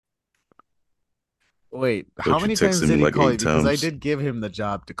Wait, how But you many times texted me did he like call eight you? Because I times, did give him the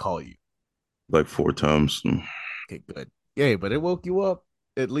job to call you. like 4 times. Okay, good. Yeah, but it woke you up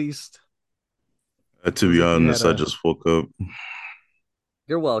at least. To Seems be like you had honest, I a. just woke up.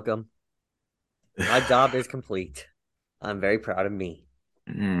 You're welcome. My job is complete. I'm very proud of me.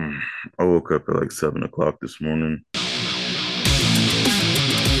 Mm, I woke up at like 7 o'clock this morning.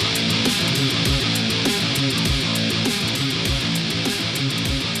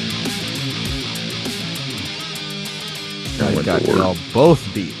 I And went to got work. y'all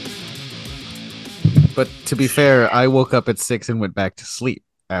both beat. But to be fair, I woke up at 6 and went back to sleep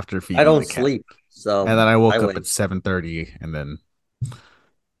after I feeding don't the cat. sleep, so And then I I woke up at win. 7:30 and then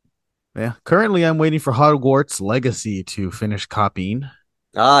yeah. Currently I'm waiting for Hogwarts Legacy to finish copying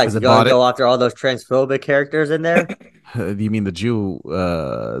Ah, because I you gonna bought it. go after all those transphobic characters in there? You mean the Jew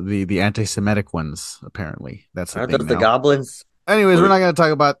the anti-Semitic ones apparently. That's the Aren't thing those the now. goblins? Anyways, we're What? not going to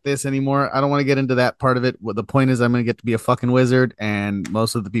talk about this anymore. I don't want to get into that part of it. What the point is, I'm going to get to be a fucking wizard, and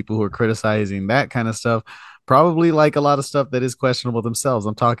most of the people who are criticizing that kind of stuff probably like a lot of stuff that is questionable themselves.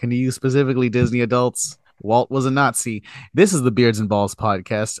 I'm talking to you specifically, Disney adults. Walt was a Nazi. This is the Beards and Balls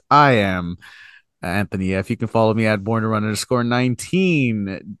podcast. I am Anthony F. You can follow me at born to run underscore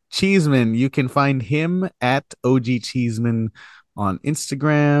 19. Cheeseman, you can find him at OG Cheeseman on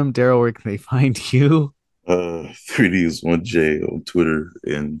Instagram. Daryl, where can they find you? 3D is 1J on Twitter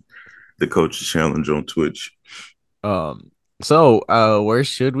and the Coach's Challenge on Twitch. Um, where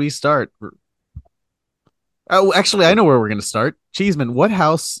should we start? Oh, actually, I Uh, know where we're gonna start. Cheeseman, what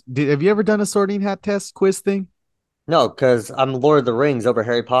house have you ever done a sorting hat test quiz thing? No, because I'm Lord of the Rings over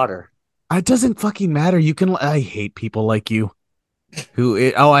Harry Potter. It doesn't fucking matter. You can. I hate people like you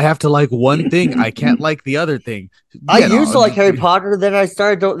oh, I have to like one thing. I can't like the other thing. I Get used to on. like Harry Potter, then I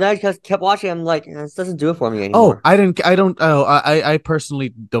started. Then I just kept watching. I'm like, this doesn't do it for me Oh, anymore. I didn't. I don't. Oh, I personally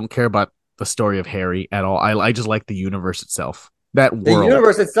don't care about the story of Harry at all. I just like the universe itself, that The world.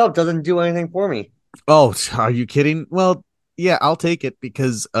 universe itself doesn't do anything for me. Oh, are you kidding? Well, yeah, I'll take it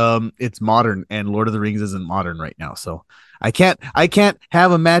because it's modern and Lord of the Rings isn't modern right now. So I can't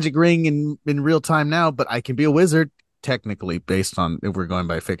have a magic ring in real time now, but I can be a wizard technically based on if we're going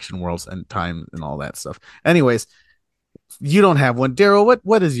by fiction worlds and time and all that stuff. Anyways, you don't have one. Daryl,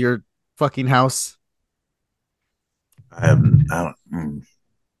 what is your fucking house? I haven't.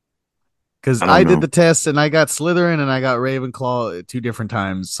 Because I I don't did know. the test and I got Slytherin and I got Ravenclaw at two different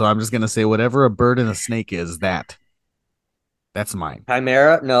times. So I'm just gonna say whatever a bird and a snake is, that's mine.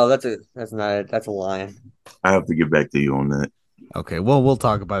 Chimera? No, that's not it. That's a lion. I have to get back to you on that. Okay, well, we'll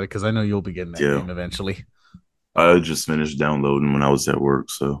talk about it because I know you'll be getting that Yeah, game eventually. I just finished downloading when I was at work.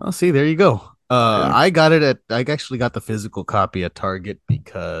 So Oh, see, there you go. yeah, I actually got the physical copy at Target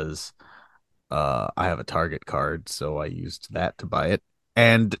because I have a Target card, so I used that to buy it.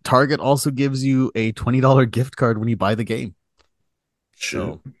 And Target also gives you a $20 gift card when you buy the game. shit.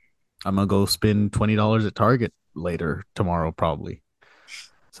 So I'm gonna go spend $20 at Target later tomorrow, probably.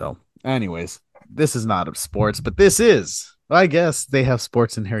 So, anyways, this is not of sports, but this is. I guess they have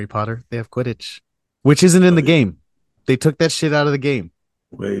sports in Harry Potter. They have Quidditch, which isn't in Oh, the yeah. game. They took that shit out of the game.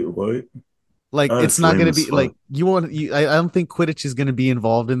 Wait, what? Like Oh, it's it's not lame going to as be fuck. like I don't think Quidditch is going to be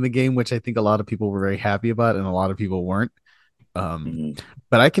involved in the game, which I think a lot of people were very happy about and a lot of people weren't. Um, Mhm.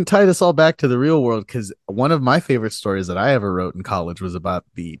 but I can tie this all back to the real world because one of my favorite stories that I ever wrote in college was about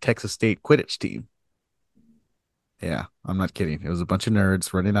the Texas State Quidditch team. Yeah, I'm not kidding. It was a bunch of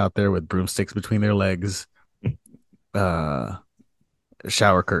nerds running out there with broomsticks between their legs, uh,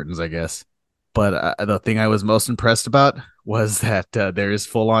 shower curtains, I guess. But the thing I was most impressed about was that there is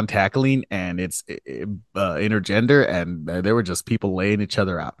full on tackling and it's intergender, and there were just people laying each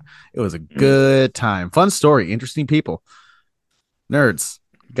other out. It was a Mm. good time, fun story, interesting people, nerds.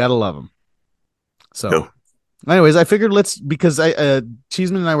 Gotta love them. So, Yo, anyways, I figured let's because I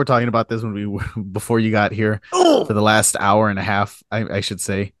Cheeseman and I were talking about this when we before you got here for Oh, the last hour and a half. I should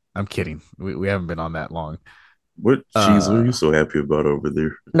say. I'm kidding. We haven't been on that long. what cheese are Uh, you so happy about over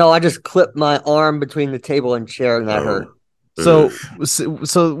there? no, I just clipped my arm between the table and chair, and that hurt. Oh, ugh.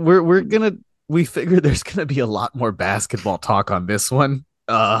 so we're gonna we figure there's gonna be a lot more basketball talk on this one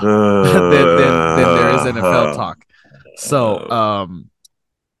than there is NFL Uh, talk. So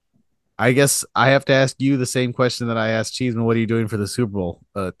I guess I have to ask you the same question that I asked Cheeseman. What are you doing for the Super Bowl?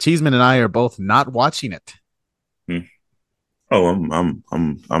 Cheeseman and I are both not watching it. hmm. Oh,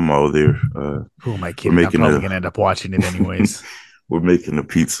 I'm all there. Who am I We're kidding? I'm making probably a gonna end up watching it anyways. we're making a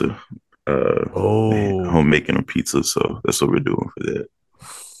pizza. Uh, Oh, I'm making a pizza, so that's what we're doing for doing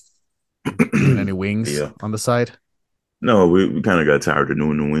that. any wings Yeah. on the side? No, we kind of got tired of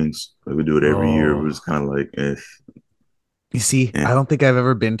doing the wings. Like we do it every year. We're Oh, just kind of like, eh. You see, Yeah. I don't think I've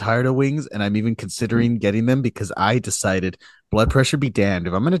ever been tired of wings, and I'm even considering getting them because I decided blood pressure be damned.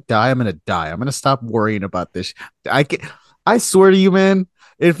 If I'm gonna die, I'm gonna die. I'm gonna stop worrying about this. I can, I swear to you, man,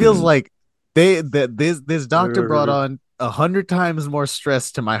 it feels Mhm. like this doctor brought on 100 times more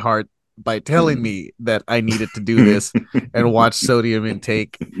stress to my heart by telling Mhm. me that I needed to do this and watch sodium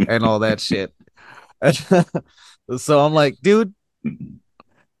intake and all that shit. So I'm like, dude,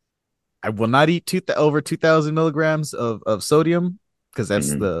 I will not eat over 2,000 milligrams of sodium because that's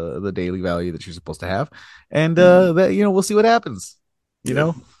Mhm. the daily value that you're supposed to have, and Mhm. that we'll see what happens. You Yeah.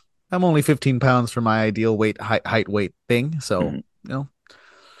 know, I'm only 15 pounds from my ideal height weight thing, so Mhm. you know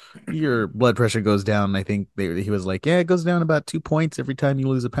your blood pressure goes down. I think he was like, yeah, it goes down about 2 points every time you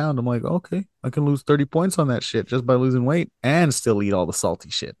lose a pound. I'm like, okay, I can lose 30 points on that shit just by losing weight and still eat all the salty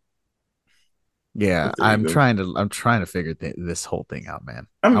shit. Yeah, But there you go. I'm trying to figure this whole thing out, man.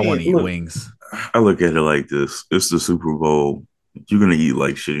 I I want mean, to eat look, wings. I look at it like this. It's the Super Bowl. You're gonna eat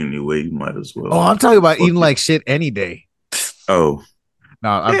like shit anyway. You might as Oh, well. I'm talking about Fuck eating it. like shit any day. Oh, No,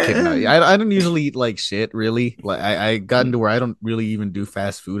 I'm kidding. yeah. I don't usually eat like shit, really. Like I got into where I don't really even do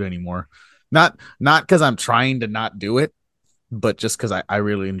fast food anymore. Not because I'm trying to not do it, but just because I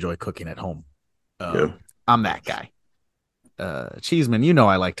really enjoy cooking at home. Yeah. I'm that guy. Cheeseman, you know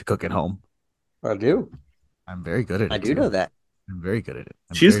I like to cook at home. I do. I'm very good at I it do too. know that. I'm very good at it.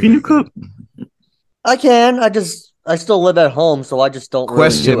 I'm Cheese, very, can very you good at cook? it. I can. I still live at home, so I just don't really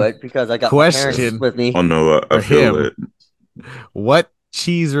do Mm. Question, it because I got my parents question with Oh me. no, I for feel him. that. What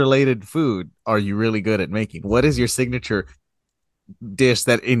cheese related food are you really good at making? What is your signature dish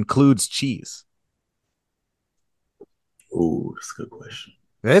that includes cheese? Oh, that's a good question.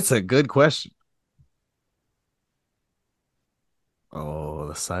 That's a good question. Oh,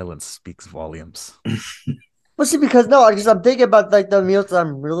 the silence speaks volumes. But see, because no, because I'm thinking about like the meals that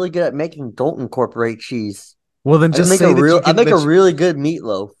I'm really good at making don't incorporate cheese. Well, then just say that you I can make a that really good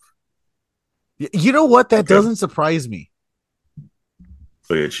meatloaf. you know what? That Okay. doesn't surprise me.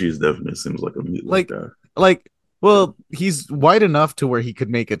 But yeah, cheese definitely seems like a meatloaf Like guy. like well, he's white enough to where he could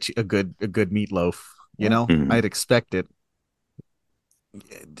make a good meatloaf, you Yeah. know? Mhm. I'd expect it.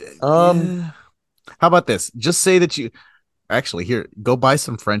 Um, Yeah. How about this? Just say that you actually here, go buy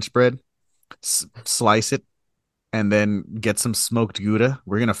some French bread, slice it, and then get some smoked Gouda.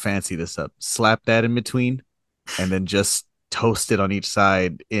 We're gonna fancy this up. Slap that in between, and then just toast it on each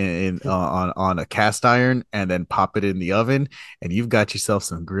side on a cast iron, and then pop it in the oven, and you've got yourself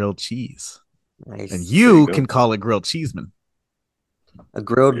some grilled cheese. And nice. There you you go. can call it grilled cheeseman. A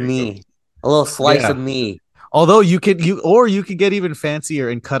grilled There you go. me. A little slice of Yeah. me. Although you could get even fancier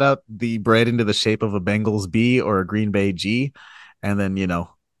and cut out the bread into the shape of a Bengals B or a Green Bay G, and then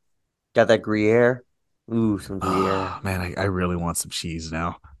Got that Gruyere. Ooh, some oh Gruyere. man, I really want some cheese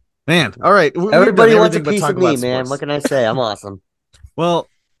now. Man, all right, we've done Everybody wants a everything but piece talk of me, about man. What sports. can I say? I'm awesome. Well,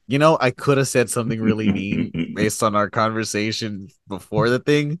 I could have said something really mean based on our conversation before the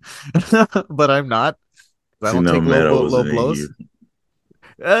thing, but I'm not. I See, don't now take I'm mad I low wasn't in blows. here.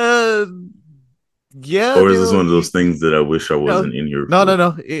 Uh, yeah, Or is this Daryl. one of those things that I wish I No, wasn't in here no, for?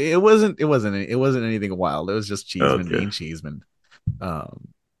 no. It wasn't. It wasn't anything wild. It was just Cheeseman Okay. being Cheeseman. Um,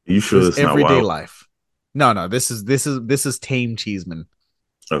 You it sure was it's not everyday wild? life. No, no. This is tame Cheeseman.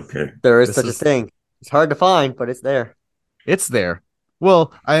 Okay. There is This such a is thing. It's hard to find, but it's there. it's there.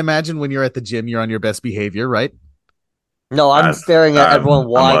 Well, I imagine when you're at the gym, you're on your best behavior, right? No, I'm I, staring at everyone I'm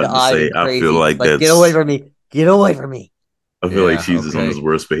wide about to eyed say, and crazy, just like, get away that's, from me. Get away from me. I feel like Yeah. Cheese is on his Okay.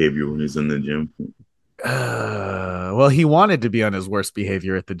 worst behavior when he's in the gym. Well, he wanted to be on his worst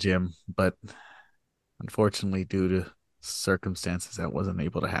behavior at the gym, but unfortunately, due to circumstances, that wasn't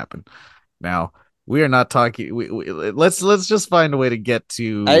able to happen. Now, we are not talking. Let's just find a way to get I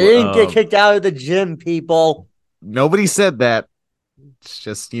to. didn't get kicked out of the gym, people. Nobody said that. It's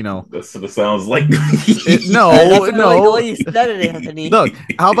just That's what it sounds like. no, That's what I like the way no. you said it, Anthony. Look,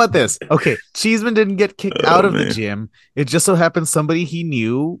 how about this? Okay, Cheeseman didn't get kicked out Oh of the man. gym. It just so happened somebody he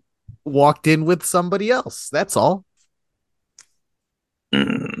knew walked in with somebody else. That's all.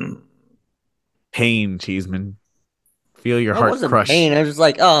 Mm. Pain, Cheeseman. Feel your I heart wasn't crush. pain. I was just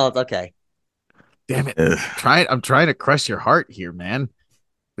like, oh, it's okay. Damn it. Eh. I'm trying to crush your heart here, man.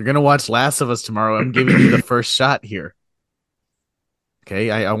 We're gonna watch Last of Us tomorrow. I'm giving you the first shot here.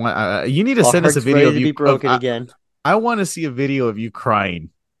 Okay, I want you need to My send us a heart's video ready of to be you of broken again. I want to see a video of you crying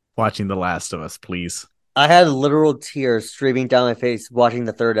watching The Last of Us, please. I had literal tears streaming down my face watching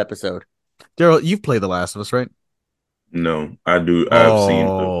the third episode. Daryl, you've played The Last of Us, right? No, I do. I've seen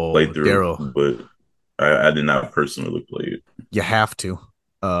the Oh, playthrough, Daryl, but I did not personally play it. you have to.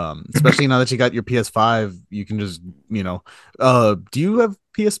 Especially now that you got your PS5, you can just, do you have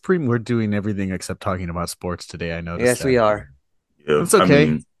PS Premium? We're doing everything except talking about sports today. I noticed Yes, that. we are. Yeah, It's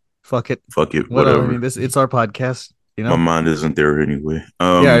okay. Fuck it. fuck it, Whatever. I mean, whatever. it's our podcast, My mind isn't there anyway.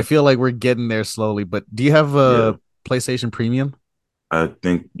 Yeah, I feel like we're getting there slowly. But do you have Yeah, a PlayStation Premium? I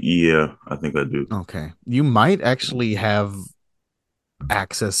think I do. Okay. You might actually have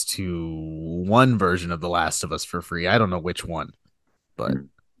access to one version of The Last of Us for free. I don't know which one, but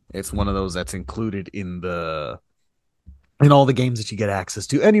it's one of those that's included in all the games that you get access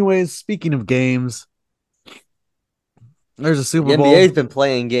to. Anyways, speaking of games, there's a The Super Bowl. NBA's been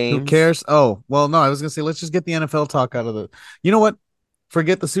playing games. Who cares? Oh, well, no, I was gonna say let's just get the NFL talk out of the. You know what?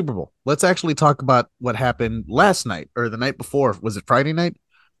 Forget the Super Bowl. Let's actually talk about what happened last night or the night before. Was it Friday night?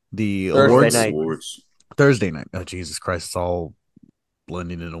 The Thursday awards. night. Thursday night. Oh, Jesus Christ! It's all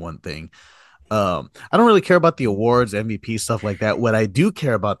blending into one thing. I don't really care about the awards, MVP, stuff like that. What I do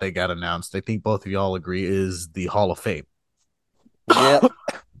care about that got announced, I think both of y'all agree, is the Hall of Fame. Yep.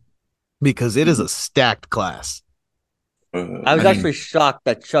 Because it is a stacked class. I was actually shocked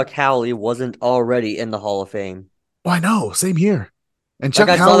that Chuck Howley wasn't already in the Hall of Fame. Oh, I know. Same here. And Chuck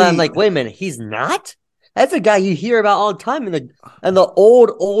I Howley, saw that, I'm like, wait a minute, he's not? That's a guy you hear about all the time in the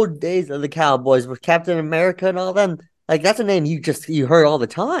old days of the Cowboys with Captain America and all them. Like, that's a name you heard all the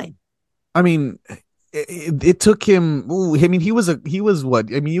time. I mean, it took him. I mean, he was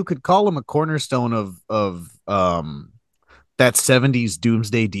what? I mean, you could call him a cornerstone of that 70s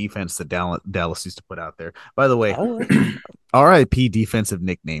doomsday defense that Dallas used to put out there. By the way, RIP defensive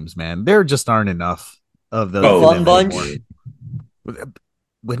nicknames, man. There just aren't enough of those. Fun Bunch.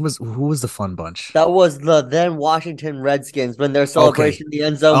 Who was the Fun Bunch? That was the then Washington Redskins when their celebration in the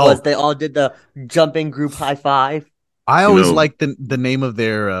end zone was they all did the jumping group high five. I always liked the name of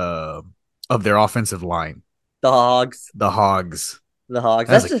their offensive line. The Hogs. The Hogs.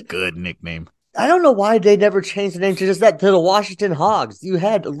 That's a good nickname. I don't know why they never changed the name to just that to the Washington Hogs. You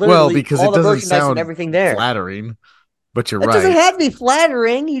had literally because all it the doesn't merchandise sound and everything there. Flattering, but you're it right. It doesn't have to be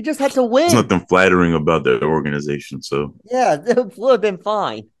flattering. You just had to win. There's nothing flattering about that organization. So yeah, it would have been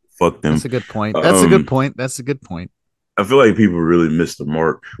fine. Fuck them. That's a good point. That's a good point. I feel like people really missed the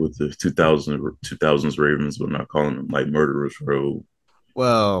mark with the 2000s Ravens, but not calling them like Murderers Row.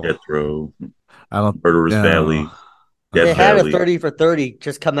 Well, Death Row. Murderers Valley. They had a 30 for 30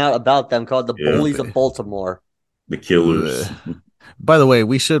 just come out about them called the Bullies of Baltimore. The Killers. By the way,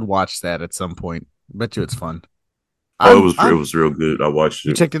 we should watch that at some point. Bet you it's fun. It was real good. I watched it.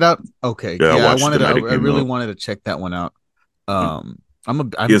 You checked it out? Okay. Yeah, I really wanted to check that one out. I'm a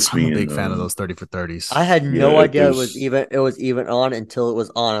big fan of those 30 for 30s. I had no idea it was even on until it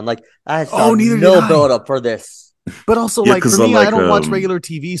was on. I'm like, I saw no build up for this. But also, for me, I don't watch regular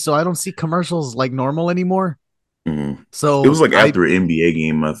TV, so I don't see commercials like normal anymore. Mm-hmm. So it was like after an NBA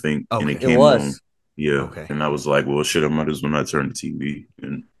game, I think, and it came on. Yeah, okay. And I was like, well, shit, I might as well not turn the TV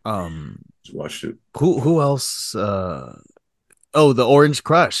and just watch it. Who else? The Orange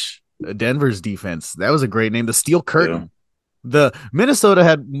Crush, Denver's defense. That was a great name. The Steel Curtain. Yeah. The Minnesota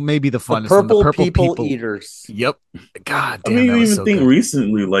had maybe the funnest one. The purple people eaters. Yep. God damn. I mean, you even think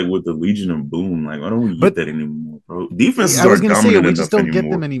recently, like with the Legion of Boom, like why don't we get that anymore, bro? Defenses I was going to say we just don't get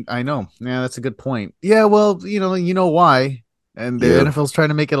them any. I know. Yeah, that's a good point. Yeah, well, you know why, and the NFL's trying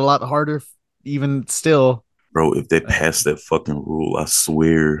to make it a lot harder, even still. Bro, if they pass that fucking rule, I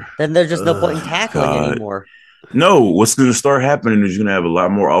swear. Then there's just no point in tackling anymore. No, what's going to start happening is you're going to have a lot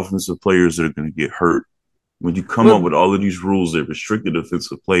more offensive players that are going to get hurt. When you come up with all of these rules that restrict the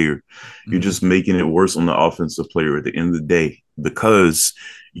defensive player, you're just making it worse on the offensive player at the end of the day because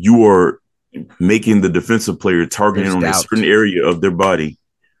you are making the defensive player targeting on a certain area of their body.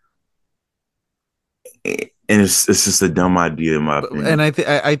 And it's just a dumb idea in my opinion. And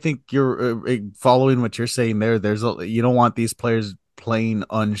I think you're following what you're saying there. You don't want these players playing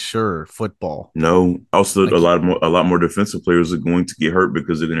unsure football. No. Also, a lot more defensive players are going to get hurt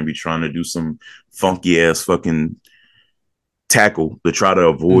because they're going to be trying to do some funky ass fucking tackle to try to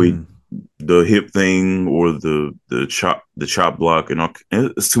avoid the hip thing or the chop block and all.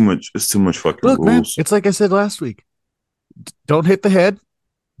 It's too much fucking rules. Man, it's like I said last week. Don't hit the head.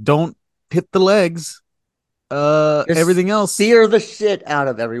 Don't hit the legs. Everything else. Fear the shit out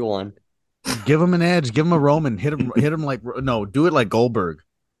of everyone. Give him an edge. Give him a Roman. Hit him like do it like Goldberg,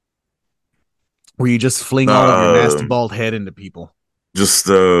 where you just fling all of your nasty bald head into people. Just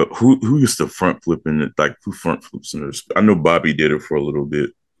who used to front flip in it? Like who front flips in this? I know Bobby did it for a little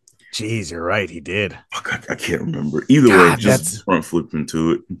bit. Jeez, you're right. He did. Fuck, I can't remember. Either way, just front flip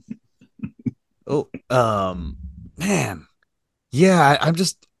into it. Man, yeah.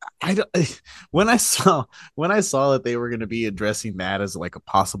 I don't, when I saw that they were going to be addressing that as like a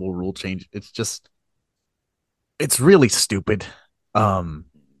possible rule change, it's really stupid. Um,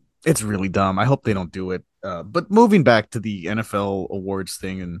 it's really dumb. I hope they don't do it. But moving back to the NFL awards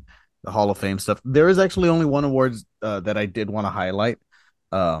thing and the Hall of Fame stuff, there is actually only one awards that I did want to highlight.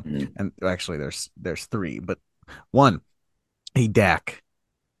 Mhm. And actually, there's three, but one, hey Dak,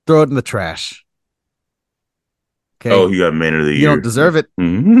 throw it in the trash. Oh, Okay, he got man of the you don't year. deserve it.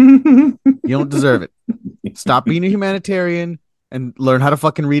 Mhm. You don't deserve it. Stop being a humanitarian and learn how to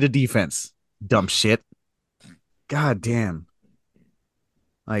fucking read a defense. Dumb shit. God damn.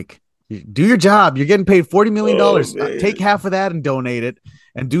 Like, do your job. You're getting paid Oh $40 million. Take man, half of that and donate it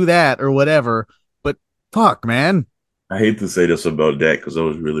and do that or whatever. But fuck, man. I hate to say this about Dak because I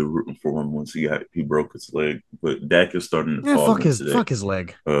was really rooting for him once he broke his leg. But Dak is starting to Yeah, fall fuck into his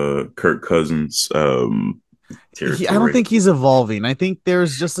leg. that Kirk Cousins I don't territory. think he's evolving. I think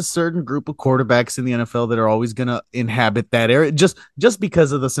there's just a certain group of quarterbacks in the NFL that are always going to inhabit that area just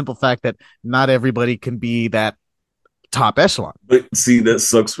because of the simple fact that not everybody can be that top echelon. But see, that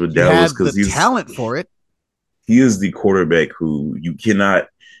sucks for He Dallas had the because talent for it. he is the quarterback who you cannot.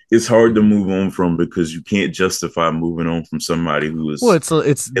 It's hard to move on from because you can't justify moving on from somebody who Well, is it's at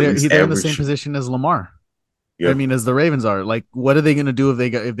least they're in the same average. position as Lamar. I Yeah. mean, as the Ravens are. Like, what are they going to do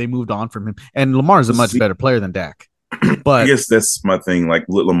if they moved on from him? And Lamar's a But much see, better player than Dak. I But guess that's my thing. Like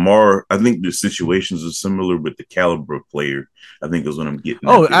with Lamar, I think the situations are similar, but the caliber of player, I think, is what I'm getting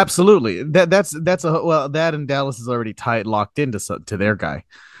at oh, there. absolutely. That's a well, that and Dallas is already tied locked into to their guy.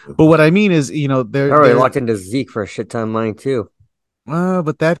 But what I mean is, I already locked into Zeke for a shit ton of money too.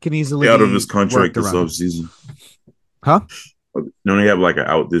 but that can easily Out of his be contract worked this around, offseason. huh? Don't they have like an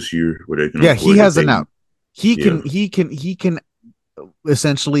out this year where they can Yeah, he afford to has pay an him? out. He Yeah. can he can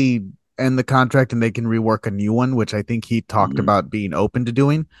essentially end the contract and they can rework a new one, which I think he talked Mhm. about being open to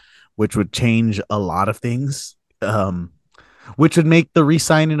doing, which would change a lot of things. Which would make the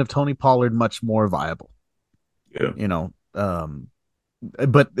re-signing of Tony Pollard much more viable. Yeah. You know,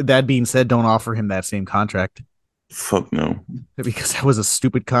 but that being said, don't offer him that same contract Fuck no. because that was a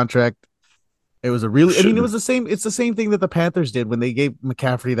stupid contract. It was a really, I mean, it Shouldn't was have. the same. It's the same thing that the Panthers did when they gave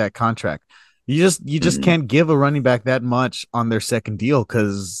McCaffrey that contract. You just Mhm. can't give a running back that much on their second deal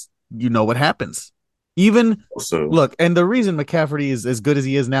because you know what happens. Even Also, look, and the reason McCaffrey is as good as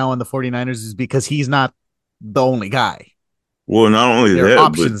he is now on the 49ers is because he's not the only guy. well, not only There are that, but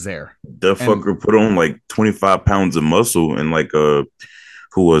options there. that And fucker put on like 25 pounds of muscle and like who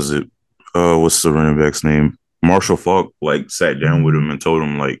was it? What's the running back's name? Marshall Falk like sat down with him and told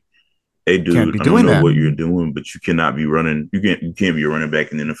him like, "Hey, can't dude, be I don't doing know that. what you're doing, but you cannot be running. You can't be a running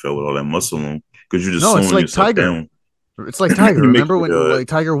back in the NFL with all that muscle on because you're just No, it's slowing like yourself Tiger. down. It's like Tiger. You make Remember when like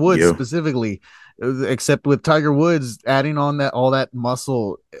Tiger Woods yeah, specifically, except with Tiger Woods adding on that all that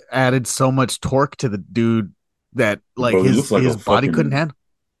muscle added so much torque to the dude that like bro, he looks like a his body couldn't fucking handle.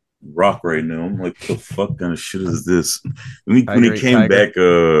 rock right now. I'm like, the fuck kind of shit is this? When he Tiger ate came Tiger.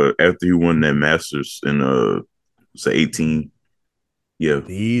 back after he won that Masters in was it 18? Yeah,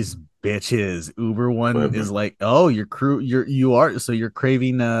 These bitches. Uber one is whatever. like, oh, you are so you're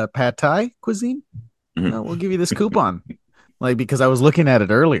craving pad thai cuisine. Mhm. We'll give you this coupon. Like because I was looking at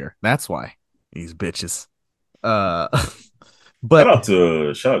it earlier. That's why these bitches. Uh, Shout but out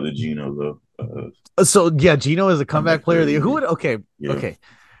to Gino though. so yeah, Gino is a comeback Comeback player player of the of year. the Who year. would okay, Yeah. okay.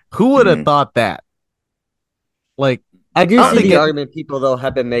 Who would have Mhm. thought that? Like, I do I don't see think the it argument people though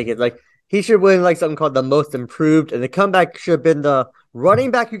have been making. Like he should win like something called the most improved, and the comeback should have been the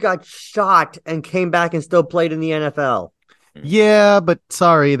running back who got shot and came back and still played in the NFL. yeah, but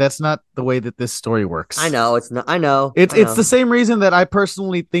sorry, that's not the way that this story I works. know it's not. I know. It's the same reason that I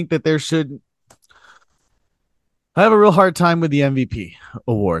personally think that there should I have a real hard time with the MVP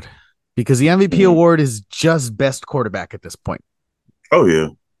award because the MVP Mhm. award is just best quarterback at this point. Oh yeah.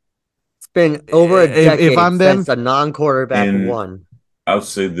 It's been over a If decade I'm them, since a non-quarterback And won. I'll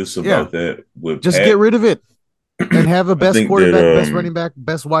say this yeah, about that with just get Pat. rid of it and have a I best think that quarterback, best running back,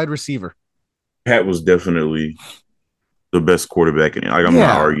 best wide receiver. Pat was definitely the best quarterback. And like I'm not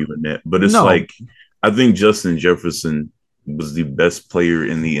Yeah, arguing that, but it's no. like I think Justin Jefferson was the best player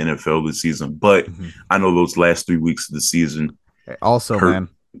in the NFL this season. But Mhm. I know those last 3 weeks of the season Also, hurt man,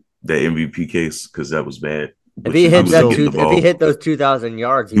 that MVP case because that was bad. If But he he hit was that getting the if he ball. hit those 2,000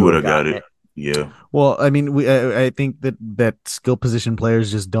 yards, he He would would have have got gotten it. it. Yeah. well, I mean, I think that skill position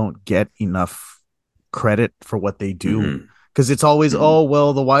players just don't get enough credit for what they do Mm-hmm. because it's always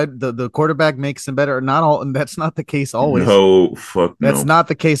Mm-hmm. the quarterback makes them better. Not all, and that's not the case always. No, fuck That's no. not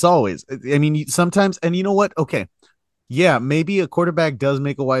the case always. I mean, sometimes, and you know what? Okay, yeah, maybe a quarterback does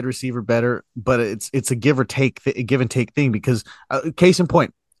make a wide receiver better, but it's a give or take, give and take thing because case in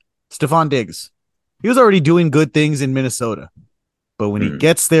point. Stephon Diggs. He was already doing good things in Minnesota. But when he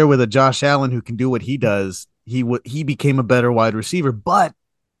gets there with a Josh Allen who can do what he does, he became a better wide receiver. But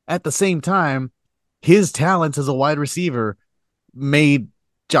at the same time, his talents as a wide receiver made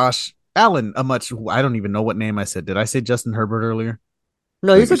Josh Allen I don't even know what name I said. Did I say Justin Herbert earlier?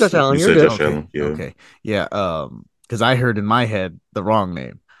 No, you said Josh Allen. You're good. Josh Allen, yeah. Okay. Yeah. Because I heard in my head the wrong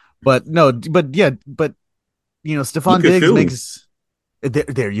name. But no, but Stephon Diggs makes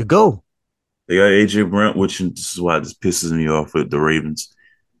there you go. They got AJ Brown, which this is why this pisses me off with the Ravens.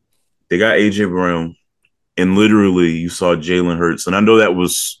 They got AJ Brown, and literally you saw Jalen Hurts, and I know that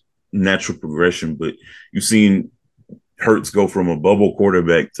was natural progression, but you've seen Hurts go from a bubble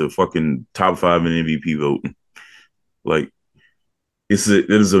quarterback to fucking top 5 in MVP voting. Like it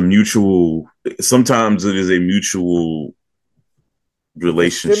is a mutual. Sometimes it is a mutual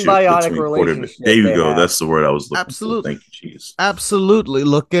relationship between quarterbacks. There you go. That's the word I was looking for. Thank you, Jesus. Absolutely.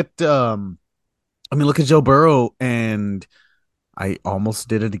 Look at Joe Burrow, and I almost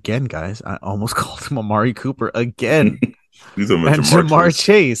did it again, guys. I almost called him Amari Cooper again. And Jamar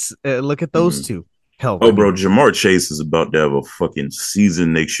Chase. Look at those two. Hell, bro, Jamar Chase is about to have a fucking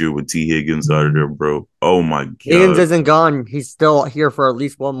season next year with T. Higgins out of there, bro. Oh my god. Higgins isn't gone. He's still here for at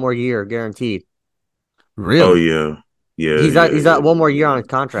least one more year, guaranteed. Really? Oh yeah. Yeah. He's got one more year on his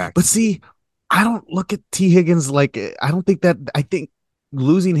contract. But see, I don't look at T. Higgins like I think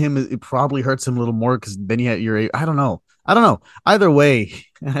losing him it probably hurts him a little more because then I don't know. Either way,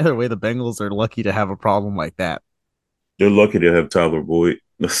 the Bengals are lucky to have a problem like that. They're lucky to have Tyler Boyd.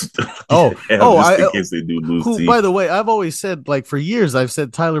 In case they do lose. By the way, I've always said, like for years, I've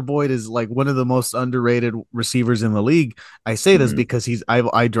said Tyler Boyd is like one of the most underrated receivers in the league. I say this because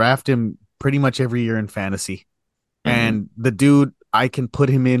I draft him pretty much every year in fantasy, and the dude, I can put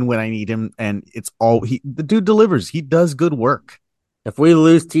him in when I need him, and the dude delivers. He does good work. If we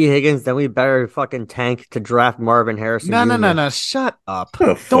lose T. Higgins, then we better fucking tank to draft Marvin Harrison. No. Shut up.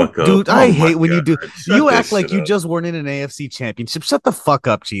 Don't, dude. I hate when you do. You act like you just weren't in an AFC championship. Shut the fuck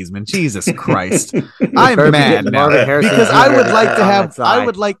up, Cheeseman. Jesus Christ. I'm mad now because I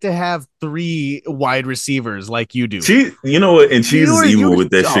would like to have 3 wide receivers like you do. You know what? And Cheese is evil with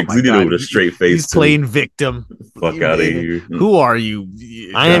that shit because he did it with a straight face. He's playing victim. Fuck out of here. Who are you?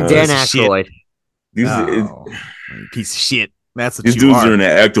 I am Dan Aykroyd. Piece of shit. That's what these dudes are in an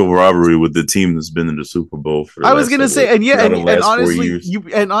active rivalry with the team that's been in the Super Bowl for. I was gonna say, and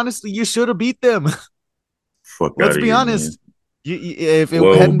honestly, you should have beat them. Fuck. Let's be honest. If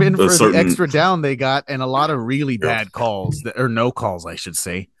it hadn't been for the extra down they got and a lot of really bad calls or no calls, I should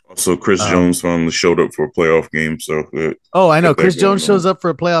say. So Chris Jones finally showed up for a playoff game. So I know Chris Jones shows up for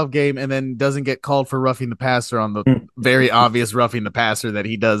a playoff game and then doesn't get called for roughing the passer on the very obvious roughing the passer that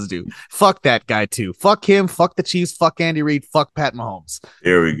he does do. Fuck that guy too. Fuck him. Fuck the Chiefs. Fuck Andy Reid. Fuck Pat Mahomes.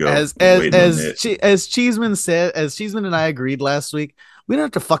 There we go. As Cheeseman said, as Cheeseman and I agreed last week, we don't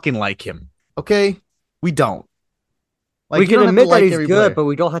have to fucking like him. Okay, we don't. Like, we can admit that he's good, but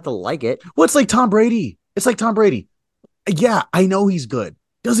we don't have to like it. Well, it's like Tom Brady. Yeah, I know he's good.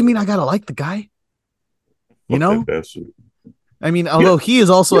 Doesn't mean I gotta like the guy. You know? I mean, although he is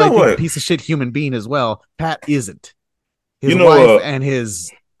also a piece of shit human being as well, Pat isn't. His wife and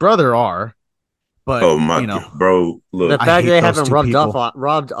his brother are. But bro, look, the fact that they haven't rubbed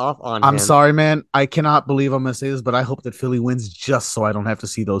off on him. I'm sorry, man. I cannot believe I'm gonna say this, but I hope that Philly wins just so I don't have to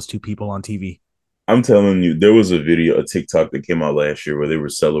see those 2 people on TV. I'm telling you, there was a TikTok that came out last year where they were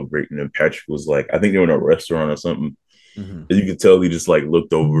celebrating, and Patrick was like, I think they were in a restaurant or something. And you could tell he just like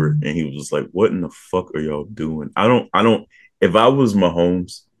looked over and he was just like, what in the fuck are y'all doing? I don't, if I was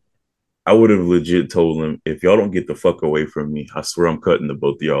Mahomes, I would have legit told him, if y'all don't get the fuck away from me, I swear I'm cutting the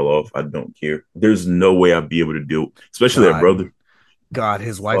both of y'all off. I don't care. There's no way I'd be able to do it, especially that brother. God,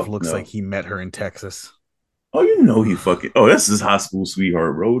 his wife looks like he met her in Texas. Oh, you know he fucking. Oh, that's his high school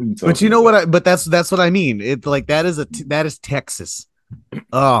sweetheart, bro. But you know what? But that's what I mean. It's like that is Texas.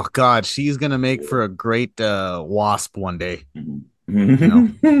 Oh God, she's gonna make for a great wasp one day.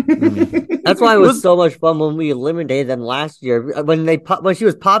 That's why it was so much fun when we eliminated them last year when she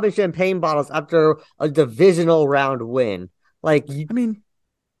was popping champagne bottles after a divisional round win. Like, I mean,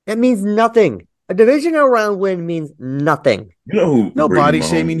 it means nothing. A divisional round win means nothing. No body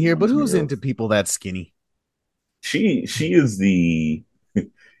shaming here, but who's into people that skinny? She is the.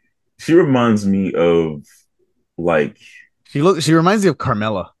 She reminds me of like. She reminds me of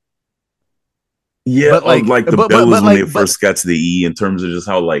Carmella. Yeah, but like the Bellas when they first got to the E, in terms of just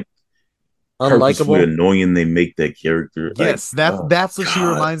how like purposefully annoying they make that character. Yes, that's what she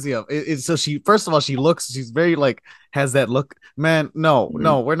reminds me of. So she, first of all, she's very like has that look. Man, no,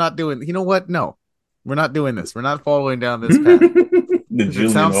 we're not doing. You know what? No, we're not doing this. We're not following down this path. The It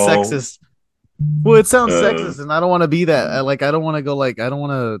Jillian sounds Hall. sexist. Well, it sounds sexist, and I don't want to be that. I don't want to go like I don't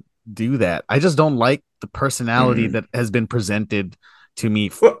want to do that. I just don't like the personality that has been presented to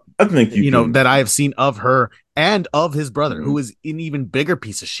me. Well, I think you can, that I have seen of her and of his brother, Mhm. who is an even bigger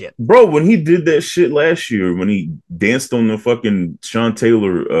piece of shit. bro. When he did that shit last year, when he danced on the fucking Sean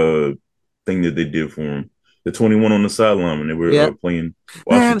Taylor thing that they did for him, the 21 on the sideline when they were playing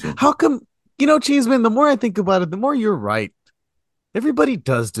Washington. Man, how come Cheeseman? The more I think about it, the more you're right. Everybody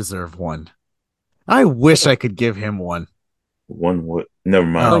does deserve one. I wish I could give him one. One what? Never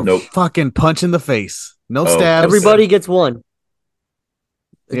mind. Oh, nope. Fucking punch in the face. No stabs. Everybody gets one.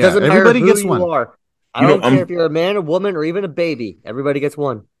 It doesn't matter everybody who gets you one. are. I don't care if you're a man, a woman, or even a baby. Everybody gets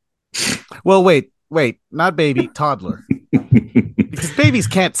one. Well, wait, not baby, toddler. Because babies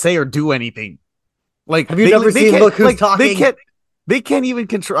can't say or do anything. Like, have you never seen Look Who's Talking? They can't even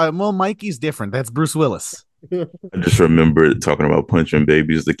control. Well, Mikey's different. That's Bruce Willis. I just remember talking about punching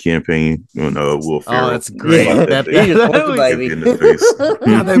babies, the campaign when Will Ferrell. Oh, that's great. That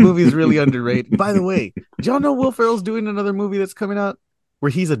movie's really underrated. By the way, did y'all know Will Ferrell's doing another movie that's coming out where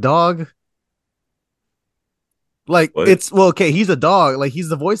he's a dog? Like what? He's a dog. Like he's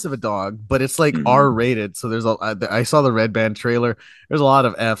the voice of a dog, but it's like R-rated. So there's I saw the Red Band trailer. There's a lot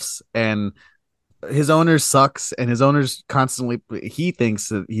of Fs, and his owner sucks, and his owner's constantly. He thinks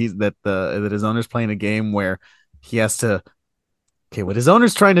that that his owner's playing a game where he has to. Okay, what his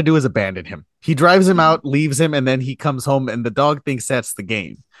owner's trying to do is abandon him. He drives him out, leaves him, and then he comes home, and the dog thinks that's the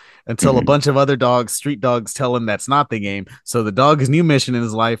game. Until a bunch of other dogs, street dogs, tell him that's not the game. So the dog's new mission in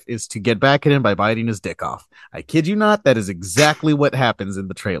his life is to get back at him by biting his dick off. I kid you not, that is exactly what happens in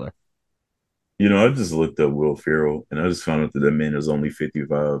the trailer. You know, I just looked up Will Ferrell, and I just found out that man is only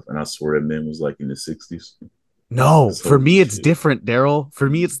 55, and I swear that man was like in the 60s. No, for me, it's different, Daryl. For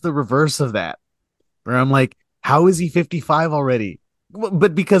me, it's the reverse of that, where I'm like, how is he 55 already?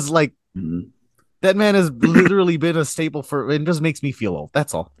 But because, like, that man has literally been a staple it just makes me feel old.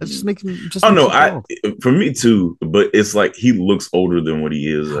 That's all. It just makes me for me too, but it's like he looks older than what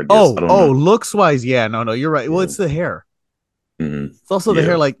he is, I guess. Looks wise, yeah. No, you're right. Well, it's the hair. Mm-hmm. It's also the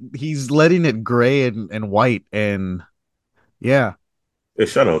hair, like he's letting it gray and white, and yeah.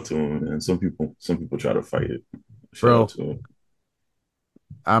 Shout out to him, and some people try to fight it. Shout out to him.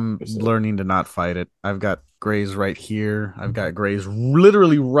 I'm learning to not fight it. I've got grays right here. I've got grays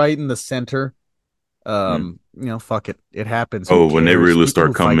literally right in the center. You know, fuck it. It happens. When they really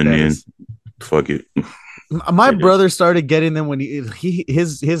start coming in, fuck it. My brother started getting them when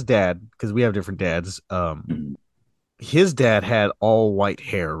his dad, because we have different dads. His dad had all white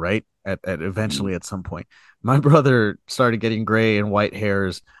hair, right? At eventually at some point, my brother started getting gray and white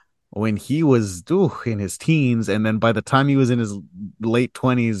hairs when he was in his teens, and then by the time he was in his late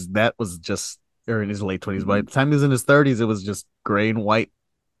 20s, that was just, or in his late 20s. By the time he was in his 30s, it was just gray and white.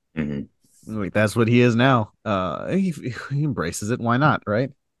 Like that's what he is now. He embraces it. Why not, right?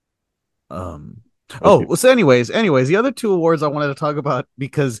 So anyways, the other two awards I wanted to talk about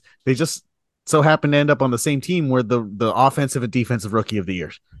because they just so happen to end up on the same team were the offensive and defensive rookie of the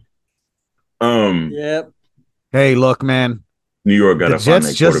years. Yep. Hey, look, man. New York got to find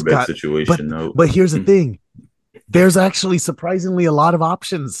that quarterback situation. But here's the thing. There's actually surprisingly a lot of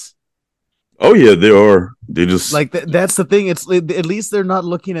options. Oh yeah, there are. They just like that's the thing. It's at least they're not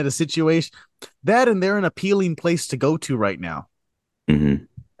looking at a situation that, and they're an appealing place to go to right now,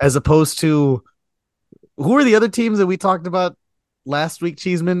 as opposed to who are the other teams that we talked about last week,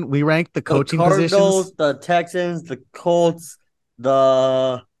 Cheeseman? We ranked the coaching positions. The Texans, the Colts,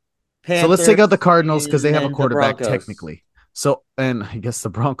 the Panthers. So let's take out the Cardinals because they have a quarterback technically. So, and I guess the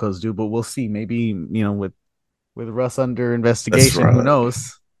Broncos do, but we'll see. Maybe, with Russ under investigation, who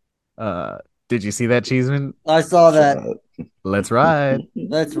knows? Did you see that, Cheeseman? I saw that. Let's ride.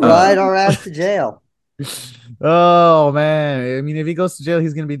 Let's ride our ass to jail. Oh, man. I mean, if he goes to jail,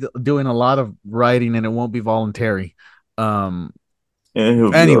 he's going to be doing a lot of writing and it won't be voluntary. And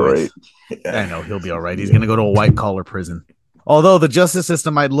he'll be all right. I know he'll be all right. He's going to go to a white collar prison. Although the justice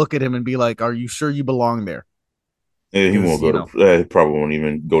system might look at him and be like, are you sure you belong there? Yeah, he won't go to. Probably won't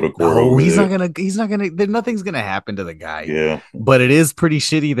even go to court. No, he's not gonna. He's not gonna. Nothing's gonna happen to the guy. Yeah, but it is pretty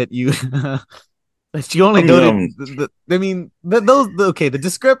shitty that you that you only go to. I mean, the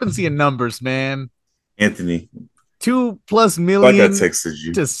discrepancy in numbers, man. Anthony, 2+ million. Like I texted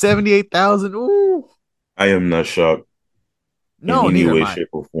you to 78,000. Ooh, I am not shocked. No, in any way, shape,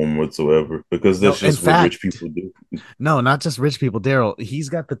 or form whatsoever, because that's just what rich people do. No, not just rich people, Daryl. He's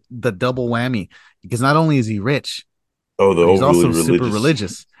got the double whammy because not only is he rich. He's also super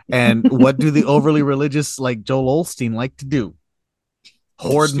religious. And what do the overly religious like Joel Osteen like to do?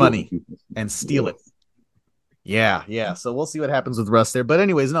 Hoard money and steal it. Yeah. So we'll see what happens with Russ there. But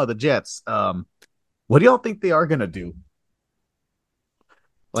anyways, no, the Jets. What do y'all think they are gonna do?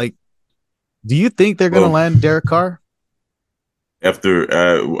 Like, do you think they're gonna Well, land Derek Carr? after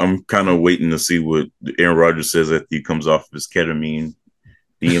I'm kind of waiting to see what Aaron Rodgers says after he comes off of his ketamine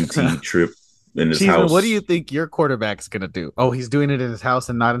DMT trip in his Cheeseman, what do you house. think your quarterback's gonna do? Oh, he's doing it in his house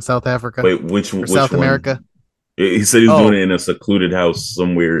and not in South Africa Wait, or which South one? America. He said he was doing Oh, it in a secluded house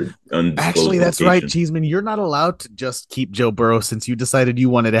somewhere actually, undisclosed that's right, location. Cheeseman. You're not allowed to just keep Joe Burrow since you decided you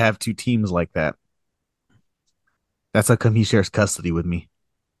wanted to have two teams like that. That's how come he shares custody with me.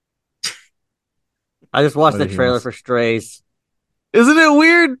 I just watched the Whether he trailer wants, for Strays. isn't it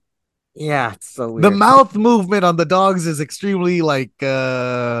weird? Yeah, it's so The weird. mouth movement on the dogs is extremely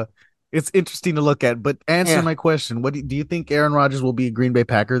it's interesting to look at. But answer Yeah, my question: What do you think Aaron Rodgers will be a Green Bay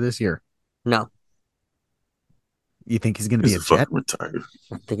Packer this year? no, You think he's going to be He's a a Jet? fucking retired.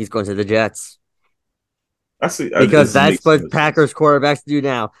 I think he's going to the Jets I see. because This that's makes what no sense. Packers quarterbacks do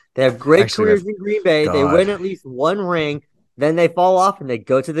now. They have great Actually, that's careers in Green Bay. They God. win at least one ring, then they fall off and they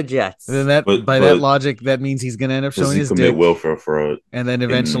go to the And then Jets. that But by that logic, that means he's going to end up does showing he his commit dick, welfare fraud and then in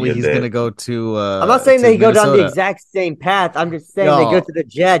any eventually of he's going that? to go I'm not saying to they go down the Minnesota. exact same path. I'm just saying they go Y'all, to the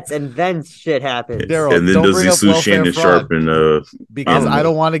Jets and then shit happens. Daryl, And then don't does bring he up sue welfare Shannon fraud Sharp and because I Probably.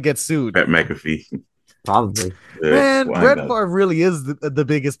 don't want to get sued. Pat McAfee? Probably. Man, Well, I Brett got Favre really is the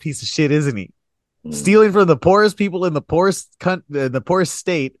biggest piece of shit, isn't he? mm. Stealing from the poorest people in the poorest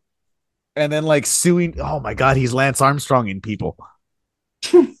state, and then like suing. Oh my God, he's Lance Armstronging people.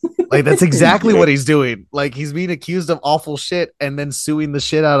 Like that's exactly Yeah. what he's doing. Like he's being accused of awful shit and then suing the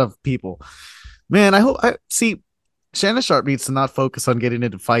shit out of people. Man, I see. Shannon Sharp needs to not focus on getting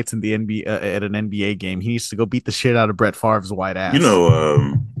into fights in the NBA at an NBA game. He needs to go beat the shit out of Brett Favre's white You ass.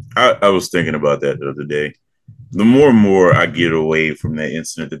 know, I was thinking about that the other day. The more and more I get away from that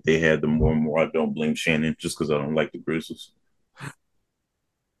incident that they had, the more and more I don't blame Shannon just because I don't like the Grizzlies.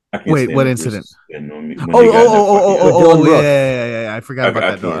 I can't Wait, stand what the incident? Grizzlies when Oh, they oh, got in that oh, oh, fucking oh, With yard. oh, Dylan yeah, Brooks. I forgot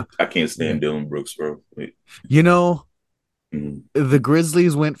about that. No, I can't yeah. stand Dylan Brooks, bro. Like, You know, mm. the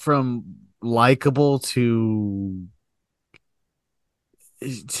Grizzlies went from likable to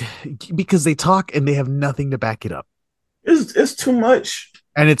because they talk and they have nothing to back it up. It's too much.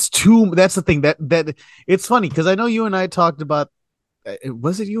 And it's too that's the thing that it's funny because I know you and I talked about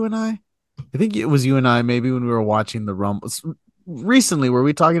was it you and I think it was you and I maybe when we were watching the Rumbles recently were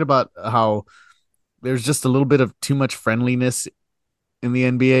we talking about how there's just a little bit of too much friendliness in the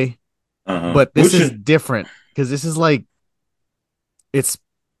NBA, but this Which is different because this is like it's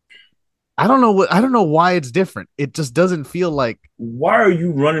I don't know why it's different. It just doesn't feel like why are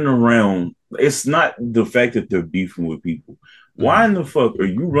you running around? It's not the fact that they're beefing with people. Why in the fuck are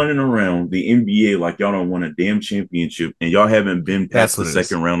you running around the NBA like y'all don't want a damn championship and y'all haven't been that's past the what it is.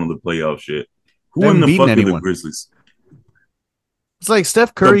 second round of the playoff shit? They Who in haven't the beaten fuck are the anyone. Grizzlies? It's like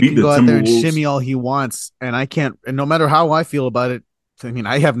Steph They'll Curry beat can the go out there and Timberwolves. shimmy all he wants, and I can't. And no matter how I feel about it, I mean,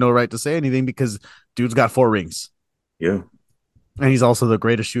 I have no right to say anything because dude's got 4 rings, Yeah. and he's also the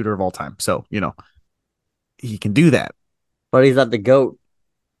greatest shooter of all time. So he can do that. But he's not the GOAT.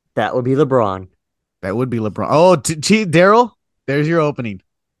 That would be LeBron. That would be LeBron. Oh, Daryl, there's your opening.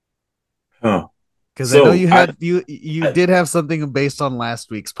 Huh. Because I know So you did have something based on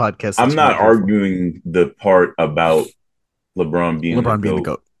last week's podcast that I'm you not were here for. arguing the part about LeBron being the LeBron being the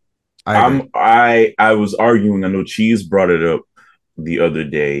GOAT. GOAT. I agree. I was arguing. I know Cheese brought it up the other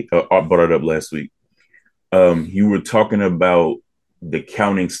day. I brought it up last week. You were talking about the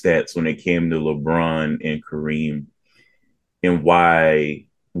counting stats when it came to LeBron and Kareem and why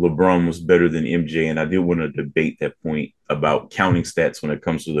LeBron was better than MJ. And I did want to debate that point about counting stats when it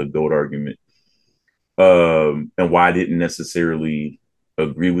comes to the GOAT argument. And why I didn't necessarily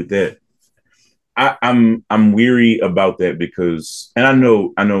agree with that. I'm weary about that because, and I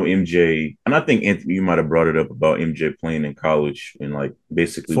know MJ, and I think Anthony, you might have brought it up about MJ playing in college and like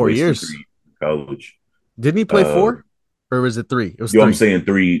basically 4 years. wasted 3 in college. Didn't he play 4, or was it 3? It was You know 3. I'm saying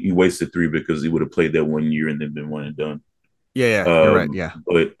 3. He wasted 3 because he would have played that 1 year and then been one and done. Yeah, you're right. Yeah,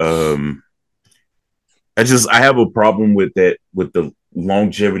 But I have a problem with that with the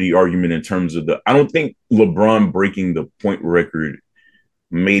longevity argument in terms of I don't think LeBron breaking the point record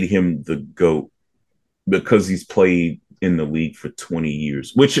made him the GOAT because he's played in the league for 20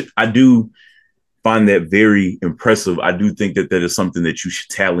 years, which I do find that very impressive. I do think that is something that you should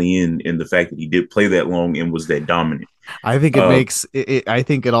tally in the fact that he did play that long and was that dominant. I think it makes it. I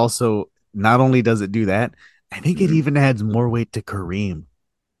think it also not only does it do that, I think it even adds more weight to Kareem.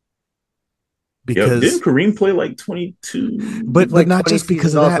 because didn't Kareem play like 22? but not just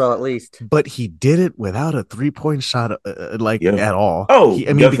because of that. Also, at least, but he did it without a 3-point shot, at all. Oh,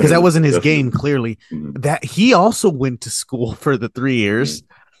 I mean, because that wasn't his definitely. game. Clearly, that he also went to school for the 3 years.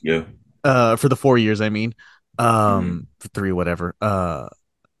 Yeah. For the 4 years, I mean, for 3, whatever.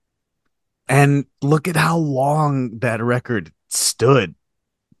 And look at how long that record stood.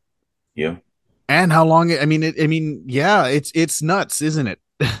 Yeah. And how long? Yeah, it's nuts, isn't it?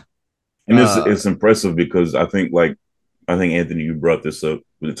 And it's impressive because I think Anthony, you brought this up.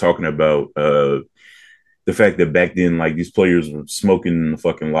 We were talking about the fact that back then, like, these players were smoking in the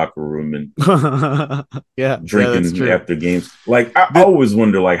fucking locker room and drinking after games. Like, I always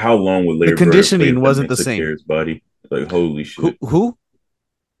wonder, like, how long would Larry Bird? The conditioning wasn't the same. His body, like, holy shit. Who?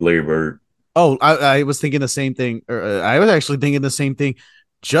 Larry Bird. Oh, I was thinking the same thing. I was actually thinking the same thing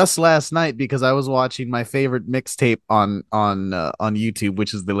just last night because I was watching my favorite mixtape on YouTube,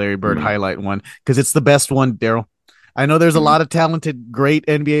 which is the Larry Bird highlight one, because it's the best one, Daryl. I know there's a lot of talented, great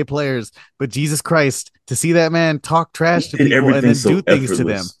NBA players, but Jesus Christ, to see that man talk trash to people and then do things to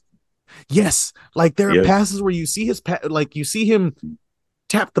them. Yes, like there are passes where you see you see him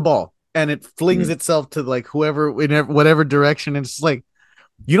tap the ball and it flings itself to like whoever in whatever direction, and it's like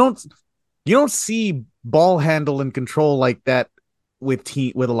you don't see ball handle and control like that with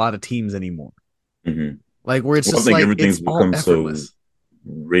a lot of teams anymore. Like where it's just like everything's become so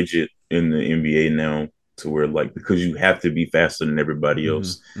rigid in the NBA now, to where, like, because you have to be faster than everybody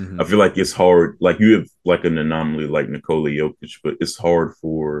else. I feel like it's hard. Like, you have like an anomaly like Nikola Jokic, but it's hard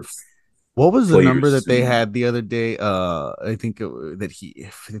for. What was the number that they had the other day? I think he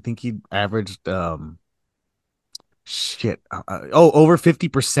averaged over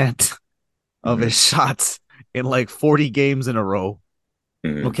 50% of his shots in like 40 games in a row.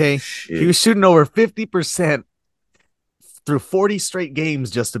 Okay, he was shooting over 50% through 40 straight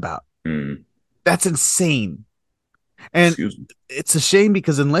games, just about. That's insane. And it's a shame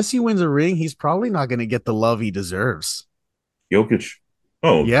because unless he wins a ring, he's probably not going to get the love he deserves. Jokic.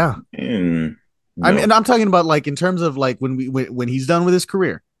 Oh, yeah. No. I mean, and I'm talking about like in terms of like when he's done with his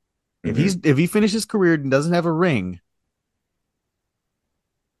career. If he finishes his career and doesn't have a ring,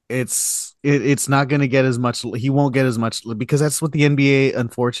 it's not going to get as much. He won't get as much because that's what the NBA,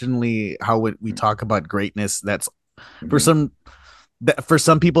 unfortunately, how we talk about greatness. That's for some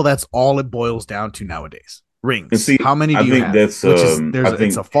people, that's all it boils down to nowadays. Rings. And see, how many do you have? That's,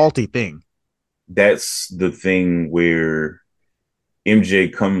 it's a faulty thing. That's the thing where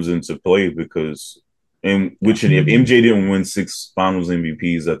MJ comes into play because, if MJ didn't win 6 Finals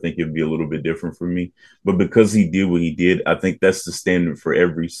MVPs, I think it'd be a little bit different for me. But because he did what he did, I think that's the standard for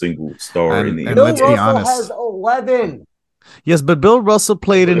every single star in the NBA. Let's be honest. Has 11. Yes, but Bill Russell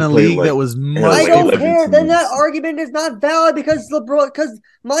played in a league that was much. I don't care. Then that argument is not valid because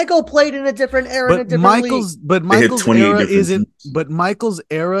Michael played in a different era. But Michael's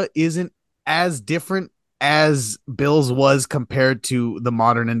era isn't as different as Bill's was compared to the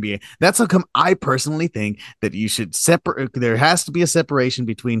modern NBA. That's how come I personally think that you should separate. There has to be a separation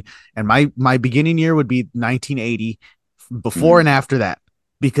between, and my beginning year would be 1980, before and after that,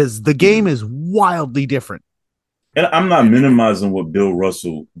 because the game is wildly different. And I'm not minimizing what Bill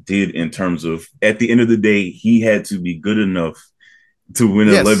Russell did in terms of, at the end of the day, he had to be good enough to win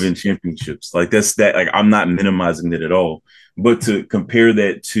 11 championships. Like like, I'm not minimizing that at all. But to compare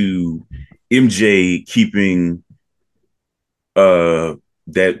that to MJ keeping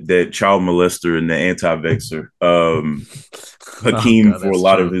that child molester and the anti-vexer, Hakeem for a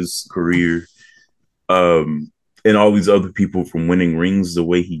lot of his career, and all these other people from winning rings the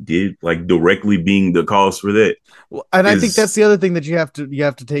way he did, like directly being the cause for that. Well, and I think that's the other thing that you have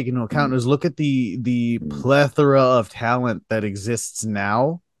to take into account is look at the plethora of talent that exists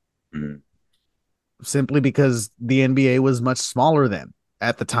now, simply because the NBA was much smaller then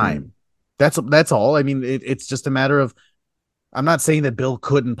at the time. That's all. I mean, it's just a matter of. I'm not saying that Bill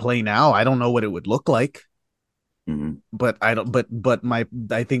couldn't play now. I don't know what it would look like, but I don't. But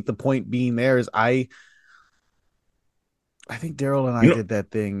I think the point being there is I think Daryl and I did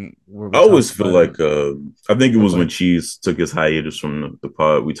that thing. Where I always feel like I think it was when Cheese took his hiatus from the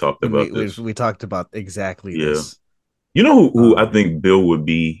pod. We talked about this. We talked about exactly this. You know who I think Bill would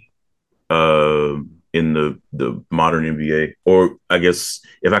be in the modern NBA, or I guess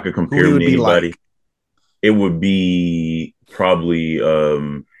if I could compare him to anybody, it would be probably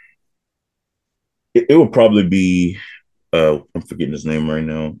it would probably be I'm forgetting his name right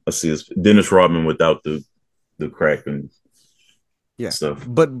now. I see it's Dennis Rodman without the crack and. Yeah, stuff.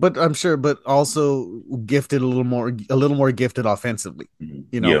 but I'm sure, but also gifted a little more gifted offensively.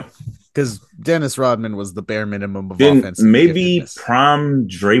 You know, Yeah. because Dennis Rodman was the bare minimum of Then offensive maybe giftedness. prime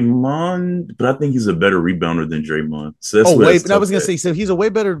Draymond, but I think he's a better rebounder than Draymond. So that's Oh, where wait, it's and I tough was gonna at. say, so he's a way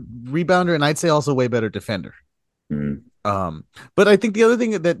better rebounder, and I'd say also way better defender. Mm-hmm. But I think the other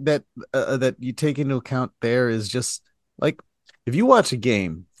thing that you take into account there is just like if you watch a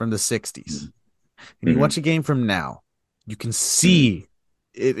game from the '60s and you watch a game from now, you can see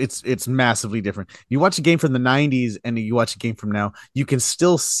it's massively different. You watch a game from the '90s and you watch a game from now, you can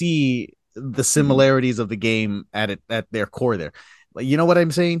still see the similarities of the game at their core there. Like, you know what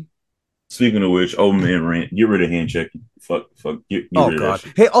I'm saying? Speaking of which, oh man, rant, get rid of hand checking. Fuck, get Oh rid of that God.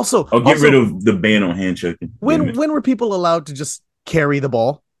 shit. Hey, also, Oh, get rid of the ban on hand checking. Damn it. when were people allowed to just carry the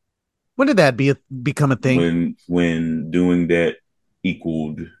ball? When did that become a thing? When doing that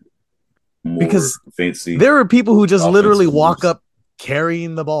equaled more Because fancy there are people who just literally offensive walk moves. up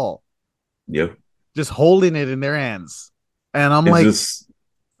carrying the ball, Yep. just holding it in their hands. And I'm It's like, just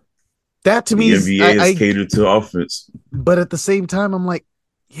that to me the is NBA is catered to offense. but at the same time, I'm like,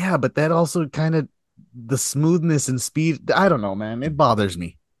 yeah, but that also kind of the smoothness and speed. I don't know, man. It bothers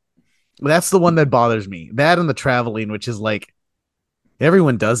me. That's the one that bothers me. That and the traveling, which is like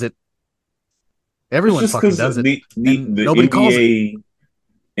everyone does it. It's Everyone just fucking because does it. And the nobody calls it. NBA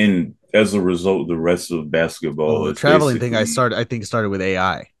and as a result, the rest of Oh, basketball the is traveling thing basically I think started with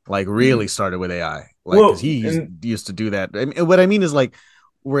AI. Like really started with AI. Like because well, he and used to do that. I mean, what I mean is like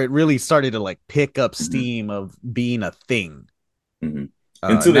where it really started to like pick up mhm, steam of being a thing. mhm.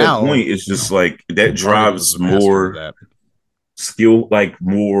 And to that Now, point, it's just like that Harden was drives the master of more that. skill, like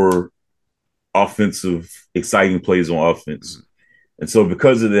more offensive, exciting plays on Mhm. offense. And so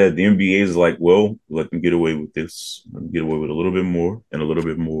because of that, the NBA is like, well, let them get away with this. Let them get away with a little bit more and a little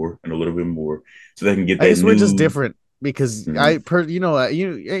bit more and a little bit more so they can get I that guess we're just new. different because Mhm, you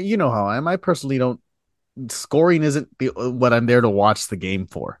know how I am. I personally don't scoring isn't what I'm there to watch the game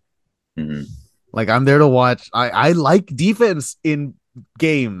for. mhm. Like I'm there to watch. I like defense in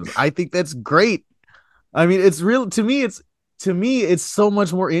games. I think that's great. I mean, it's real to me. It's so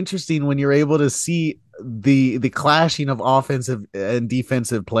much more interesting when you're able to see the clashing of offensive and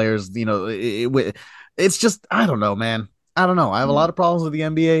defensive players. You know, it's just I don't know, man. I don't know. I have a lot of problems with the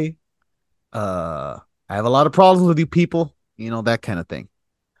NBA. I have a lot of problems with you people. You know that kind of thing.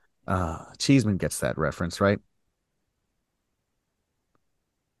 Cheeseman gets that reference, right?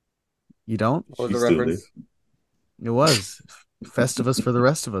 You don't? What was the She's still there. reference? It was Festivus for the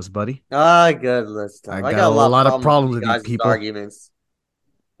rest of us, buddy. Ah, good list. I I got got a a lot of lot of problems with problems you with you guys' people. arguments.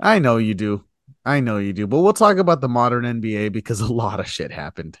 I know you do. I know you do. But we'll talk about the modern NBA because a lot of shit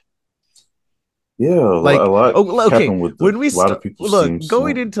happened. Yeah, a Like, lot oh, okay, happened with when we a lot start, of people's look, teams. So.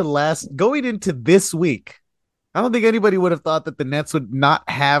 going into this week, I don't think anybody would have thought that the Nets would not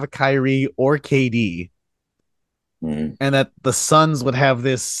have Kyrie or KD, Mhm. and that the Suns would have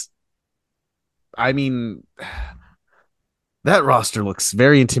this. I mean, that roster looks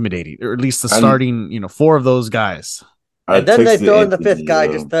very intimidating, or at least the I starting, four of those guys. I And then they texted throw in the fifth Anthony. guy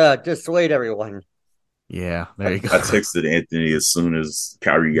just to dissuade everyone. Yeah, there you go. I texted Anthony as soon as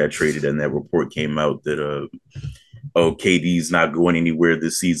Kyrie got traded, and that report came out that oh, KD's not going anywhere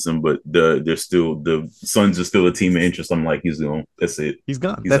this season, but the Suns are still a team of interest. I'm like, he's going. That's it. He's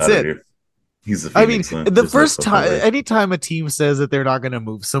gone. He's That's out of it. there. He's a I mean, Phoenix Sun. the There's no first fucking time, way. anytime a team says that they're not going to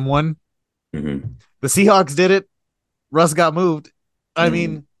move someone, Mm-hmm. the Seahawks did it. Russ got moved. I Mm-hmm.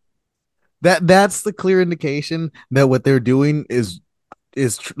 mean, that's the clear indication that what they're doing is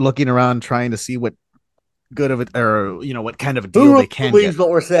looking around trying to see what good of it or what kind of a Who deal really they can believes get. what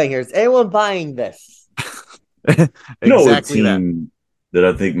we're saying here? Is anyone buying this? A Exactly that. team that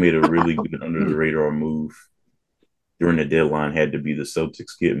I think made a really good under the radar move during the deadline had to be the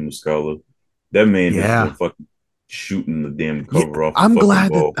Celtics getting Muscala. That man has been Yeah. fucking shooting the damn Yeah, cover off the fucking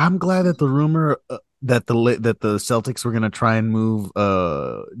ball. I'm glad that the rumor that the Celtics were going to try and move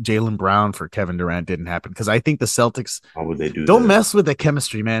Jaylen Brown for Kevin Durant didn't happen because I think the Celtics How would they do don't that? mess with the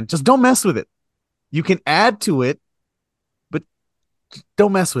chemistry, man. Just don't mess with it. You can add to it, but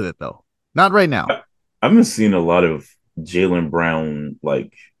don't mess with it though. Not right now. I've been seeing a lot of Jaylen Brown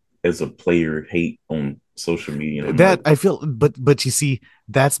like as a player hate on social media, and I'm That like, I feel, but you see,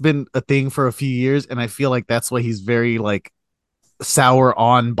 that's been a thing for a few years, and I feel like that's why he's very like sour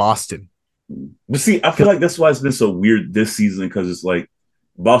on Boston. but see, I feel like that's why it's been so weird this season because it's like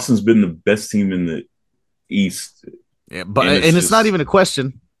Boston's been the best team in the East, Yeah, but and it's and it's not just even a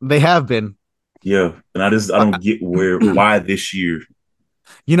question. They have been. yeah, and I I, don't get why this year.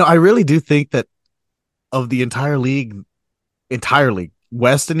 I really do think that of the entire league,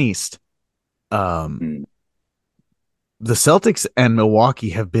 West and East, um, Mm, the Celtics and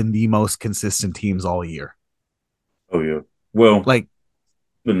Milwaukee have been the most consistent teams all year. Oh yeah. Well, like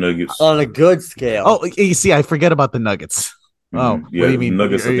the Nuggets on a good scale. Oh, you see, I forget about the Nuggets. Oh, yeah, what do you mean?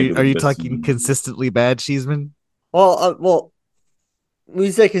 Nuggets, are you talking consistently bad, Cheeseman? Well, when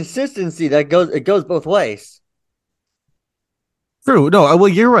you say consistency, it goes both ways. True. No, well,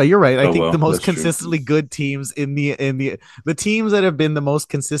 you're right. You're right. I think the most consistently good teams in the teams that have been the most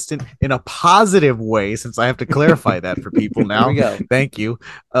consistent in a positive way, since I have to clarify that for people now. Here we go. Thank you.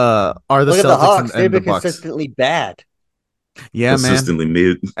 Are the Look Celtics at the Hawks. and They've the been Bucks consistently bad. Yeah, consistently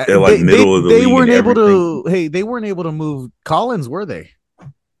man. They're like middle of the league. They weren't able to. Hey, they weren't able to move Collins, were they?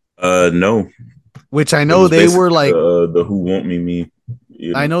 No. Which I know they were like the who want me.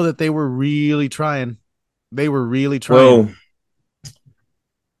 You know? I know that they were really trying. They were really trying. Well,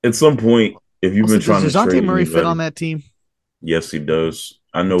 at some point, if you've been trying to trade DeJounte Murray fit on that team? Yes, he does.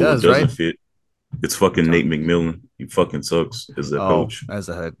 I know what doesn't fit. It's fucking Nate McMillan. He fucking sucks as a coach. As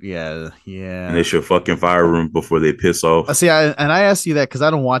a head, yeah. And they should fucking fire him before they piss off. See, I asked you that because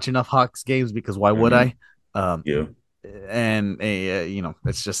I don't watch enough Hawks games. Because why would I? Yeah. And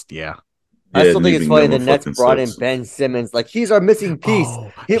it's just I still think it's funny the Nets brought in Ben Simmons. Like, he's our missing piece.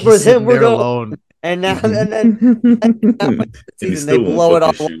 It was him. We're alone. And now, and then season, they blow it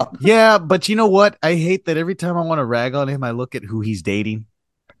all up. Yeah, but you know what? I hate that every time I want to rag on him, I look at who he's dating.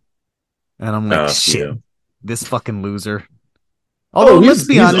 And I'm like, shit, this fucking loser. Although, let's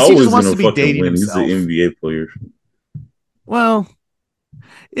be honest, he just wants to be dating himself. He's an NBA player. Well,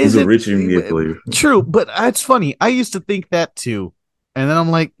 he's a rich NBA player. True, but it's funny. I used to think that too. And then I'm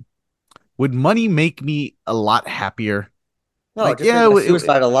like, would money make me a lot happier? No, like,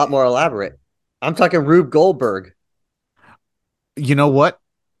 suicide a lot more elaborate. I'm talking Rube Goldberg. You know what?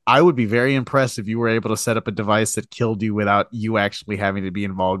 I would be very impressed if you were able to set up a device that killed you without you actually having to be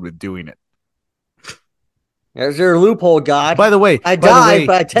involved with doing it. There's your loophole, God. By the way, I died,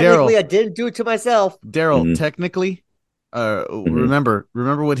 but technically I didn't do it to myself. Daryl, technically, remember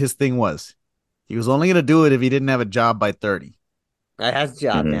what his thing was. He was only going to do it if he didn't have a job by 30. I has a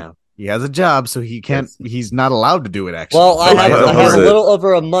job now. He has a job, so he can't. He's not allowed to do it. Actually, well, I have a little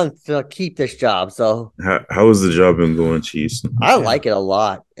over a month to keep this job. So, how has the job been going, Chiefs? I like it a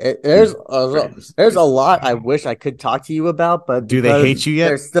lot. There's a lot I wish I could talk to you about, but do they hate you yet?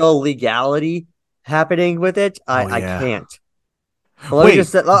 There's still legality happening with it. I can't. Well,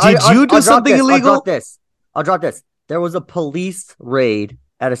 wait, did you do something illegal? I'll drop this. There was a police raid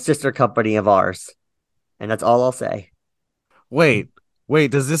at a sister company of ours, and that's all I'll say. Wait,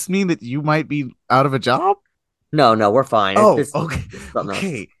 does this mean that you might be out of a job? No, we're fine. Okay.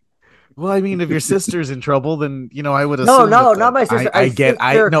 Okay. Well, I mean, if your sister's in trouble, then I would assume. No, not my sister. I get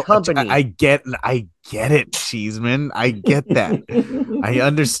it, Cheeseman. I get that. I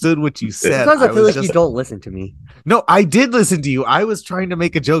understood what you said. Sometimes I feel like you don't listen to me. No, I did listen to you. I was trying to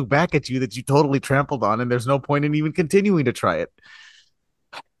make a joke back at you that you totally trampled on, and there's no point in even continuing to try it.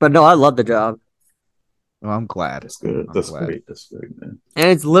 But no, I love the job. Well, I'm glad. That's good. That's great. That's great, man. And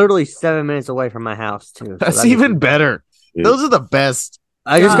it's literally 7 minutes away from my house, too. So that's even better. Yeah. Those are the best.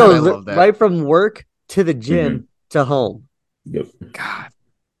 I just go right from work to the gym to home. Yep. God.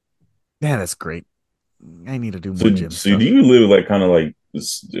 Man, that's great. I need to do more gym stuff. Do you live like kind of like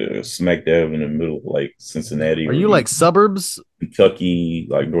smack dab in the middle, like Cincinnati? Are you like suburbs? Kentucky,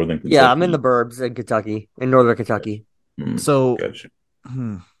 like northern Kentucky? Yeah, I'm in the burbs in Kentucky, in northern Kentucky. So, gotcha.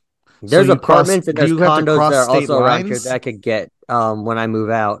 There's apartments and there's condos that are also around here that I could get when I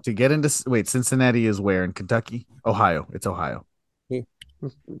move out. To get into Cincinnati is where in Kentucky? Ohio. It's Ohio. Yeah.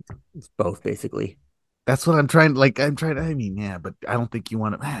 It's both basically. That's what I'm trying. I mean, yeah, but I don't think you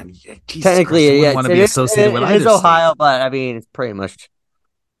want to. Man, Jesus technically, Christ, yeah, want to be associated with. It is Ohio, but I mean, it's pretty much.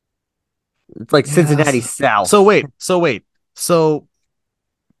 It's like Cincinnati South. So wait. So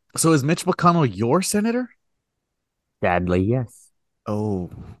is Mitch McConnell your senator? Sadly, yes. Oh,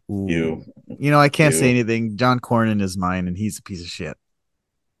 you. I can't say anything. John Cornyn is mine, and he's a piece of shit.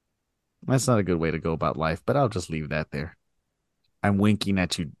 That's not a good way to go about life, but I'll just leave that there. I'm winking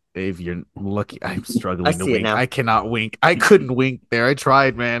at you. If you're lucky, I'm struggling to wink. I cannot wink. I couldn't wink there. I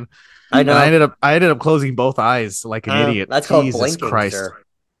tried, man. I know. I ended up closing both eyes like an idiot. That's called blinking, Christ. Sir.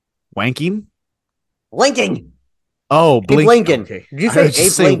 Wanking? Blinking. Oh, blinking. Okay. Did you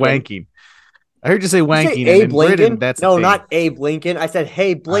say wanking? I heard you say wanking. Abe Lincoln? No, not Abe Lincoln. I said,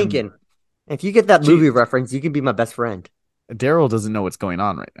 hey, Blinken. If you get that movie reference, you can be my best friend. Daryl doesn't know what's going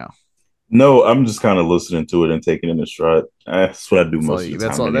on right now. No, I'm just kind of listening to it and taking it in stride. That's what I do most of the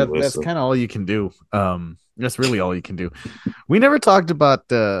time. That's kind of all you can do. That's really all you can do. We never talked about.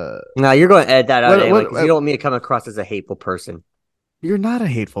 No, you're going to edit that out anyway. You don't want me to come across as a hateful person. You're not a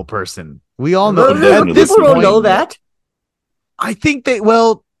hateful person. We all know that. People don't know that. I think they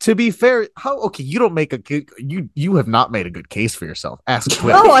well. To be fair, you don't make a good you have not made a good case for yourself. Ask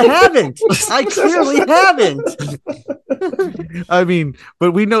Twitter. No, I haven't. I clearly haven't. I mean,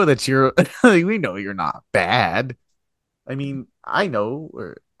 but we know that we know you're not bad. I mean, I know.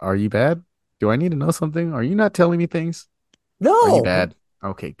 Are you bad? Do I need to know something? Are you not telling me things? No. Are you bad?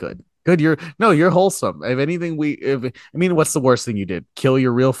 Okay, good. Good. You're wholesome. If anything, what's the worst thing you did? Kill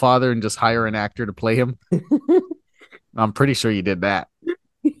your real father and just hire an actor to play him? I'm pretty sure you did that.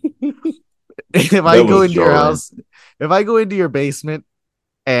 If I go into your house, if I go into your basement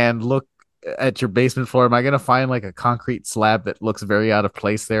and look at your basement floor, am I going to find like a concrete slab that looks very out of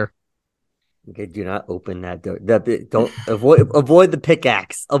place there? Okay, do not open that door. Don't avoid the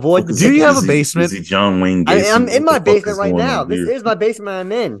pickaxe. Avoid the. Do you have a basement? Is it John Wayne Gacy? I'm in my basement right now. This is my basement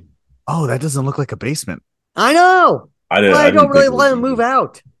I'm in. Oh, that doesn't look like a basement. I know. I don't really want to move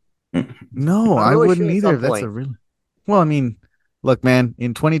out. No, I wouldn't either. That's a really well. I mean, look, man,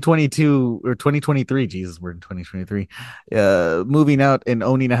 in 2022 or 2023, Jesus, we're in 2023. Moving out and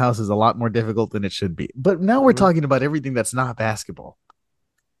owning a house is a lot more difficult than it should be. But now we're talking about everything that's not basketball.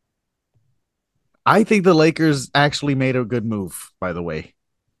 I think the Lakers actually made a good move, by the way.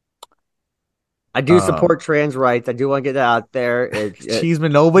 I do support trans rights. I do want to get that out there.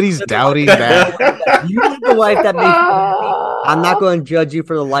 Cheeseman, nobody's doubting that. You live the life that makes you happy. I'm not going to judge you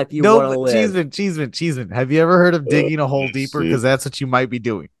for the life you want to live. Cheeseman. Have you ever heard of digging a hole deeper? Because that's what you might be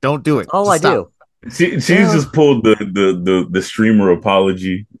doing. Don't do it. Oh, I do. She's just pulled the streamer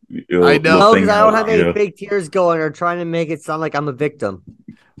apology. I know. No, because I don't have any fake tears going or trying to make it sound like I'm a victim.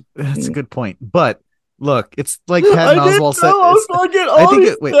 That's a good point. But look, it's like Patton Oswalt said. I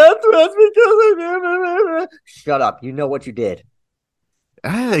think because shut up. You know what you did.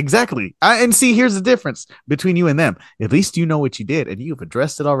 Exactly. And see, here's the difference between you and them. At least you know what you did, and you've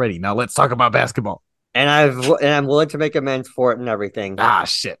addressed it already. Now let's talk about basketball. And I'm willing to make amends for it and everything. Ah,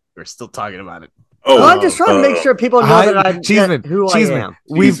 shit. We're still talking about it. Oh, I'm just trying to make sure people know that I'm who I am.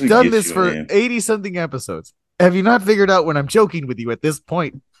 We've done this for 80-something episodes. Have you not figured out when I'm joking with you at this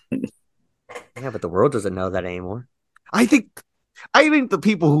point? Yeah, but the world doesn't know that anymore. I think the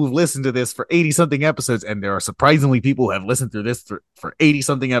people who've listened to this for 80-something episodes, and there are surprisingly people who have listened to this for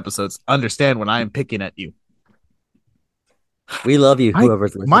 80-something episodes, understand when I am picking at you. We love you,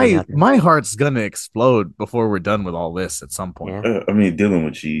 whoever's listening. My heart's gonna explode before we're done with all this at some point. Yeah. I mean, dealing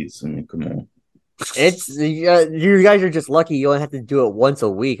with cheese. I mean, come on. It's you guys are just lucky you only have to do it once a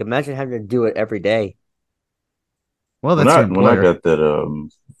week. Imagine having to do it every day. Well, that's when I got that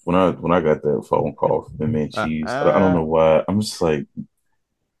when I got that phone call from the man cheese, I don't know why. I'm just like,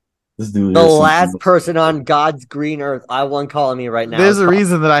 this dude. The last person on God's green earth, I want calling me right now. There's a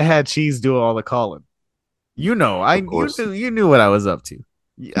reason that I had Cheese do all the calling. You know, you knew what I was up to.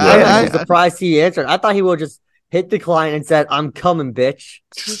 Yeah, I was surprised he answered. I thought he would just hit decline and said, "I'm coming, bitch."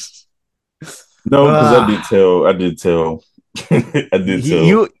 No, because I did tell.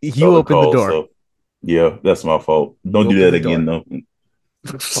 You opened the door. So, yeah, that's my fault. Don't do that again, though.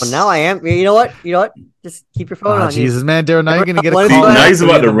 Well, now I am. You know what? Just keep your phone on. Jesus, man, Daryl, now you're gonna get a call. Now he's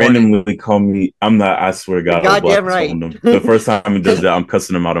about to randomly call me. I'm not. I swear to God, goddamn right. The first time he does that, I'm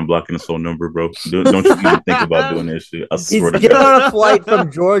cussing him out and blocking his phone number, bro. Don't you even think about doing that shit? I swear to God. He's getting on a flight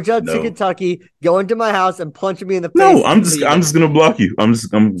from Georgia to Kentucky, going to my house and punching me in the face. No, I'm just gonna block you. I'm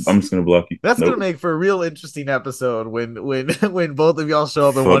just gonna block you. That's gonna make for a real interesting episode when both of y'all show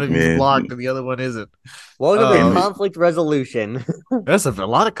up and one of you's blocked and the other one isn't. Welcome to conflict resolution. That's a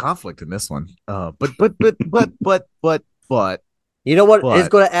lot of conflict in this one. But you know what is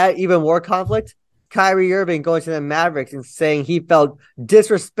going to add even more conflict? Kyrie Irving going to the Mavericks and saying he felt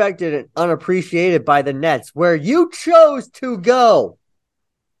disrespected and unappreciated by the Nets, where you chose to go.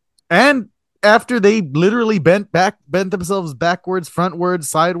 And after they literally bent themselves backwards, frontwards,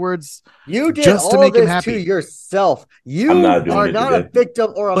 sidewards, you did just all to make this him happy. To yourself. You are not a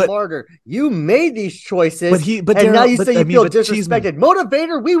victim or a martyr. You made these choices, and now you say you feel disrespected.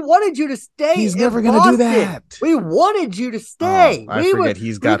 Motivator, we wanted you to stay. He's never going to do that. We wanted you to stay. I forget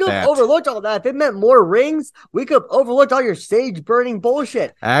he's got that. We could have overlooked all that. If it meant more rings, we could have overlooked all your sage burning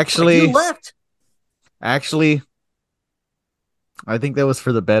bullshit. Actually, you left. I think that was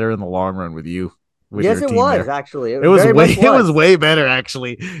for the better in the long run with you. Yes, it was actually. It was way better.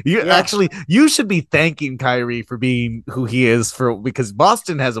 Actually, you should be thanking Kyrie for being who he is because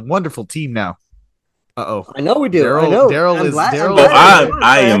Boston has a wonderful team now. I know we do.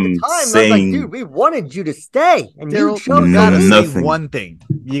 I am saying, dude, we wanted you to stay, and you chose to say one thing.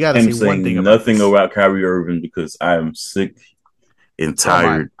 You got to say one thing. Nothing about Kyrie Irving because I am sick and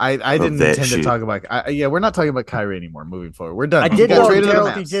tired. I didn't intend to talk about. We're not talking about Kyrie anymore. Moving forward, we're done. I did know,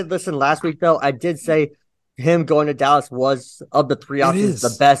 Daryl, if you did listen last week, though, I did say him going to Dallas was of the three options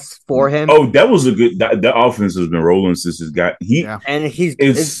the best for him. Oh, that was a good. That offense has been rolling since he's got and he's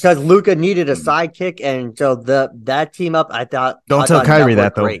because Luka needed a sidekick, and so that team up. I thought don't tell Kyrie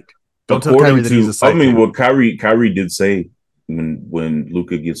that though. Great. Don't tell Kyrie that he's a sidekick. I mean, what Kyrie did say when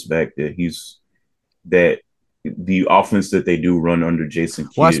Luka gets back that the offense that they do run under Jason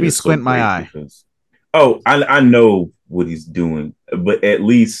Kidd. Watch me squint my eye. I know what he's doing, but at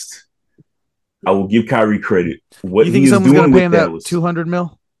least I will give Kyrie credit. What you think someone's going to pay him that $200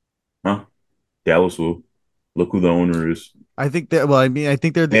 million? Huh? Dallas will. Look who the owner is. I think that. Well, I mean, I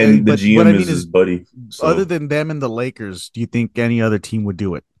think they're and the GM is his buddy. So. Other than them and the Lakers, do you think any other team would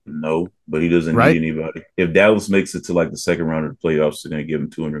do it? No, but he doesn't need anybody. If Dallas makes it to like the second round of the playoffs, they're going to give him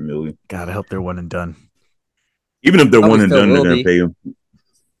 $200 million. God, I hope they're one and done. Even if they're one and done, they're going to pay him.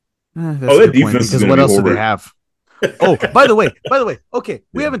 That defense is what else do they have? Oh, by the way, okay,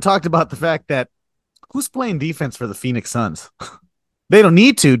 we haven't talked about the fact that who's playing defense for the Phoenix Suns. They don't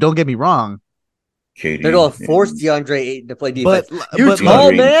need to. Don't get me wrong. KD, they're going to force DeAndre Ayton to play defense. You're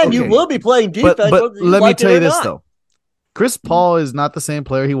tall, man. Okay. You will be playing defense. But let me tell you this though. Chris Paul is not the same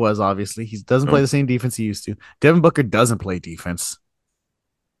player he was. Obviously, he doesn't play the same defense he used to. Devin Booker doesn't play defense.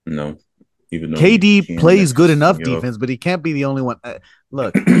 No. Even though KD plays good enough defense, but he can't be the only one.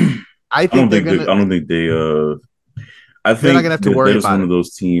 Look, I think they're going to. I don't think they. I think they're not going to have to worry about one of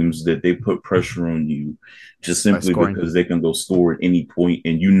those teams that they put pressure on you just simply because they can go score at any point,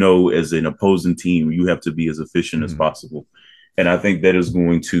 and as an opposing team, you have to be as efficient as possible. And I think that is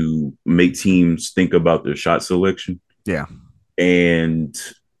going to make teams think about their shot selection. Yeah, and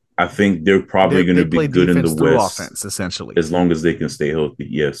I think they're probably going to be good in the West, offense, essentially, as long as they can stay healthy.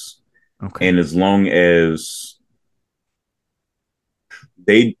 Yes. Okay. And as long as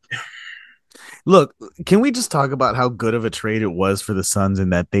they look, can we just talk about how good of a trade it was for the Suns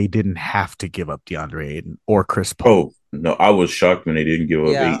in that they didn't have to give up DeAndre Ayton or Chris Paul? Oh, no, I was shocked when they didn't give up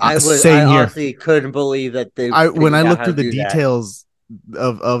Ayton. I honestly couldn't believe that they when I looked through the details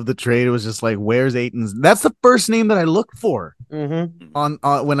of the trade, it was just like, where's Ayton's? That's the first name that I looked for on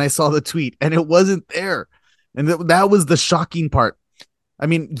when I saw the tweet, and it wasn't there. And that was the shocking part. I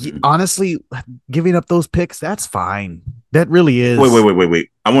mean, honestly, giving up those picks, that's fine. That really is.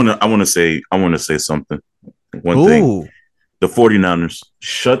 Wait. I want to say something. One thing. The 49ers,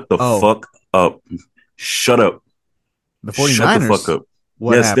 shut the fuck up. Shut up. The 49ers? Shut the fuck up.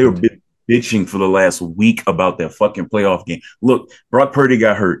 What happened? They were bitching for the last week about that fucking playoff game. Look, Brock Purdy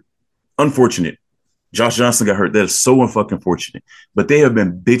got hurt. Unfortunate. Josh Johnson got hurt. That is so unfucking fortunate. But they have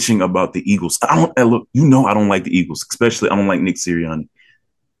been bitching about the Eagles. I don't like the Eagles, especially I don't like Nick Sirianni.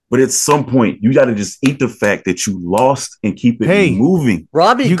 But at some point, you got to just eat the fact that you lost and keep it moving.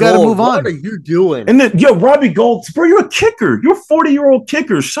 Robbie, you got to move on. What are you doing? And then, Robbie Gold, bro, you're a kicker. You're a 40-year-old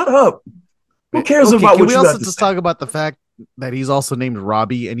kicker. Shut up. Who cares about what you got to say? Can we also just talk about the fact that he's also named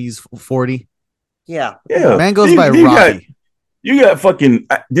Robbie and he's 40? Yeah. Man goes by Robbie. You got fucking.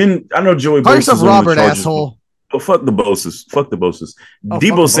 I know Joey Bosa's on Robert, asshole. Oh, fuck the Bosas.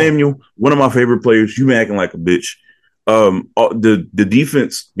 Debo Samuel, one of my favorite players. You been acting like a bitch. The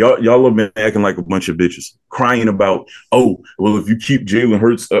defense, y'all have been acting like a bunch of bitches, crying about, if you keep Jalen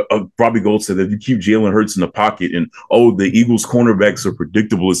Hurts, Robbie Gold said that if you keep Jalen Hurts in the pocket and the Eagles cornerbacks are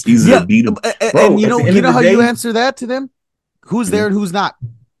predictable, it's easy to beat them. And you know how you answer that to them? Who's there and who's not?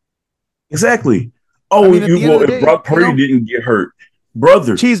 Exactly. If Brock Purdy didn't get hurt,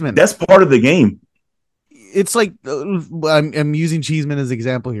 brother, Cheeseman, that's part of the game. It's like I'm using Cheeseman as an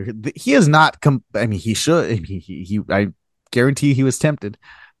example here. He is not. He should. I guarantee he was tempted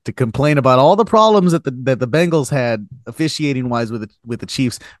to complain about all the problems that the Bengals had officiating wise with the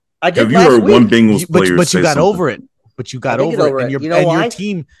Chiefs. I did. Have you heard one Bengals player? But you got over it. But you got over it, and your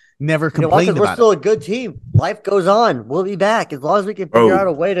team never complained about it. We're still a good team. Life goes on. We'll be back as long as we can figure out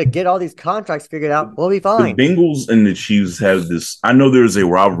a way to get all these contracts figured out. We'll be fine. The Bengals and the Chiefs have this. I know there's a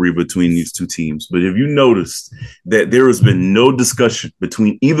rivalry between these two teams, but have you noticed that there has been no discussion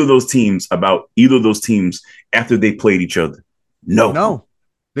between either of those teams about either of those teams after they played each other? No,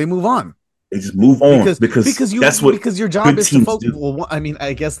 they move on. They just move on because your job is to focus. Well,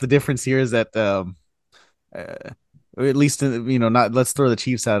 I guess the difference here is that. At least, not let's throw the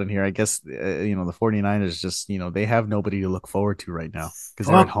Chiefs out in here. I guess, the 49ers just, they have nobody to look forward to right now because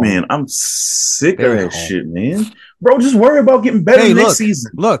they're at home. Man, I'm sick of that shit, man. Bro, just worry about getting better next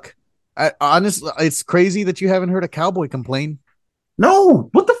season. Look, honestly, it's crazy that you haven't heard a Cowboy complain. No,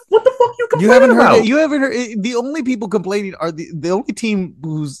 what the fuck you complaining about? You haven't heard. The only people complaining are the only team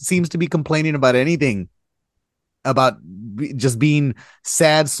who seems to be complaining about anything about just being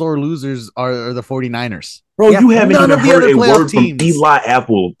sad, sore losers are the 49ers. Bro, you haven't even heard a word from Eli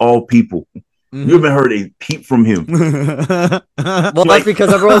Apple, all people. You haven't heard a peep from him. Well, that's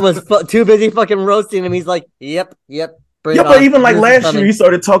because everyone was too busy fucking roasting him. He's like, yep. But even like last year, he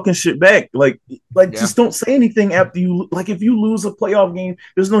started talking shit back. Just don't say anything after you. Like, if you lose a playoff game,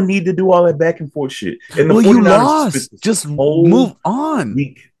 there's no need to do all that back and forth shit. And the 49ers you lost. Just move on.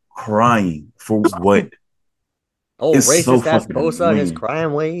 Week crying for what? Oh, it's racist ass Bosa and his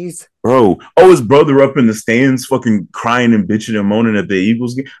crying ways. Bro. Oh, his brother up in the stands fucking crying and bitching and moaning at the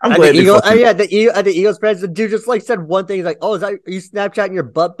Eagles game. I'm glad the Eagles fans, the dude just like said one thing. He's like, oh, are you Snapchatting your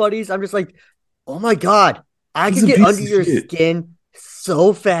butt buddies? I'm just like, oh my God. I can get under your skin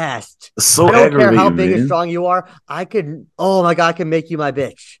so fast. So I don't care how big and strong you are. Oh my God, I can make you my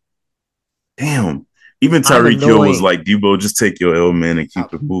bitch. Damn. Even Tyreek Hill was like, Debo, just take your L, man, and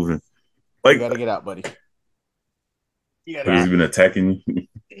keep it moving. Like, you gotta get out, buddy. He's been attacking you?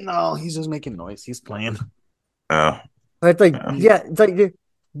 No, he's just making noise. He's playing. It's like,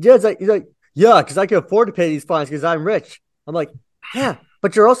 because I can afford to pay these fines because I'm rich. I'm like, yeah,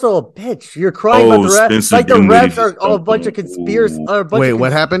 but you're also a bitch. You're crying about the refs. Like the refs are a bunch of conspirators. Wait,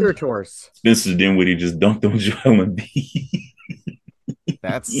 what happened? Spencer Dinwiddie just dunked on Joel Embiid.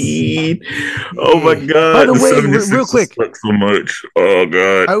 That's oh my God. By the way, real quick, so much. Oh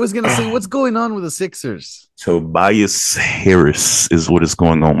God. I was gonna say, what's going on with the Sixers? Tobias Harris is what is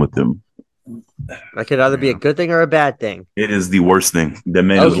going on with them. That could either be a good thing or a bad thing. It is the worst thing. The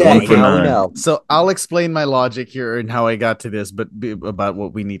man is 1 for 9. No. So I'll explain my logic here and how I got to this, but about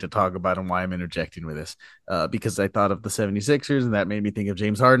what we need to talk about and why I'm interjecting with this. Because I thought of the 76ers and that made me think of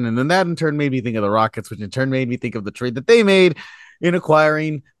James Harden. And then that in turn made me think of the Rockets, which in turn made me think of the trade that they made in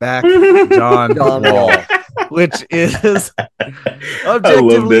acquiring back John Wall, which is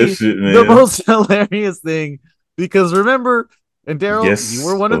objectively the most hilarious thing. Because remember, and Daryl, you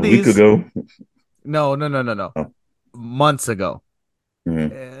were one of these. A week ago. No. Oh. Months ago. Mm-hmm.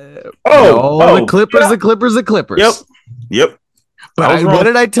 The Clippers. Yep. But what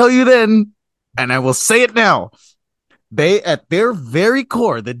did I tell you then? And I will say it now. They, at their very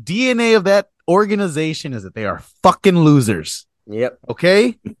core, the DNA of that organization is that they are fucking losers. Yep.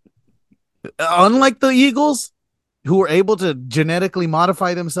 Okay? Unlike the Eagles, who were able to genetically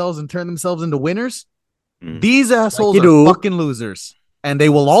modify themselves and turn themselves into winners, these assholes are fucking losers. And they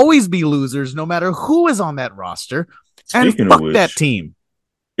will always be losers no matter who is on that roster. Speaking and fuck that team.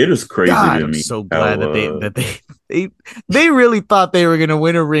 It is crazy God, to me. I'm so glad that they really thought they were going to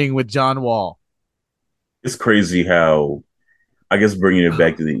win a ring with John Wall. It's crazy how, I guess bringing it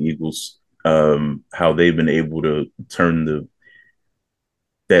back to the Eagles, how they've been able to turn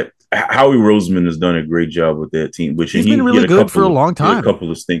Howie Roseman has done a great job with that team, which he's been really good for a long time. A couple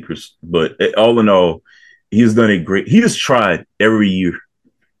of stinkers, but all in all, he's done he just tried every year.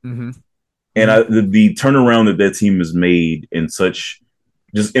 Mm-hmm. And the turnaround that team has made in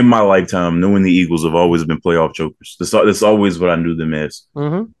just in my lifetime, knowing the Eagles have always been playoff jokers. That's always what I knew them as.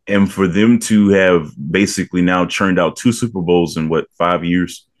 Mm-hmm. And for them to have basically now churned out 2 Super Bowls in 5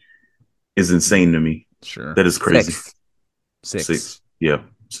 years is insane to me. Sure. That is crazy. 6. Yeah.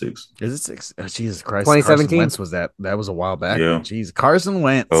 6. Is it 6? Oh, Jesus Christ. 2017? Carson Wentz was that was a while back. Yeah. Jeez. Carson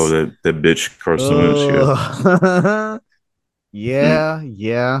Wentz. Oh, that bitch Carson Wentz.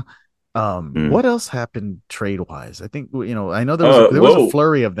 Yeah. What else happened trade wise? I think I know there was a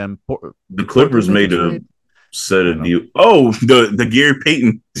flurry of them. The Clippers made a set of deal. Oh, the Gary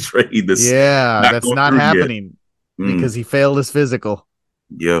Payton trade. That's not happening because he failed his physical.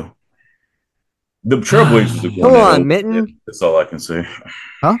 Yeah. The Trailblazers are going Come on, Mitten. That's all I can say.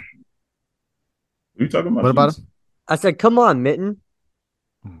 Huh? What are you talking about? What about him? I said, come on, Mitten.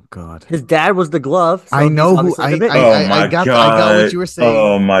 Oh God. His dad was the glove. So I know who I got what you were saying.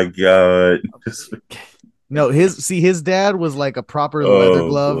 Oh my God. No, his dad was like a proper leather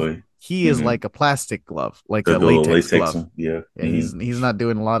glove. Boy. He is like a plastic glove, like a latex glove. One. Yeah. He's not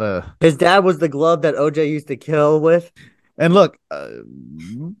doing a lot of. His dad was the glove that OJ used to kill with. And look,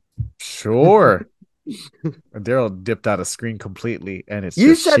 sure. Daryl dipped out of screen completely, and it's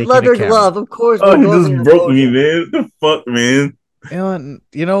you said leather glove, of course. Oh, you just broke me, man. What the fuck, man? And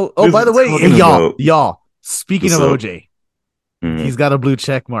oh, by the way, y'all. Speaking of OJ, he's got a blue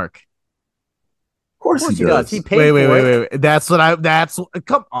check mark. Of course he does. He paid wait. That's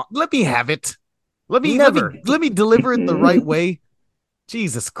come on. Let me have it. Let me deliver it the right way.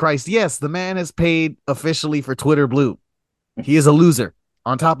 Jesus Christ. Yes, the man has paid officially for Twitter Blue. He is a loser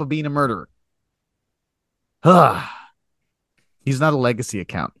on top of being a murderer. He's not a legacy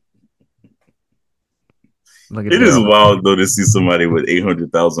account. It is wild though to see somebody with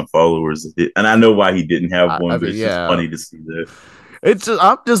 800,000 followers, and I know why he didn't have one. But it's just funny to see that.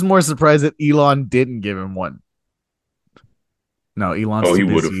 I'm just more surprised that Elon didn't give him one. No, Elon's Oh, he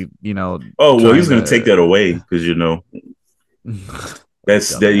too would have. busy, Oh, well, he's trying going to take to. that away because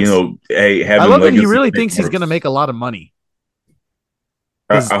that's that. Dumbass. Hey, I having love that he legacy really thinks he's networks. gonna make a lot of money.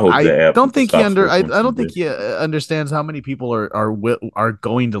 Because I hope I the app don't think he stops I working on don't think Tuesday. he understands how many people are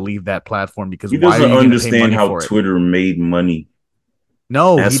going to leave that platform. Because He why are doesn't you going to pay understand money how for it? Twitter made money.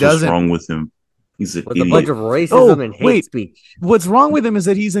 No, he That's what's doesn't. wrong with him. He's an with a bunch idiot. of racism Oh, and hate wait. speech. What's wrong with him is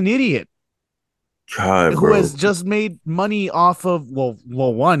that he's an idiot God, who bro. has just made money off of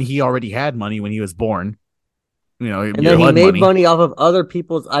one, he already had money when he was born. And then he blood made money. money off of other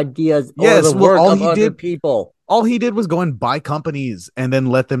people's ideas or Yes, the well, work of other people. all he did was go and buy companies and then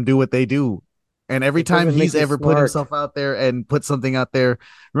let them do what they do. And every It time doesn't make he's you ever put smart. himself out there and put something out there,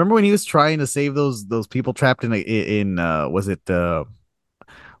 remember when he was trying to save those people trapped in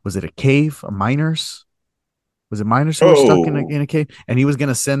was it a cave, a miners? Was it miners who were stuck in Oh, a cave? And he was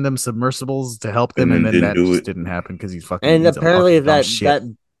gonna send them submersibles to help them, and and then then didn't that do just it. didn't happen because And he's a apparently fucking dumb shit.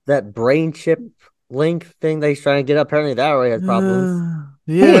 that brain chip link thing that he's trying to get, apparently that already has problems.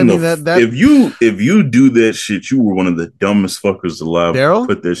 Yeah, I mean that If you do that shit, you were one of the dumbest fuckers alive to Daryl,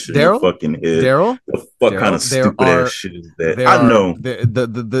 put that shit in your fucking head. Daryl, The fuck kind of there stupid ass are shit is that? there I are know.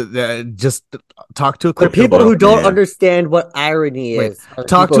 just talk to a The crypto people bro. who don't man. understand what irony Wait, is. are the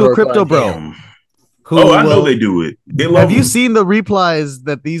talk people to who a are crypto going bro. ham. Who I know will they do it. They love have you them. seen the replies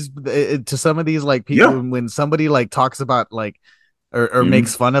that these to some of these like people Yeah. when somebody like talks about like or Mhm.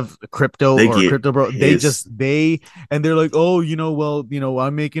 makes fun of crypto They or get crypto bro, pissed. and they're like, oh,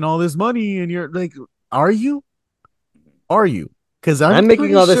 I'm making all this money, and you're like, are you? Are you? Because I'm I'm making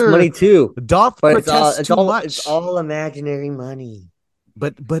pretty all this sure money too, doth but protest too much. it's all imaginary money.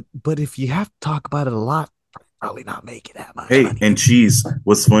 But if you have to talk about it a lot, probably not making that much Hey, money. and cheese.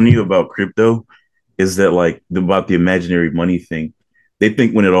 What's funny about crypto is that about the imaginary money thing. They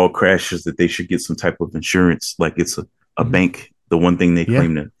think when it all crashes that they should get some type of insurance, like it's a Mhm. bank. The one thing they Yeah.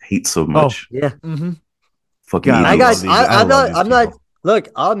 claim to hate so Oh, much. Yeah. mm-hmm. Fucking God, idiots. I love these I'm not. people. Look,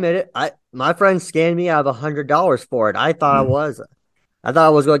 I'll admit it. My friend scammed me out of $100 for it. I thought I thought I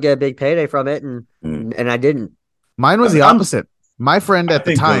was going to get a big payday from it, Mm. and I didn't. Mine was the opposite. My friend I at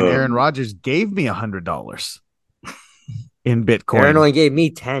the think time, Aaron Rodgers, gave me $100 in Bitcoin. Aaron only gave me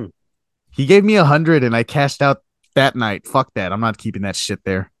 10. He gave me 100, and I cashed out that night. Fuck that! I'm not keeping that shit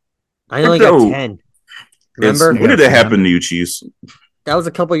there. I only got 10. Remember? When did that happen to you, Cheese? That was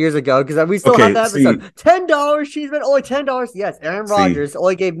a couple years ago because we still have that episode. $10. She's been only $10. Yes, Aaron Rodgers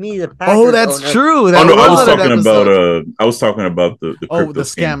only gave me the Packers. Oh, that's true. I was talking about I was talking about the crypto the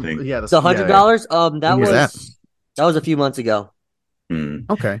scam thing. Yeah, the $100. That was a few months ago.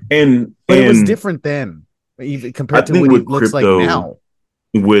 Okay, but it was different then, even compared to what it looks like now.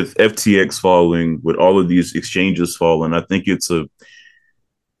 With FTX falling, with all of these exchanges falling, I think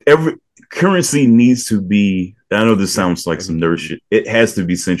every currency needs to be. I know this sounds like some nerd shit. It has to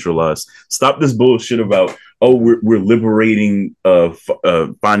be centralized. Stop this bullshit about we're liberating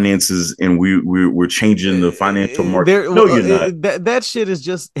finances and we're changing the financial market. No, you're not. That shit is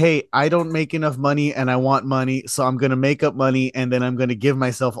just, hey, I don't make enough money and I want money, so I'm gonna make up money and then I'm gonna give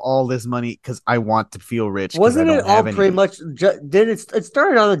myself all this money because I want to feel rich. Wasn't it all pretty much? It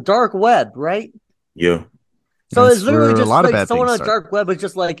started on the dark web, right? Yeah. So it's literally just like someone on the dark web was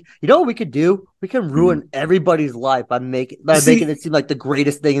just like, you know what we could do? We can ruin everybody's life by making it seem like the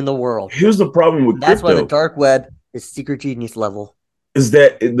greatest thing in the world. Here's the problem with that's crypto. Why the dark web is secret genius level. Is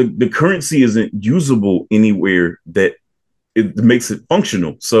that the currency isn't usable anywhere that it makes it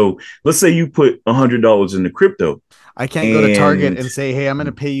functional. So let's say you put $100 into crypto. I can't go to Target and say, hey, I'm going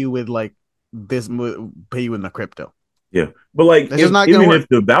to pay you with like this, pay you in the crypto. Yeah. But like, even if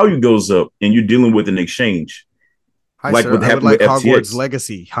the value goes up and you're dealing with an exchange, hi, like sir, what happened with Hogwarts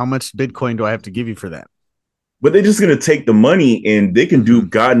Legacy. How much Bitcoin do I have to give you for that? But they're just going to take the money and they can do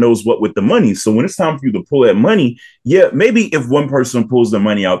God knows what with the money. So when it's time for you to pull that money, yeah, maybe if one person pulls the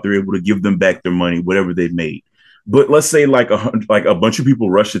money out, they're able to give them back their money, whatever they've made. But let's say like a bunch of people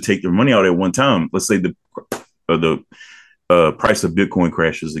rush to take their money out at one time. Let's say the price of Bitcoin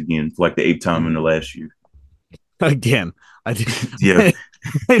crashes again for like the 8th time in the last year. Again, I do. Yeah,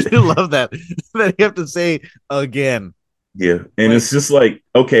 I do love that you have to say again. Yeah, and it's just like,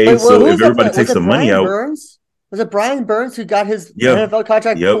 okay, so if everybody takes some money out. Was it Brian Burns who got his NFL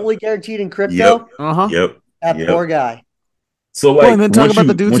contract fully guaranteed in crypto? Yep. That poor guy. So like, and then talk about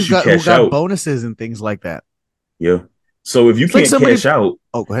the dudes who got out, bonuses and things like that. Yeah. So if you can't cash out,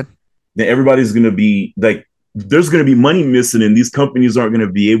 go ahead. Then everybody's gonna be like, there's gonna be money missing, and these companies aren't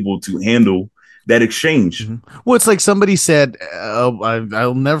gonna be able to handle that exchange. Mm-hmm. Well, it's like somebody said,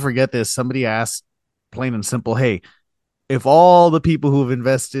 I'll never forget this. Somebody asked, plain and simple, hey, if all the people who've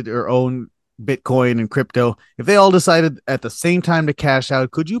invested or own Bitcoin and crypto, if they all decided at the same time to cash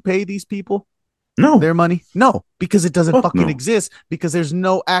out, could you pay these people No, their money? No, because it doesn't Fuck fucking no. exist, because there's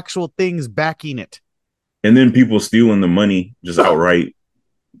no actual things backing it. And then people stealing the money just outright,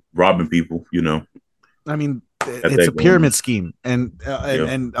 robbing people. I mean, Got it's that a going on. pyramid scheme, and Yeah.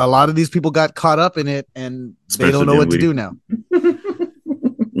 and a lot of these people got caught up in it, and they Spencer don't know what to Dinwiddie. do now.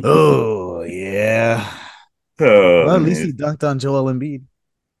 Oh yeah. Oh, Well, at least man. he dunked on Joel Embiid.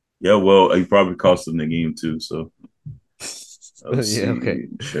 Yeah, well, he probably cost them the game too. So let's Yeah, see. okay.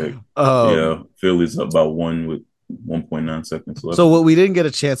 Check. Um, Yeah, Philly's up by 1 with 1.9 seconds left. So what we didn't get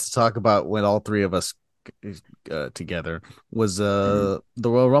a chance to talk about when all three of us together was the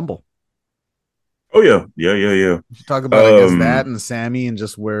Royal Rumble. Oh yeah. We should talk about I guess that and Sammy and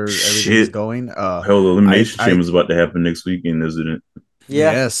just where everything's Shit. going. Hell, the Elimination I- Chamber is about to happen next weekend, isn't it?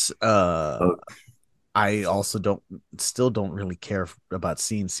 Yeah. Yes. I also still don't really care about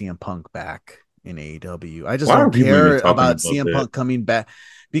seeing CM Punk back in AEW. I just Why are don't people even care talking about about CM that? Punk coming back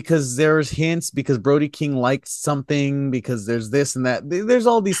because there's hints, because Brody King liked something, because there's this and that. There's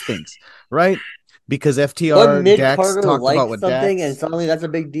all these things, right? Because One FTR mid Dax Carter talked about likes what something, Dax. and suddenly that's a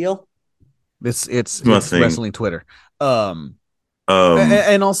big deal. It's my thing. wrestling Twitter.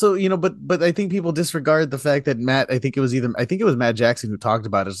 And also, but I think people disregard the fact that I think it was Matt Jackson who talked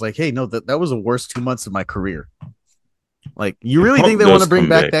about it. It's like, hey, no, that was the worst 2 months of my career. Like, you really Punk think they want to does bring come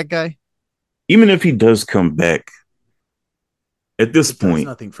back back. that guy? Even if he does come back, at this It does point,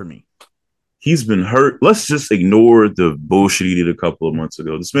 nothing for me. he's been hurt. Let's just ignore the bullshit he did a couple of months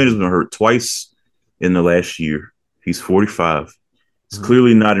ago. This man has been hurt twice in the last year. He's 45. He's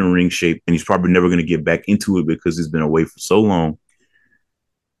clearly not in ring shape, and he's probably never going to get back into it because he's been away for so long.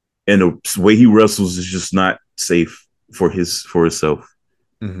 And the way he wrestles is just not safe for himself.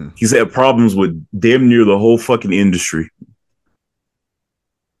 Mm-hmm. He's had problems with damn near the whole fucking industry.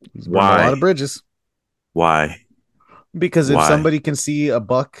 He's burned a lot of bridges. Why? Because if somebody can see a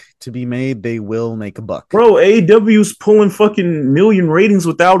buck to be made, they will make a buck. Bro, AEW's pulling fucking million ratings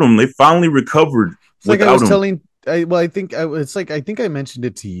without him. They finally recovered without him. I think I mentioned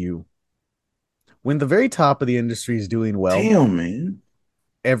it to you. When the very top of the industry is doing well, damn, man,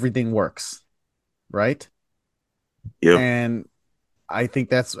 everything works, right? Yeah. And I think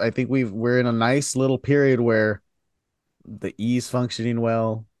we're in a nice little period where the E is functioning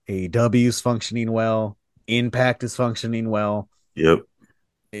well, AEW is functioning well, Impact is functioning well. Yep.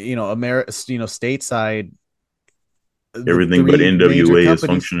 Stateside, everything but NWA is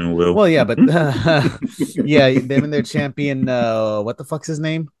functioning well. Well, yeah, but yeah, them and their champion. What the fuck's his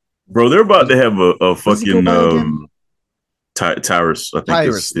name? Bro, they're about to have a fucking Tyrus. I think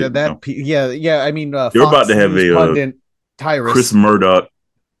Tyrus. Yeah. I mean, they're Fox about to have a Tyrus. Chris Murdoch,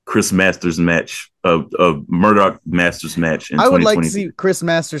 Chris Masters match, a Murdoch Masters match. I would like to see Chris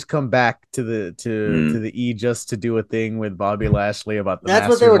Masters come back to the E just to do a thing with Bobby Lashley about the. That's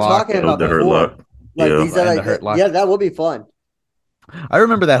what they were talking about the Hurt Lock. Yeah, that would be fun. I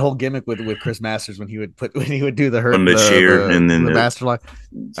remember that whole gimmick with Chris Masters when he would do the hurt on the chair and then the master lock.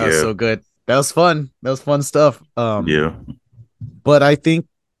 That was so good. That was fun. That was fun stuff. Yeah. But I think,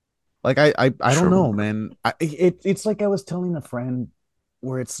 like, I don't know, man. It's like I was telling a friend,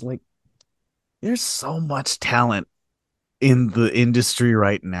 where it's like there's so much talent in the industry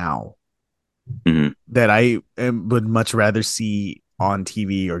right now that I would much rather see on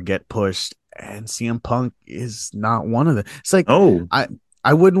TV or get pushed. And CM Punk is not one of them. It's like,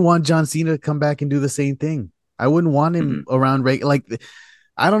 I wouldn't want John Cena to come back and do the same thing. I wouldn't want him around. Like,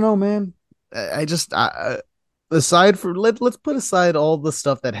 I don't know, man. I just, aside from, let's put aside all the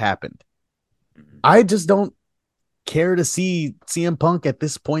stuff that happened. I just don't care to see CM Punk at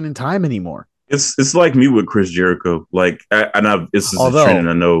this point in time anymore. It's like me with Chris Jericho. Like, this is a trend, and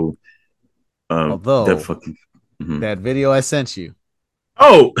I know. That video I sent you.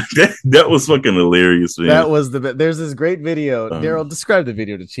 Oh, that was fucking hilarious, man. That was there's this great video. Daryl, describe the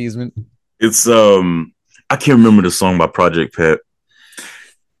video to Cheeseman. It's I can't remember the song by Project Pat.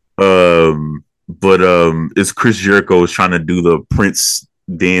 But it's Chris Jericho was trying to do the Prince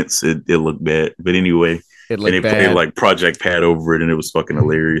dance. It looked bad. But anyway, they played like Project Pat over it, and it was fucking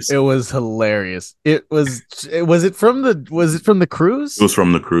hilarious. It was hilarious. Was it from the cruise? It was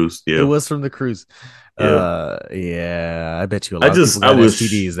from the cruise, yeah. It was from the cruise. Yeah, I bet you a lot of people got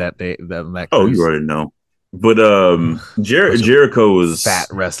STDs that day. That oh, you already know. But Jericho was fat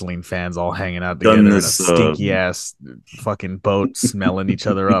wrestling fans all hanging out together in a stinky ass fucking boat, smelling each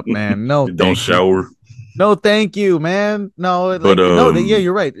other up. Man, no, don't shower. No, thank you, man. No, yeah,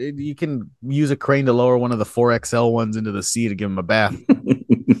 you're right. You can use a crane to lower one of the 4XL ones into the sea to give him a bath.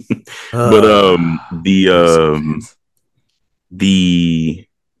 But the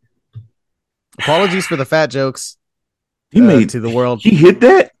Apologies for the fat jokes. He made to the world. He hit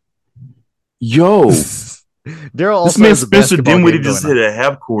that. Yo, Daryl also this man has a Spencer basketball Dinwiddie game just going hit on. a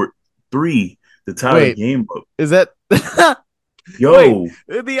half court 3 to tie the game up. Is that Yo?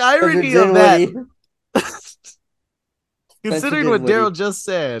 Wait, the irony of that. Considering what Dinwiddie. Daryl just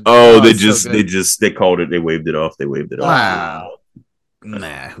said. Oh, they called it. They waved it off. Wow.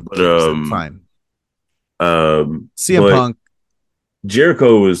 Nah, but fine. CM Punk.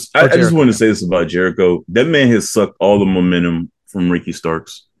 Jericho is. I just want to say this about Jericho. That man has sucked all the momentum from Ricky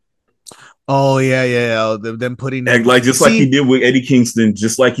Starks. Oh yeah. Them putting like he did with Eddie Kingston,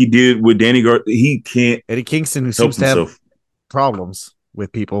 just like he did with Danny Garcia. He can't. Eddie Kingston, who seems to have problems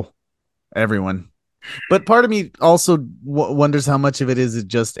with people, everyone. But part of me also wonders how much of it is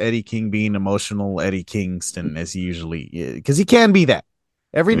just Eddie King being emotional Eddie Kingston, as he usually is, because he can be that.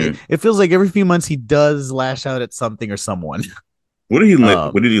 It feels like every few months he does lash out at something or someone. What did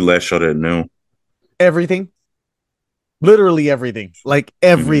he lash out at now? Everything. Literally everything. Like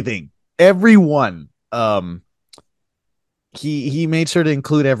everything. Everyone. He made sure to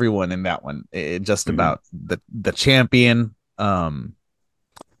include everyone in that one. Just about the champion, the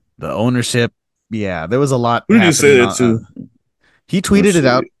ownership. Yeah, there was a lot. Who did you say that to? He tweeted it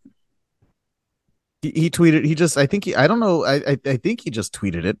out. He tweeted. He just. I think. I don't know. I think he just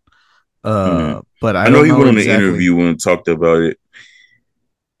tweeted it. But I know he went on an interview and talked about it.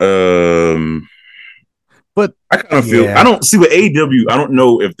 But I kind of feel I don't see with AEW. I don't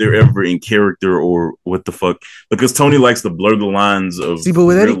know if they're ever in character or what the fuck, because Tony likes to blur the lines of but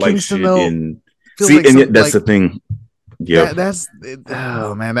with Eddie Kingston though, that's the thing. Yeah,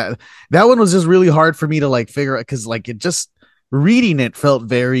 oh man, that one was just really hard for me to like figure out, because like it just reading it felt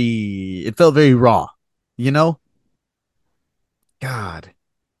very raw, you know. God,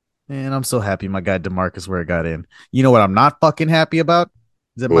 man, I'm so happy my guy DeMarcus Ware got in. You know what I'm not fucking happy about?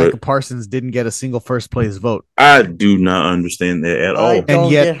 Is that Micah Parsons didn't get a single first place vote. I do not understand that at all.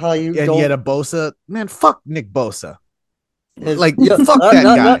 And yet a Bosa, man, fuck Nick Bosa. Like fuck that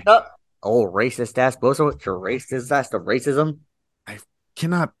guy. No. Oh, racist ass Bosa with your racist ass to racism. I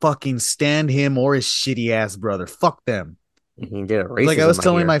cannot fucking stand him or his shitty ass brother. Fuck them. He did a racism. Like I was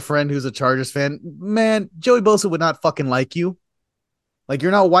telling my friend who's a Chargers fan, man, Joey Bosa would not fucking like you. Like,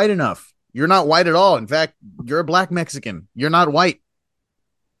 you're not white enough. You're not white at all. In fact, you're a black Mexican. You're not white.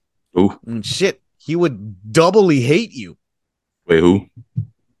 Ooh. And shit, he would doubly hate you. Wait, who?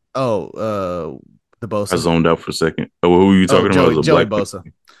 Oh, the Bosa. I zoned out for a second. Oh, who are you talking about? Joey Bosa.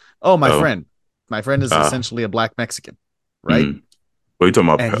 Oh, my friend. My friend is essentially a black Mexican, right? What are you talking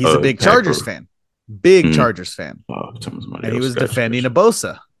about? And he's a big Chargers fan. Big Chargers fan. Oh, and he was defending a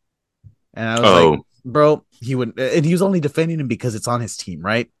Bosa. And I was like, bro, he was only defending him because it's on his team,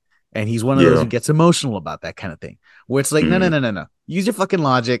 right? And he's one of those who gets emotional about that kind of thing. Where it's like, no. Use your fucking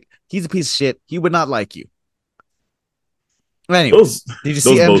logic. He's a piece of shit. He would not like you. Anyway, did you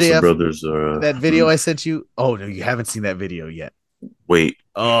see MJF brothers are, that video I sent you? Oh no, you haven't seen that video yet. Wait.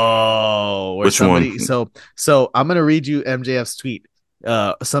 Oh, which one? So I'm gonna read you MJF's tweet.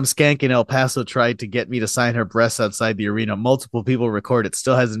 Some skank in El Paso tried to get me to sign her breasts outside the arena. Multiple people record it.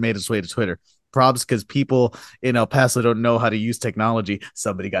 Still hasn't made its way to Twitter. Props, because people in El Paso don't know how to use technology.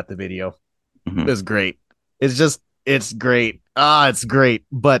 Somebody got the video. It was great. It's great. It's great.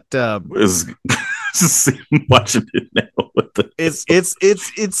 But just watching it now.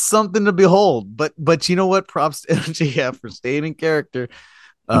 It's something to behold. But you know what? Props to MJF for staying in character.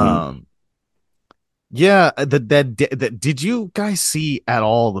 Yeah, did you guys see at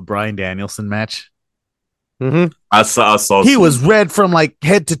all the Bryan Danielson match? I saw. He was red from like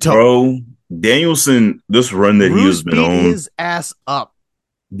head to toe. Bro, Danielson, this run that he has been on, his ass up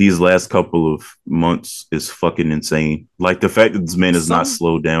these last couple of months is fucking insane. Like the fact that this man is not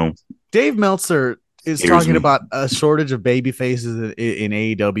slowed down. Dave Meltzer is talking about a shortage of baby faces in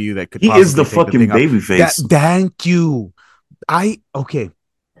AEW that could. He is the fucking baby face. Thank you. Okay.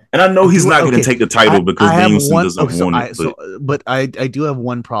 And I know he's not going to take the title because Danielson doesn't want it. But I do have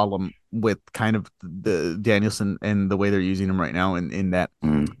one problem with kind of the Danielson and the way they're using him right now. In that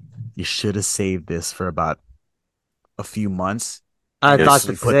you should have saved this for about a few months. I thought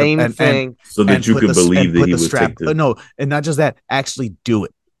the same thing. So that you could believe that he would take the... No, and not just that, actually do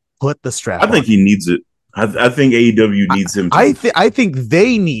it. Put the strap on. I think he needs it. I think AEW needs him. I think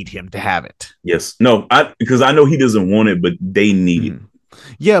they need him to have it. Yes. No, because I know he doesn't want it, but they need it.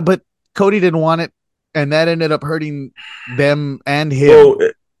 Yeah, but Cody didn't want it, and that ended up hurting them and him. Well,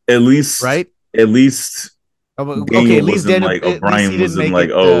 at least, right? At least, okay. At least Daniel, like O'Brien wasn't like,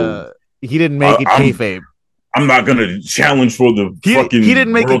 he didn't make it kayfabe. I'm not gonna challenge for the fucking he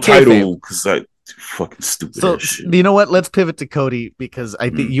didn't make world it title because Fucking stupid So ass shit. you know what? Let's pivot to Cody because I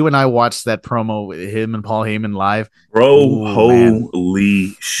think you and I watched that promo with him and Paul Heyman live. Bro, Ooh, holy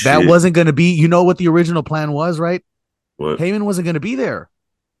man. shit. That wasn't going to be, you know what the original plan was, right? What? Heyman wasn't going to be there.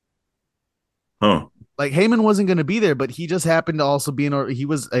 Huh. Like Heyman wasn't going to be there, but he just happened to also be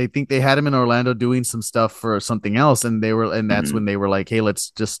I think they had him in Orlando doing some stuff for something else. And that's when they were like, hey,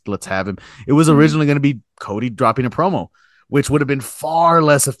 let's have him. It was originally going to be Cody dropping a promo, which would have been far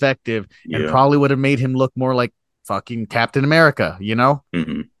less effective and probably would have made him look more like fucking Captain America, you know?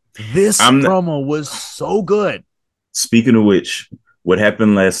 This promo was so good. Speaking of which, what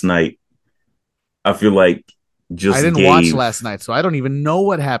happened last night, I feel like I didn't watch last night, so I don't even know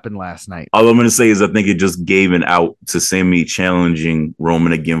what happened last night. All I'm going to say is I think it just gave an out to Sami challenging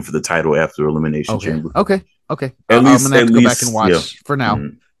Roman again for the title after Elimination Chamber. Okay. I'm going to have to go back and watch for now.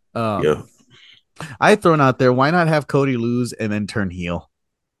 I had thrown out there, why not have Cody lose and then turn heel?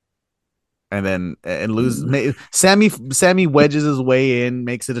 And lose. Sami wedges his way in,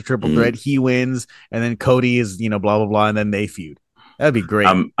 makes it a triple threat. He wins, and then Cody is, blah, blah, blah, and then they feud. That'd be great.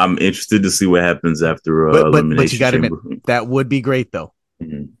 I'm interested to see what happens after Elimination but you got to admit, that would be great, though.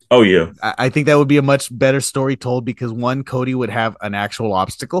 Oh, yeah. I think that would be a much better story told because, one, Cody would have an actual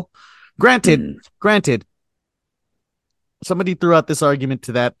obstacle. Granted, somebody threw out this argument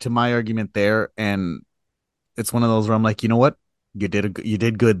to my argument there, and it's one of those where I'm like, you know what? You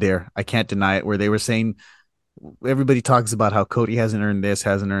did good there. I can't deny it. Where they were saying everybody talks about how Cody hasn't earned this,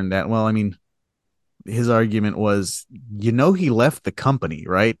 hasn't earned that. Well, I mean, his argument was, he left the company,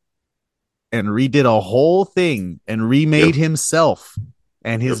 right? And redid a whole thing and remade himself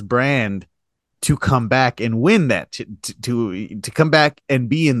and his brand to come back and win that, to come back and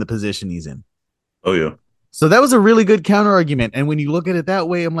be in the position he's in. Oh, yeah. So that was a really good counter argument. And when you look at it that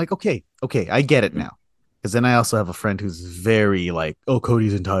way, I'm like, okay, I get it now. Because then I also have a friend who's very like, oh,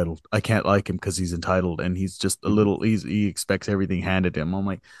 Cody's entitled. I can't like him because he's entitled. And he's just he expects everything handed to him. I'm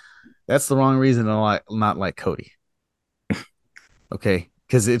like, that's the wrong reason to not like Cody. Okay.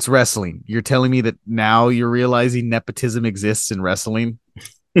 Because it's wrestling. You're telling me that now you're realizing nepotism exists in wrestling?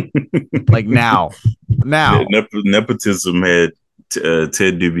 Like now. Yeah, nepotism had Ted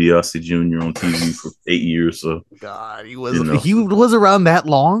DiBiase Jr. on TV for 8 years. So God, he was around that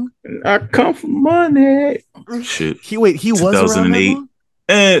long. I come from money. Shit. He was around that long?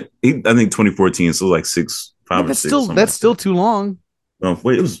 And I think 2014. So like 5 or 6. That's still too long. Oh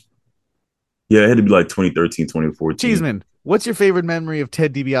wait, it was. Yeah, it had to be like 2013, 2014. Cheeseman, what's your favorite memory of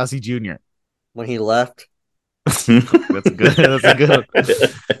Ted DiBiase Jr.? When he left. That's good. That's a good one.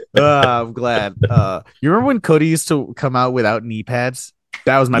 I'm glad. You remember when Cody used to come out without knee pads?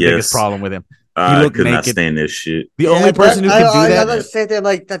 That was my biggest problem with him. I could not stand this shit. The only person who can do that. I say that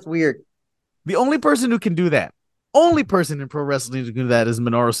like that's weird. The only person who can do that, only person in pro wrestling who can do that is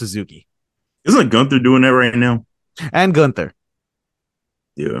Minoru Suzuki. Isn't Gunther doing that right now? And Gunther.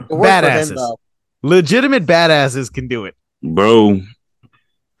 Yeah. Badasses. Legitimate badasses can do it. Bro.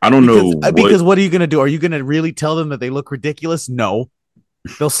 I don't know. Because what are you going to do? Are you going to really tell them that they look ridiculous? No.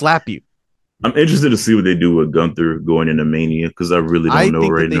 They'll slap you. I'm interested to see what they do with Gunther going into Mania because I really don't know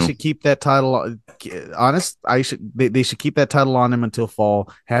right now. They should keep that title. Honest, they should keep that title on him until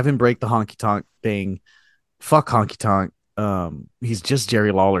fall. Have him break the Honky Tonk thing. Fuck Honky Tonk. He's just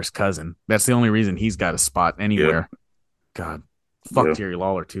Jerry Lawler's cousin. That's the only reason he's got a spot anywhere. Yeah. God, fuck Jerry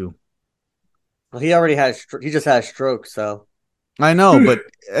Lawler too. Well, he already had. He just had a stroke, so. I know, but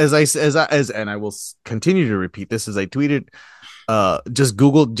as I will continue to repeat this as I tweeted, just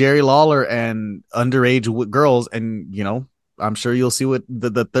Google Jerry Lawler and underage girls, and I'm sure you'll see what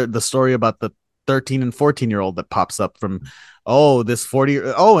the story about the 13 and 14-year-old that pops up from this 40.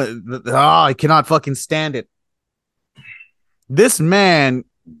 I cannot fucking stand it. This man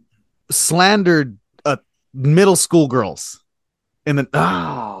slandered middle school girls in the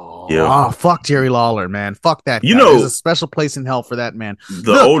fuck Jerry Lawler, man. Fuck that guy. There's a special place in hell for that man.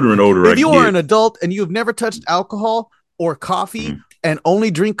 Older and older. If you are an adult and you have never touched alcohol or coffee and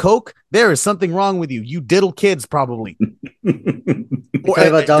only drink Coke, there is something wrong with you. You diddle kids, probably.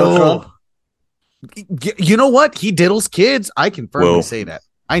 About Donald Trump? You know what? He diddles kids. I can firmly say that.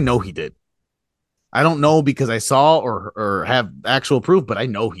 I know he did. I don't know because I saw or have actual proof, but I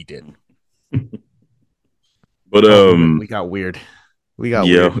know he did. But we got weird. Weird.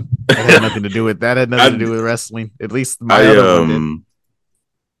 That had nothing to do with wrestling. At least my other one did.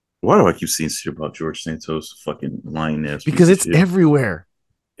 Why do I keep seeing shit about George Santos? Fucking lying ass. Because it's everywhere.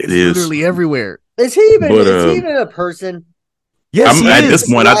 It's literally everywhere. Is he even a person? Yes, at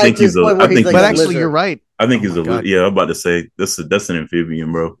this point, I think he's a. But actually, you're right. I think he's a. Yeah, I'm about to say that's an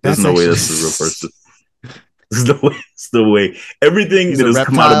amphibian, bro. There's no way that's a real person. It's the way everything He's that a has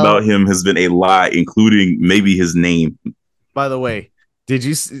come out reptile. about him has been a lie, including maybe his name. By the way, did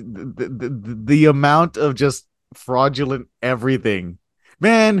you see the amount of just fraudulent everything?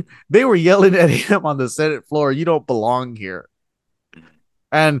 Man, they were yelling at him on the Senate floor. You don't belong here.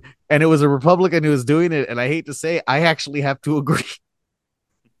 And it was a Republican who was doing it. And I hate to say, I actually have to agree.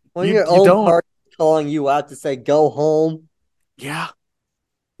 When You your own don't. party calling you out to say go home, Yeah.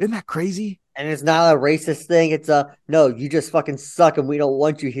 Isn't that crazy? and it's not a racist thing. It's a no, you just fucking suck and we don't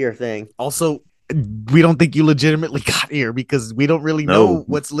want you here thing. Also, we don't think you legitimately got here because we don't really No. know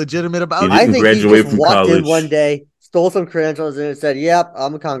what's legitimate about You it. I didn't think he graduate just from walked in college. one day, stole some credentials, and said, "Yep,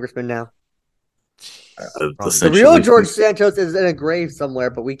 I'm a congressman now." The Essentially. real George Santos is in a grave somewhere,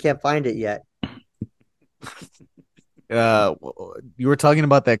 but we can't find it yet. You were talking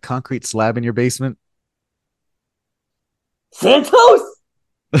about that concrete slab in your basement. Santos,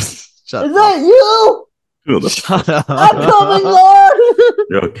 Shut is up. that you? Shut up. I'm coming, Lord.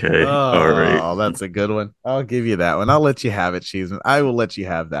 Okay. Oh, All right. that's a good one. I'll give you that one. I'll let you have it, Cheeseman. I will let you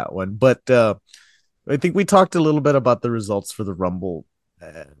have that one. But I think we talked a little bit about the results for the Rumble.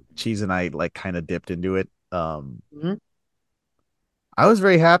 Cheese and I like kind of dipped into it. Mhm. I was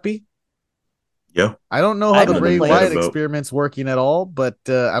very happy. Yeah. I don't know I how the don't Bray complain Wyatt about- experiment's working at all, but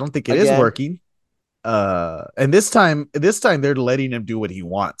I don't think it is Again. working. And this time they're letting him do what he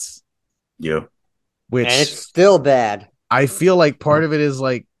wants, Yeah. which And it's still bad. I feel like part of it is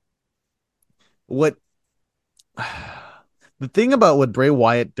like what the thing about what Bray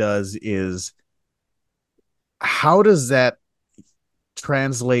Wyatt does is how does that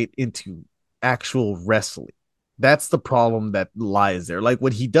translate into actual wrestling? That's the problem that lies there. Like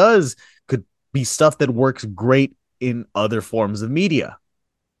what he does could be stuff that works great in other forms of media,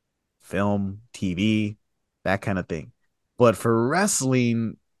 film, TV, that kind of thing. But for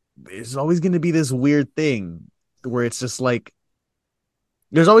wrestling, there's always going to be this weird thing where it's just like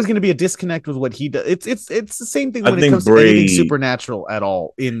there's always going to be a disconnect with what he does. It's the same thing I when it think comes to Bray- anything supernatural at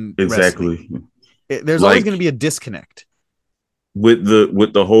all in wrestling. Exactly. There's always Like- going to be a disconnect. With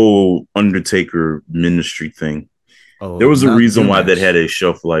the whole Undertaker ministry thing, Oh, there was a not reason the why that match. had a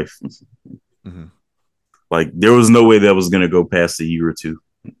shelf life. Mhm. Like there was no way that was gonna go past a year or two.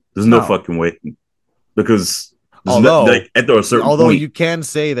 There's no No. fucking way because Although- like, at a certain Although point, you can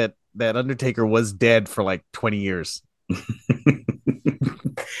say that Undertaker was dead for like 20 years.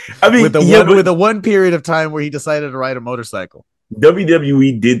 I mean, with but the one period of time where he decided to ride a motorcycle.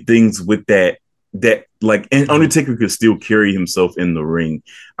 WWE did things with that like, and Mm-hmm. Undertaker could still carry himself in the ring.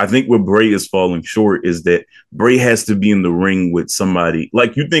 I think where Bray is falling short is that Bray has to be in the ring with somebody.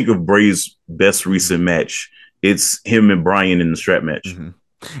 Like you think of Bray's best recent match, it's him and Bryan in the strap match. Mm-hmm.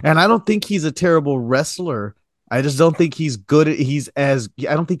 And I don't think he's a terrible wrestler. I just don't think he's good. I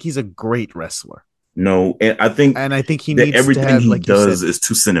don't think he's a great wrestler. No, and I think he that needs everything to have, he like you does said, is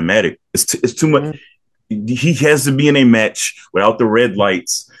too cinematic. It's too much. He has to be in a match without the red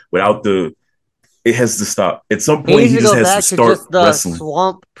lights, without the. It has to stop at some He point. needs He to just go has back to to start just the wrestling.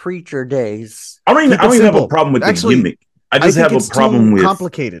 swamp preacher days. I don't even have simple. a problem with Actually, the gimmick. I just think have a it's problem too with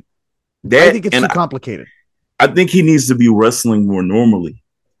complicated. that. I think it's and too complicated. I think he needs to be wrestling more normally.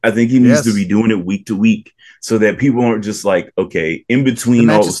 I think he needs to be doing it week to week so that people aren't just like, okay, in The between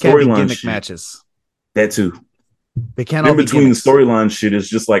all the matches can't be storyline gimmick shit. matches. That too. They can't all In be between the gimmicks. storyline shit, it's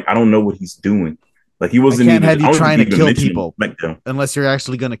just like I don't know what he's doing. Like he I wasn't can't even. have you I don't trying think to he even kill mentioned people SmackDown. unless you're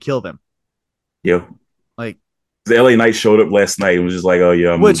actually going to kill them. Yeah. Like The LA Knight showed up last night and was just like, "Oh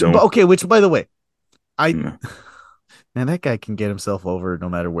yeah, I'm which by the way, Mm. man, that guy can get himself over no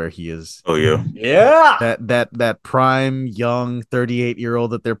matter where he is. Oh yeah, Yeah. That prime young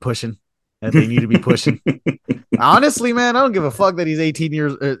 38-year-old that they're pushing, that they need to be pushing. Honestly, man, I don't give a fuck that he's 18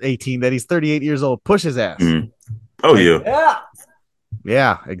 that he's 38 years old. Push his ass. Mm. Oh Like- yeah." Yeah.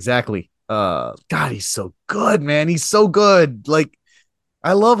 Yeah, exactly. God, he's so good, man. He's so good. Like,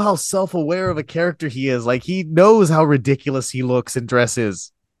 I love how self-aware of a character he is. Like, he knows how ridiculous he looks and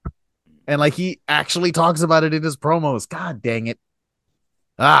dresses. And like he actually talks about it in his promos. God dang it.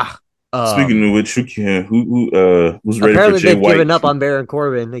 Speaking of which, who's ready Apparently for Jay they've White? given up on Baron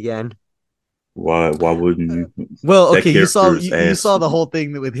Corbin again. Why wouldn't you? well, That okay, you saw character's you ass. saw the whole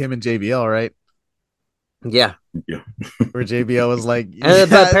thing with him and JBL, right? Yeah. Where JBL was like, And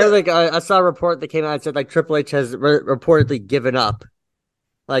but apparently, I saw a report that came out and said like Triple H has reportedly given up.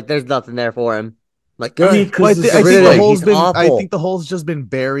 Like, there's nothing there for him. Like, good. I mean, Well, I, because think rid of the it. hole's He's been. I awful. think the hole's just been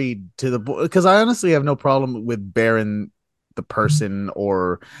buried to the because I honestly have no problem with Baron the person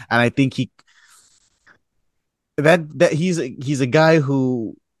and I think he's a guy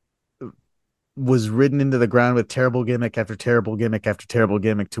who was ridden into the ground with terrible gimmick after terrible gimmick after terrible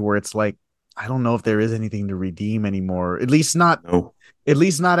gimmick to where it's like I don't know if there is anything to redeem anymore. At least not. No. At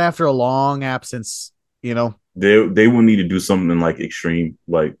least not after a long absence. You know, they will need to do something like extreme.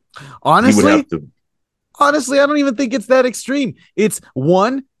 Like honestly, he would have to. Honestly, I don't even think it's that extreme. It's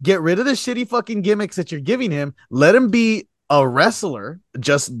one, get rid of the shitty fucking gimmicks that you're giving him. Let him be a wrestler,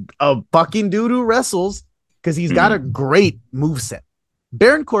 just a fucking dude who wrestles, because he's got a great moveset.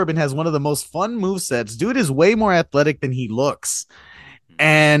 Baron Corbin has one of the most fun movesets. Dude is way more athletic than he looks.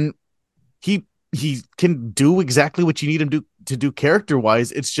 And he can do exactly what you need him to do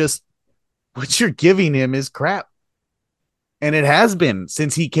character-wise. It's just what you're giving him is crap. And it has been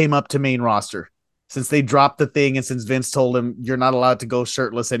since he came up to main roster. Since they dropped the thing and since Vince told him you're not allowed to go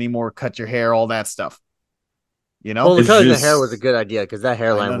shirtless anymore, cut your hair, all that stuff. You know? Well, cutting the hair was a good idea because that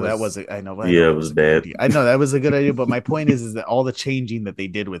hairline it was bad. I know that was a good idea, but my point is that all the changing that they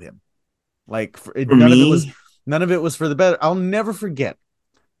did with him, like none of it was for the better. I'll never forget.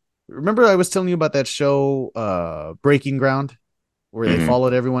 Remember I was telling you about that show, Breaking Ground, where they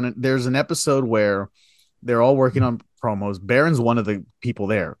followed everyone. There's an episode where they're all working on promos. Baron's one of the people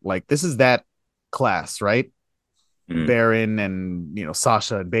there. Like, this is that class, right? Baron and, you know,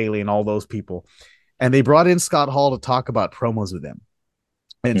 Sasha and Bailey and all those people. And they brought in Scott Hall to talk about promos with them.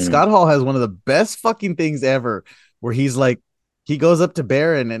 And Scott Hall has one of the best fucking things ever where he's like, he goes up to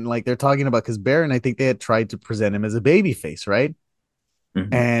Baron and like they're talking about, because Baron, I think they had tried to present him as a baby face, right?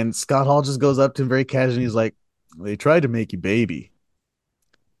 And Scott Hall just goes up to him very casually. He's like, they tried to make you baby,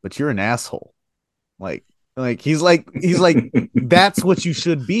 but you're an asshole. Like he's like, that's what you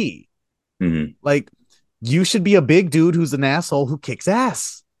should be. Like, you should be a big dude who's an asshole who kicks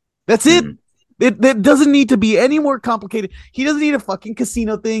ass. That's it. It doesn't need to be any more complicated. He doesn't need a fucking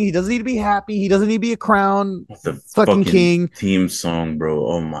casino thing. He doesn't need to be happy. He doesn't need to be a crown the fucking king. Theme song, bro.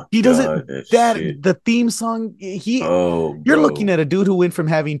 Oh my god. He doesn't the theme song. You're looking at a dude who went from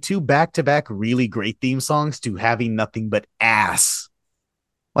having 2 back-to-back really great theme songs to having nothing but ass.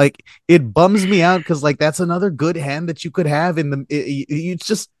 Like, it bums me out because like that's another good hand that you could have in the. It's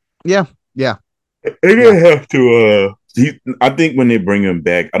just yeah. They're gonna have to. I think when they bring him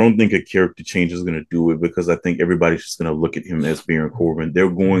back, I don't think a character change is gonna do it because I think everybody's just gonna look at him as Baron Corbin. They're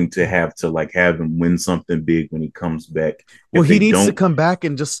going to have him win something big when he comes back. Well, he needs to come back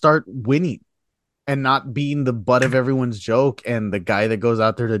and just start winning, and not being the butt of everyone's joke and the guy that goes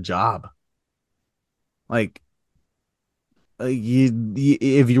out there to job. Like,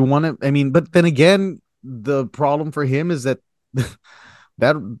 if you want to, I mean, but then again, the problem for him is that.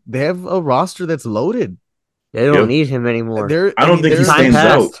 That they have a roster that's loaded. They don't need him anymore. I don't think he stands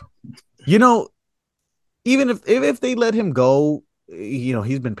out. You know, even if they let him go, you know,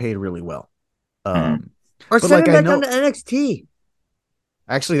 he's been paid really well. Or send him back down to NXT.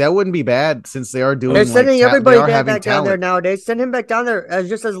 Actually, that wouldn't be bad since they are doing. They're sending everybody back down there nowadays. Send him back down there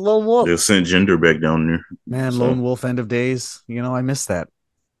as Lone Wolf. They'll send Jinder back down there. Man, Lone Wolf end of days. You know, I miss that.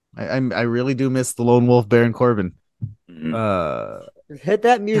 I really do miss the Lone Wolf Baron Corbin. Hit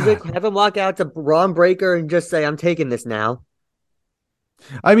that music, have him walk out to Braun Breaker and just say, I'm taking this now.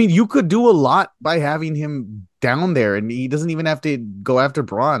 I mean, you could do a lot by having him down there, and he doesn't even have to go after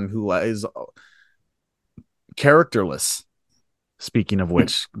Braun, who is characterless. Speaking of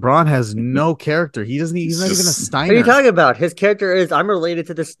which, Braun has no character. He's not even a Steiner. What are you talking about? His character is, I'm related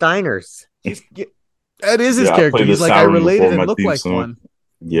to the Steiners. That is his character. He's like, I related and look like one.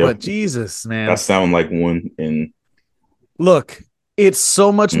 Yeah. But Jesus, man. I sound like one. And look, it's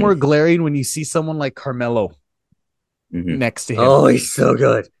so much more glaring when you see someone like Carmelo next to him. Oh, he's so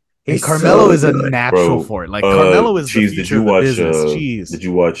good. Carmelo is a natural for it. Like, Carmelo is the future of the business. Did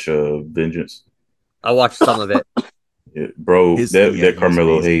you watch Vengeance? I watched some of it. Yeah, bro, that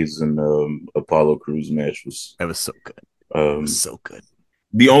Carmelo Hayes and Apollo Crews match was so good. So good.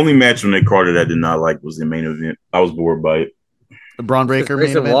 The only match on that card that I did not like was the main event. I was bored by it. The Braun Breaker main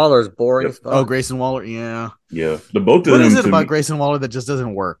event. Grayson Waller's boring as fuck. Oh, Grayson Waller, yeah. The both of them. What is it about Grayson Waller that just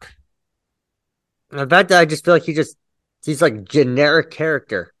doesn't work? The fact that I just feel like he's like generic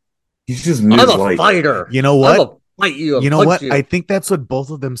character. He's just I'm a fighter. You know what? I'm a fight you. You know what? I think that's what both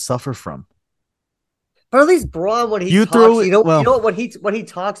of them suffer from. But at least Braun, when he talks, you know what? When he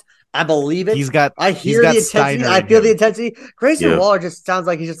talks, I believe it. I hear the intensity. Steiner I feel the intensity. Grayson Waller just sounds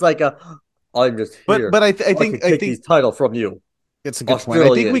like he's just like I'm just here. But I think his title from you. It's a good point.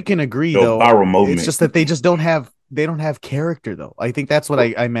 I think we can agree though. It's just that they just don't have character though. I think that's what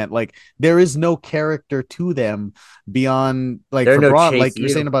I meant. Like, there is no character to them beyond like for Braun, like you're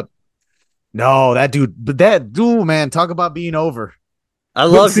saying about. No, that dude, man, talk about being over. I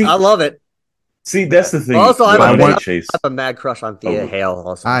love it. See, that's the thing. Also, I have a mad crush on Thea Hale.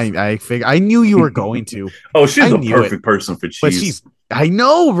 Also, I knew you were going to. She's a perfect person for Cheese. But she's I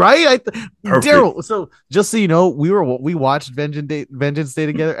know, right? Perfect. Daryl. So just so you know, we watched Vengeance Day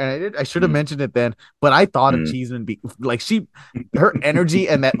together, and I should have mentioned it then, but I thought of Cheeseman like her energy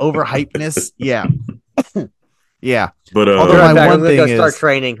and that overhypeness. Yeah, yeah. But although my one thing is start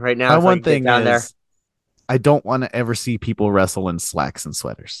training right now. My one thing is there. I don't want to ever see people wrestle in slacks and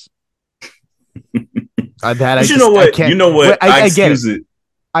sweaters. You know what? I get it.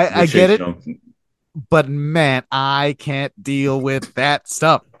 I get it. But man, I can't deal with that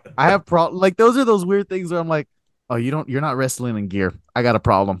stuff. I have like those are those weird things where I'm like, oh, you're not wrestling in gear. I got a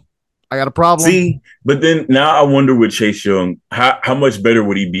problem. See, but then now I wonder with Chase Young, how much better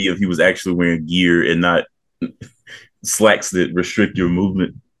would he be if he was actually wearing gear and not slacks that restrict your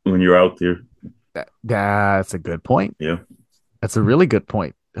movement when you're out there? That's a good point. Yeah, that's a really good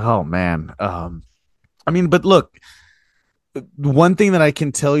point. Oh man, I mean, but look, one thing that I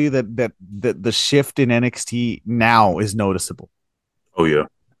can tell you that the shift in NXT now is noticeable. Oh yeah,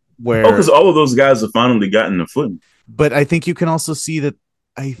 because all of those guys have finally gotten the foot. But I think you can also see that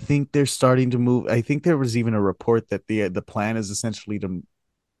I think they're starting to move. I think there was even a report that the plan is essentially to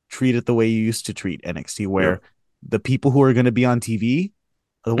treat it the way you used to treat NXT, where the people who are going to be on TV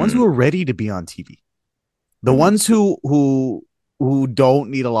are the ones who are ready to be on TV. The ones who don't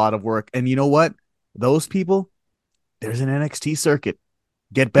need a lot of work. And you know what? Those people, there's an NXT circuit.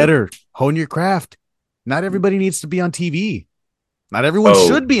 Get better. Hone your craft. Not everybody needs to be on TV. Not everyone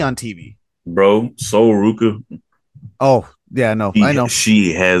should be on TV. Bro, Sol Ruka. Oh, yeah, no, I know.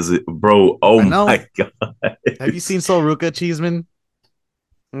 She has it, bro. Oh, my God. Have you seen Sol Ruka, Cheeseman?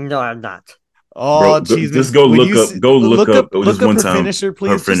 No, I'm not. Oh, Cheeseman. Just go look up. Go look up. Just one time. Finisher,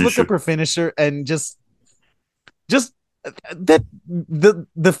 please. Just look up her finisher and just that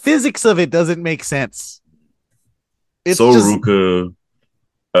the physics of it doesn't make sense. It's Sol Ruka.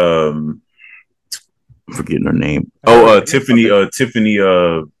 I'm forgetting her name. Tiffany. Tiffany.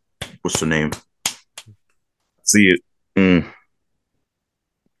 What's her name? See it.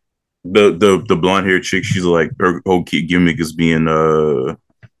 The blonde haired chick. She's like her whole gimmick is being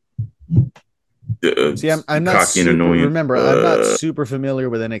See, I'm not cocky and annoying. Remember, I'm not super familiar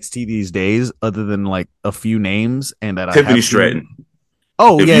with NXT these days, other than like a few names, and that Tiffany Stratton.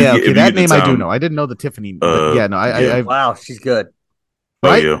 Oh yeah, okay, that name I do know. I didn't know the Tiffany. Yeah, no, I wow, she's good.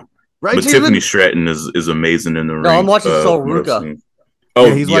 Right? Oh yeah, right. But Tiffany Stratton is amazing in the ring. No, I'm watching Sol Ruka. Oh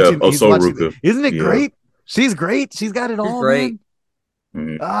yeah, he's watching Sol Ruka. Isn't it great? She's great. She's got it all. Great.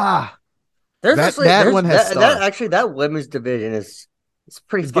 That one has that women's division is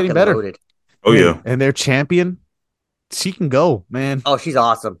pretty fucking better. Loaded. Oh yeah, and their champion, she can go, man. Oh, she's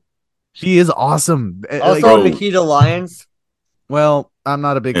awesome. She is awesome. Also, Nikita Lyons. Well, I'm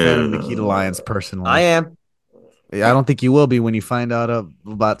not a big fan of Nikita Lyons personally. I am. I don't think you will be when you find out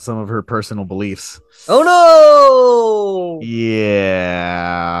about some of her personal beliefs. Oh no! Yeah,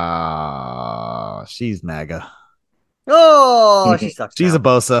 she's MAGA. Oh, she sucks. She's a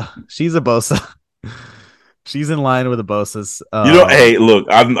Bosa. She's a Bosa. She's in line with the Bosas. Hey, look,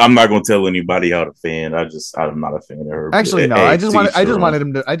 I'm not gonna tell anybody how to fan. I'm not a fan of her. Actually, no. I just wanted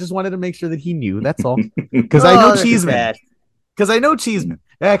him to. I just wanted to make sure that he knew. That's all. Because I know Cheeseman. Because I know Cheeseman.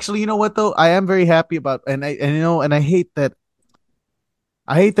 Actually, you know what though? I am very happy about, and I hate that.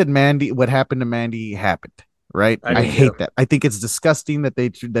 I hate that Mandy. What happened to Mandy happened. Right. I hate that. I think it's disgusting that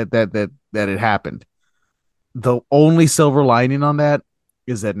that it happened. The only silver lining on that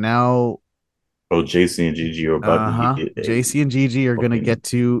is that now. Oh, JC and Gigi are about to get JC and Gigi are going to get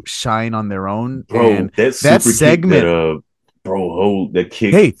to shine on their own. Bro, and that segment, that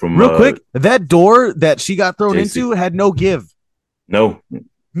kick from real quick, that door that she got thrown into had no give. No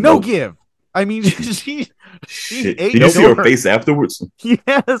give. I mean, she ate. Did you see her face afterwards?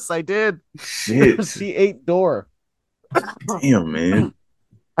 Yes, I did. Shit, she ate door. Damn, man.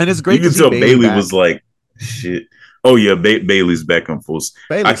 And it's great. You can tell Bayley was like, shit. Oh yeah, Bayley's back on full.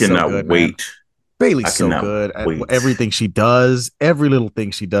 I cannot wait. Man. Bayley's so good at everything she does, every little thing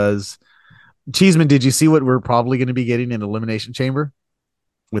she does. Cheeseman, did you see what we're probably going to be getting in Elimination Chamber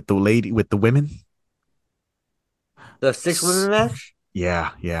with the women? The 6-women match? Yeah.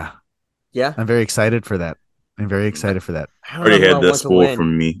 I'm very excited for that. I already had that spoiled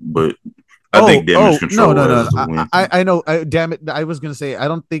from me, but I think Damage Control. No. I know. Damn it. I was going to say, I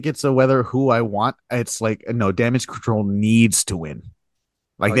don't think it's a whether who I want. It's like, no, Damage Control needs to win.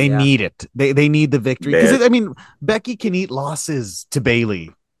 Like they need it. They need the victory. Because I mean, Becky can eat losses to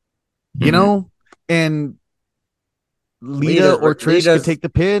Bayley, you know, and Lita or Trish can take the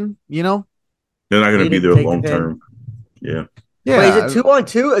pin. You know, they're not going to be there long term. Yeah. Wait, is it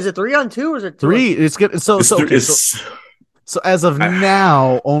 2-on-2? Is it 3-on-2 or is it 3? It's good. So as of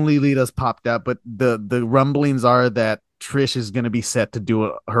now, only Lita's popped up, but the rumblings are that Trish is going to be set to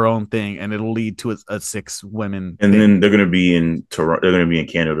do her own thing, and it'll lead to a 6 women. And then they're going to be in Toronto. They're going to be in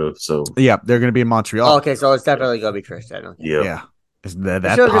Canada. So yeah, they're going to be in Montreal. Oh, okay, so it's definitely going to be Trish then. Okay. Yeah. Is that should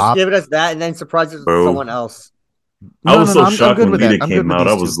have just pop? given us that and then surprise us with someone else. I was so shocked when Lita came out.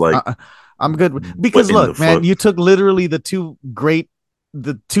 I was like, I'm good because look, man, you took literally the two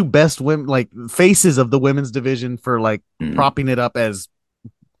best women, like faces of the women's division, for like propping it up as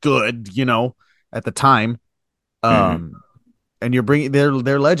good, at the time. And you're bringing they're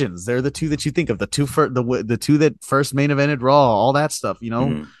legends. They're the two that you think of, the two that first main evented Raw, all that stuff,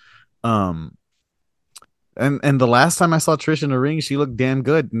 And the last time I saw Trish in the ring, she looked damn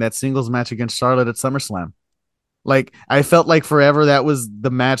good in that singles match against Charlotte at SummerSlam. Like, I felt like forever that was the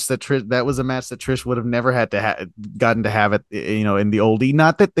match that Trish would have never had to gotten to have it, in the oldie.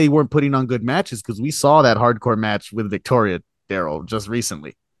 Not that they weren't putting on good matches, because we saw that hardcore match with Victoria, Daryl, just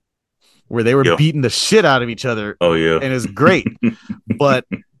recently, where they were beating the shit out of each other. Oh yeah, and it's great. But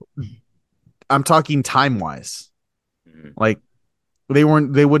I'm talking time wise, like they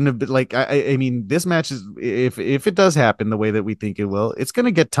wouldn't have been like. I mean, this match is, if it does happen the way that we think it will, it's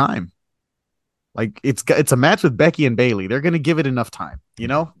gonna get time. Like, it's a match with Becky and Bayley. They're going to give it enough time,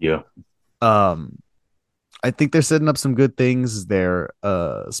 Yeah. I think they're setting up some good things there.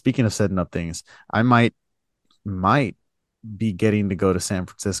 Speaking of setting up things, I might be getting to go to San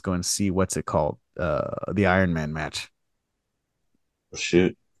Francisco and see what's it called, the Iron Man match.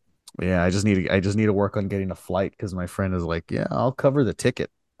 Shit. Yeah, I just need to work on getting a flight, because my friend is like, yeah, I'll cover the ticket.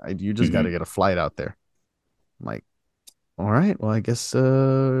 You just got to get a flight out there. I'm like, all right, well, I guess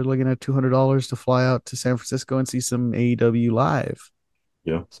looking at $200 to fly out to San Francisco and see some AEW live.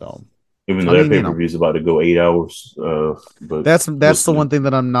 Yeah. So even though that pay-per-view is about to go 8 hours, but that's the one thing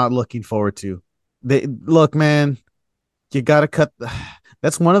that I'm not looking forward to. Look, man, you got to cut.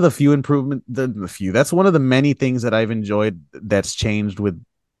 That's one of the few That's one of the many things that I've enjoyed that's changed with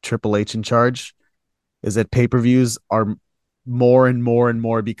Triple H in charge, is that pay-per-views are more and more and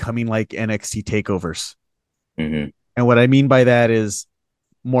more becoming like NXT takeovers. Mm-hmm. And what I mean by that is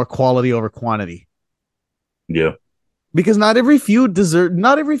more quality over quantity. Yeah. Because not every feud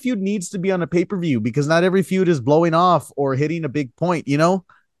needs to be on a pay-per-view, because not every feud is blowing off or hitting a big point, And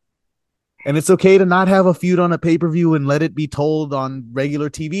it's okay to not have a feud on a pay-per-view and let it be told on regular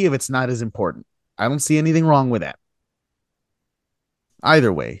TV if it's not as important. I don't see anything wrong with that.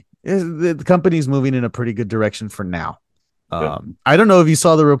 Either way, the company's moving in a pretty good direction for now. I don't know if you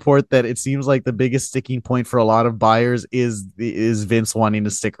saw the report that it seems like the biggest sticking point for a lot of buyers is Vince wanting to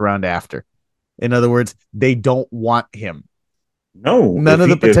stick around after. In other words, they don't want him. No, none of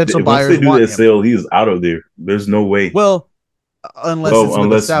the potential buyers want him. Sale, he's out of there. There's no way. Well, unless with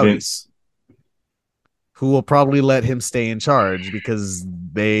the Saudis, Vince, who will probably let him stay in charge, because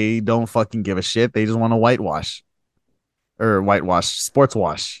they don't fucking give a shit. They just want to sports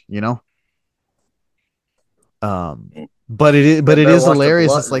wash, But it is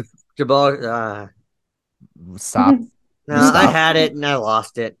hilarious. It's like, stop. No, I had it and I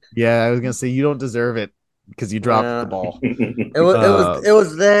lost it. Yeah, I was gonna say, you don't deserve it because you dropped the ball. It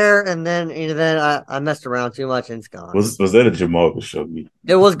was there, and then I messed around too much and it's gone. Was that a Jamal Khashoggi?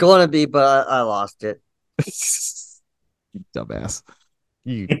 It was going to be, but I lost it. Dumbass.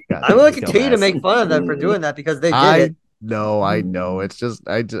 I'm going to continue to make fun of them for doing that, because they did it. No, I know. It's just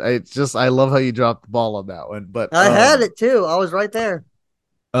I love how you dropped the ball on that one. But I had it too. I was right there.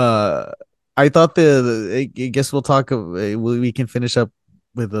 I thought I guess we'll talk. We can finish up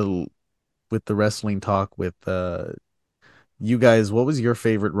with the wrestling talk with you guys. What was your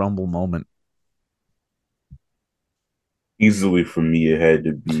favorite Rumble moment? Easily for me, it had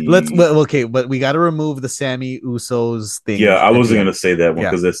to be. But we got to remove the Sammy Usos thing. Yeah, I wasn't gonna say that one,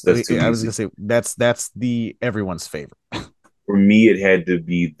 because that's too easy. I was gonna say that's the everyone's favorite. For me, it had to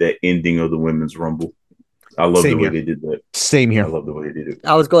be the ending of the Women's Rumble. I love the way they did that. Same here. I love the way they did it.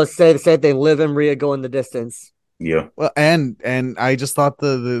 I was going to say the same thing. Liv and Rhea go in the distance. Yeah. Well, and I just thought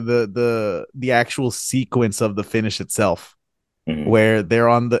the actual sequence of the finish itself, where they're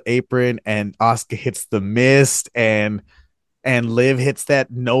on the apron and Asuka hits the mist and Liv hits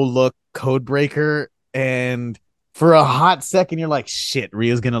that no look code breaker, and for a hot second you're like, shit,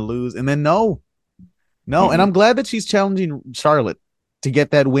 Rhea's gonna lose, and then no, and I'm glad that she's challenging Charlotte to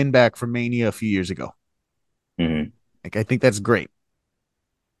get that win back from Mania a few years ago. Like, I think that's great.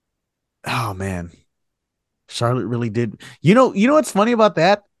 Oh man, Charlotte really did. You know what's funny about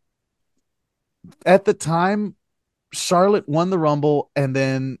that? At the time, Charlotte won the Rumble and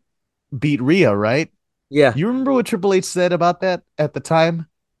then beat Rhea, right? Yeah. You remember what Triple H said about that at the time?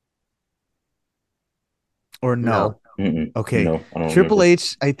 Or no? Okay, No, I don't Triple remember.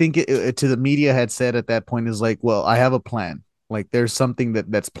 H, I think to the media had said at that point is like, well, I have a plan. Like, there's something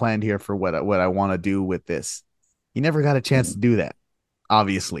that's planned here for what I want to do with this. He never got a chance to do that,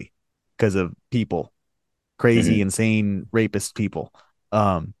 obviously, because of people, crazy, Mm-hmm. insane, rapist people.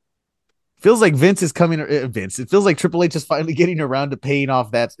 Um, Feels like Vince is coming. Vince. It feels like Triple H is finally getting around to paying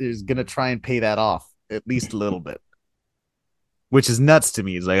off. That is going to try and pay that off at least a little bit, which is nuts to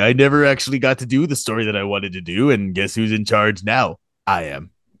me. It's like I never actually got to do the story that I wanted to do, and guess who's in charge now? I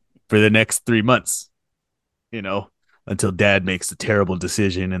am for the next 3 months. You know, until Dad makes a terrible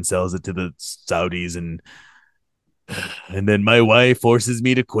decision and sells it to the Saudis, and then my wife forces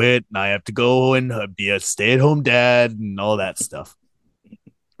me to quit, and I have to go and be a stay-at-home dad and all that stuff.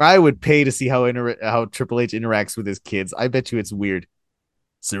 I would pay to see how Triple H interacts with his kids. I bet you it's weird. Oh,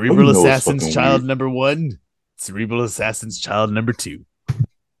 you Cerebral know it's Assassin's fucking child weird. number 1, Cerebral Assassin's child number 2.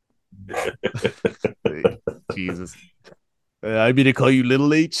 Jesus. I'm gonna call you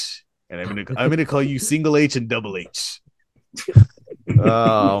Little H, and I'm gonna call you Single H and Double H.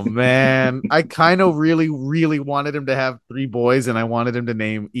 Oh man, I kind of really wanted him to have 3 boys, and I wanted him to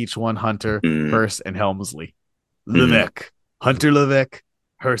name each one Hunter, Mm-hmm. Hearst, and Helmsley. Levesque, Hunter Levesque,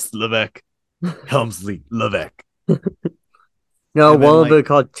 Hearst Levesque, Helmsley Levesque. No, And then one of them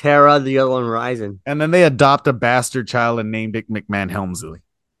called Terra, the other one Ryzen. and then they adopt a bastard child and named it McMahon Helmsley.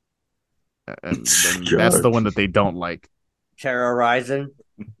 And that's the one that they don't like. Terra Ryzen.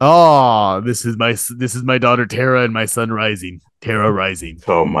 Oh, this is my daughter Tara and my son Rising. Tara Rising.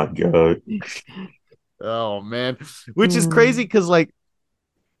 Oh my god. Oh man, which is crazy because like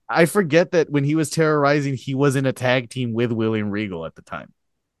I forget that when he was terrorizing, he was in a tag team with William Regal at the time.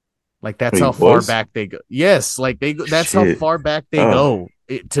 Like that's He how far was? back they go. Yes, like they go. That's how Shit. far back they Oh, go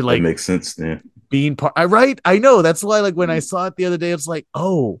to that like makes sense then. being part. I right. I know. That's why like when I saw it the other day, it's like,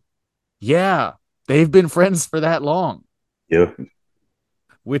 oh yeah, they've been friends for that long. Yeah.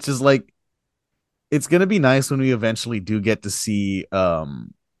 Which is like, it's gonna be nice when we eventually do get to see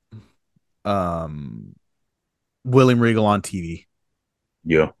um William Regal on TV.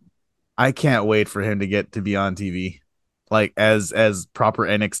 Yeah. I can't wait for him to get to be on TV, like as proper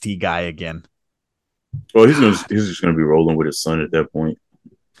NXT guy again. Well, he's just gonna be rolling with his son at that point.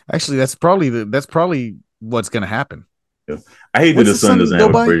 Actually, that's probably what's gonna happen. Yeah. I hate that What's his the son son doesn't go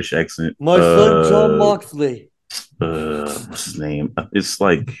have a by? British accent. My son, John Moxley. What's his name? It's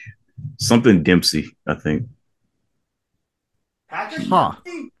like something Dempsey, I think. Huh.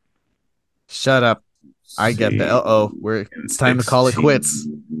 Shut up. I get the it's time to call it quits.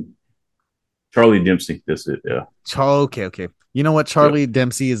 Charlie Dempsey, that's it. Yeah. Okay. You know what? Charlie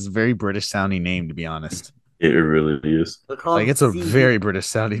Dempsey is a very British sounding name, to be honest. It really is. Like it's a very British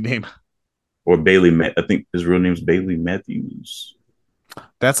sounding name. Or Bailey, I think his real name's Bailey Matthews.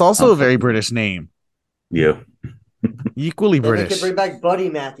 That's also a very British name. Yeah. Equally British. They could bring back Buddy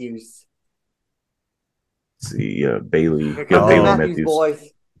Matthews. Let's see, Bailey. Yeah, Bailey Matthews.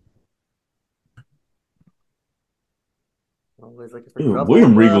 Boys. Ew,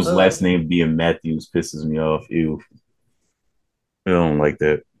 William Regal's last name being Matthews pisses me off. Ew. I don't like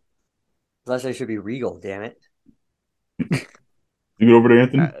that. Last name should be Regal, damn it. You get over there,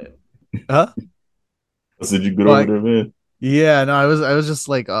 Anthony? Huh? I said you get over there, man. Yeah, no, I was just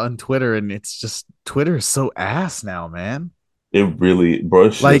like on Twitter, and it's just Twitter is so ass now, man. It really, bro,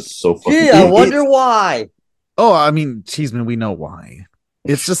 it's like so fucking. Gee, I wonder why. Oh, I mean, Cheeseman, we know why.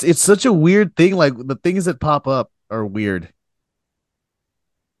 It's such a weird thing. Like the things that pop up are weird.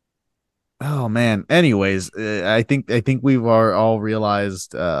 Oh man. Anyways, I think we've all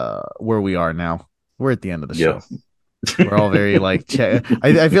realized where we are now. We're at the end of the show. We're all very like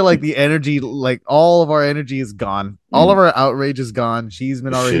I feel like the energy, like all of our energy is gone. All of our outrage is gone.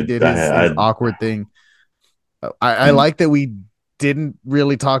 Cheeseman already did his awkward thing. I like that we didn't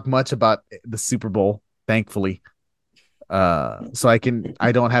really talk much about the Super Bowl, thankfully. So I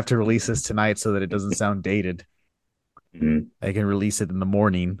don't have to release this tonight so that it doesn't sound dated. Mm-hmm. I can release it in the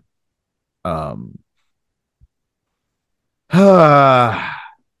morning. I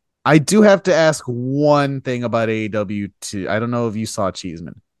do have to ask one thing about AEW too. I don't know if you saw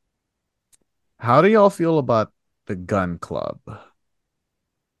Cheeseman. How do y'all feel about the Gun Club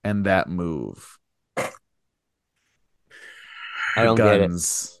and that move? I don't get it.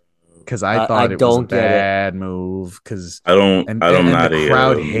 Because I thought it was a bad move. Because the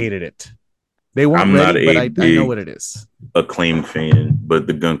crowd hated it. They weren't ready, but I know what it is. Acclaimed fan, but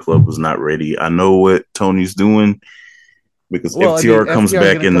the Gun Club was not ready. I know what Tony's doing because FTR comes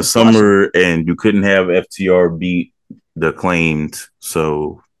back in the summer, and you couldn't have FTR beat the Acclaimed.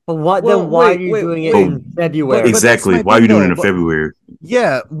 So, why are you doing it in February? Exactly. Why are you doing it in February?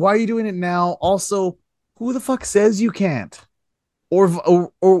 Yeah, why are you doing it now? Also, Who the fuck says you can't? Or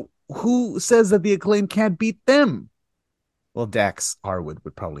who says that the Acclaim can't beat them? Well, Dax Harwood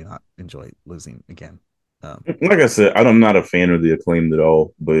would probably not enjoy losing again. Like I said, I'm not a fan of the Acclaimed at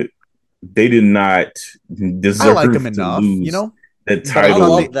all, but they did not deserve I like them enough, lose that I title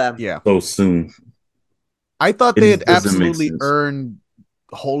love them. so soon. I thought they had absolutely earned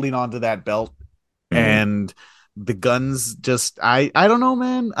holding on to that belt, and the Guns just I don't know,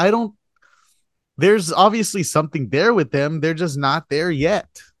 man. There's obviously something there with them. They're just not there yet.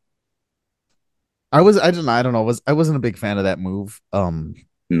 I don't know. I wasn't a big fan of that move.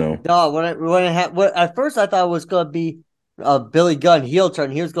 No. At first I thought it was gonna be Billy Gunn heel turn.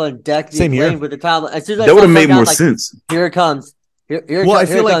 He was going to deck the Acclaim with the title. As soon as that would have made more sense. Here it comes. Here it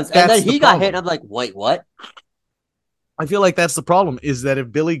comes. And then he got hit, and I'm like, wait, what? I feel like that's the problem, is that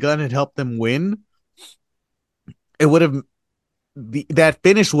if Billy Gunn had helped them win, it would have that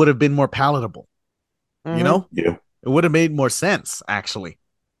finish would have been more palatable. Mm-hmm. You know? Yeah. It would have made more sense, actually.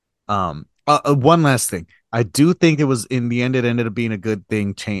 One last thing. I do think it was, in the end, it ended up being a good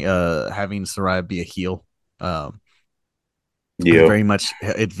thing having Saraya be a heel.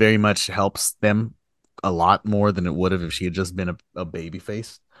 It very much helps them a lot more than it would have if she had just been a baby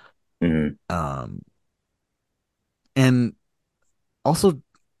face. Mm-hmm. And also,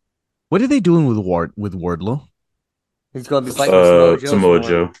 what are they doing with Wardlow? He's going to be fighting Samoa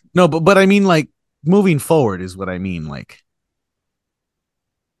Joe. No, but I mean, like, moving forward is what I mean. Like,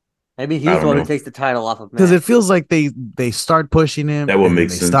 maybe he's the one who takes the title off of Max. Because it feels like they start pushing him. That would make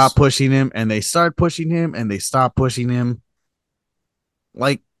sense. They stop pushing him, and they start pushing him, and they stop pushing him.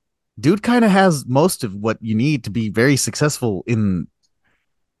 Like, dude kind of has most of what you need to be very successful in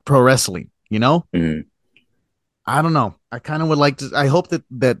pro wrestling, you know? Mm-hmm. I don't know. I kind of would like to. I hope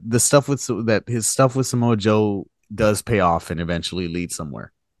that his stuff with Samoa Joe does pay off and eventually lead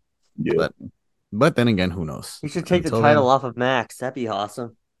somewhere. Yeah. But then again, who knows? He should take the title off of Max. That'd be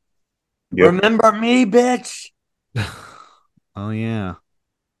awesome. Yep. Remember me, bitch. Oh yeah,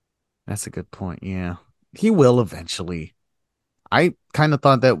 that's a good point. Yeah, he will eventually. I kind of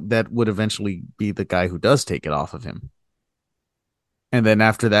thought that would eventually be the guy who does take it off of him. And then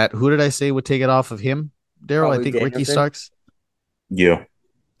after that, who did I say would take it off of him? Daryl, I think Danielson. Ricky Starks. Yeah.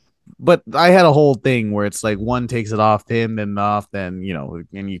 But I had a whole thing where it's like one takes it off him, then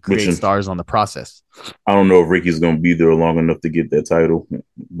you create stars on the process. I don't know if Ricky's going to be there long enough to get that title,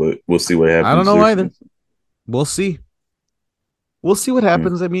 but we'll see what happens. I don't know either. We'll see. We'll see what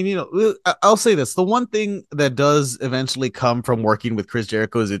happens. I mean, I'll say this: the one thing that does eventually come from working with Chris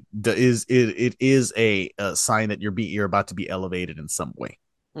Jericho is it is a sign that you're about to be elevated in some way.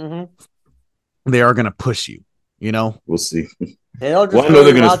 Mm-hmm. They are going to push you. You know, we'll see. I know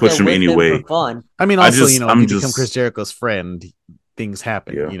they're going to push him anyway. Fun. I mean, also, if you become Chris Jericho's friend, things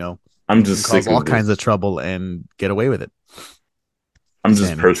happen. Yeah. You know, I'm just cause all kinds of trouble and get away with it. I'm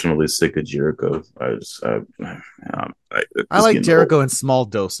just personally sick of Jericho. I like Jericho in small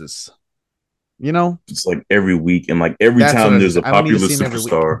doses. You know, it's like every week and like every time there's a popular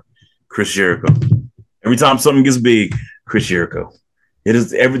superstar, Chris Jericho. Every time something gets big, Chris Jericho.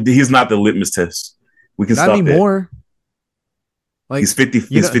 He's not the litmus test. We can not stop anymore. That. Like he's 50.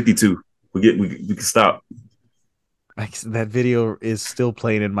 He's 52. We can stop. That video is still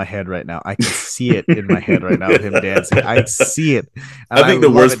playing in my head right now. I can see it in my head right now of him dancing. I see it. I think the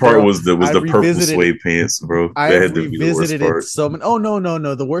worst part was the purple suede pants, bro. I revisited it so many. Oh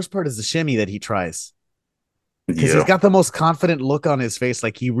no! The worst part is the shimmy that he tries, because he's got the most confident look on his face,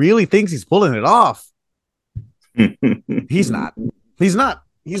 like he really thinks he's pulling it off. He's not.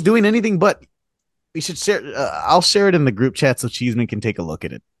 He's doing anything but. We should share. I'll share it in the group chat so Cheeseman can take a look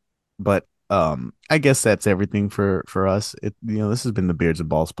at it. But I guess that's everything for us. This has been the Beards and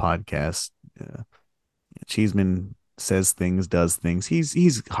Balls podcast. Cheeseman says things, does things.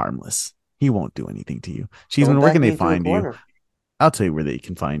 He's harmless. He won't do anything to you. Cheeseman, where can they find you? I'll tell you where they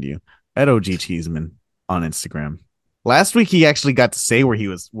can find you. At OG Cheeseman on Instagram. Last week he actually got to say where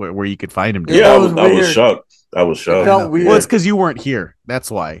you could find him. Yeah, I was shocked. It felt weird. Well, it's because you weren't here. That's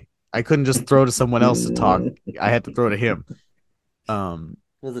why. I couldn't just throw to someone else to talk. I had to throw to him.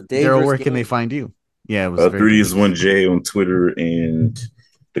 Daryl, where can they find you? Yeah, it was 3Ds1J on Twitter and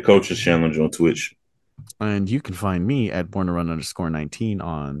the Coaches Challenge on Twitch. And you can find me at born-to-run_19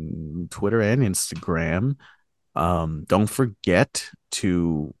 on Twitter and Instagram. Don't forget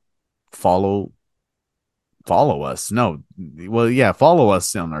to follow us. Follow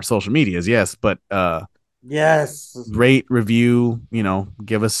us on our social medias. Yes, but yes, rate, review,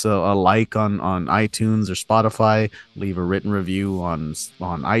 give us a like on iTunes or Spotify. Leave a written review on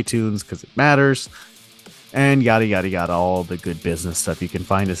iTunes because it matters. and yada, yada, yada, all the good business stuff. You can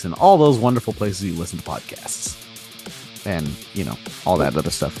find us in all those wonderful places you listen to podcasts. And, all that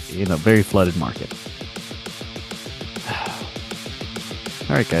other stuff in a very flooded market.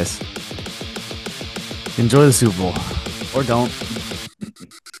 All right, guys. Enjoy the Super Bowl. Or don't.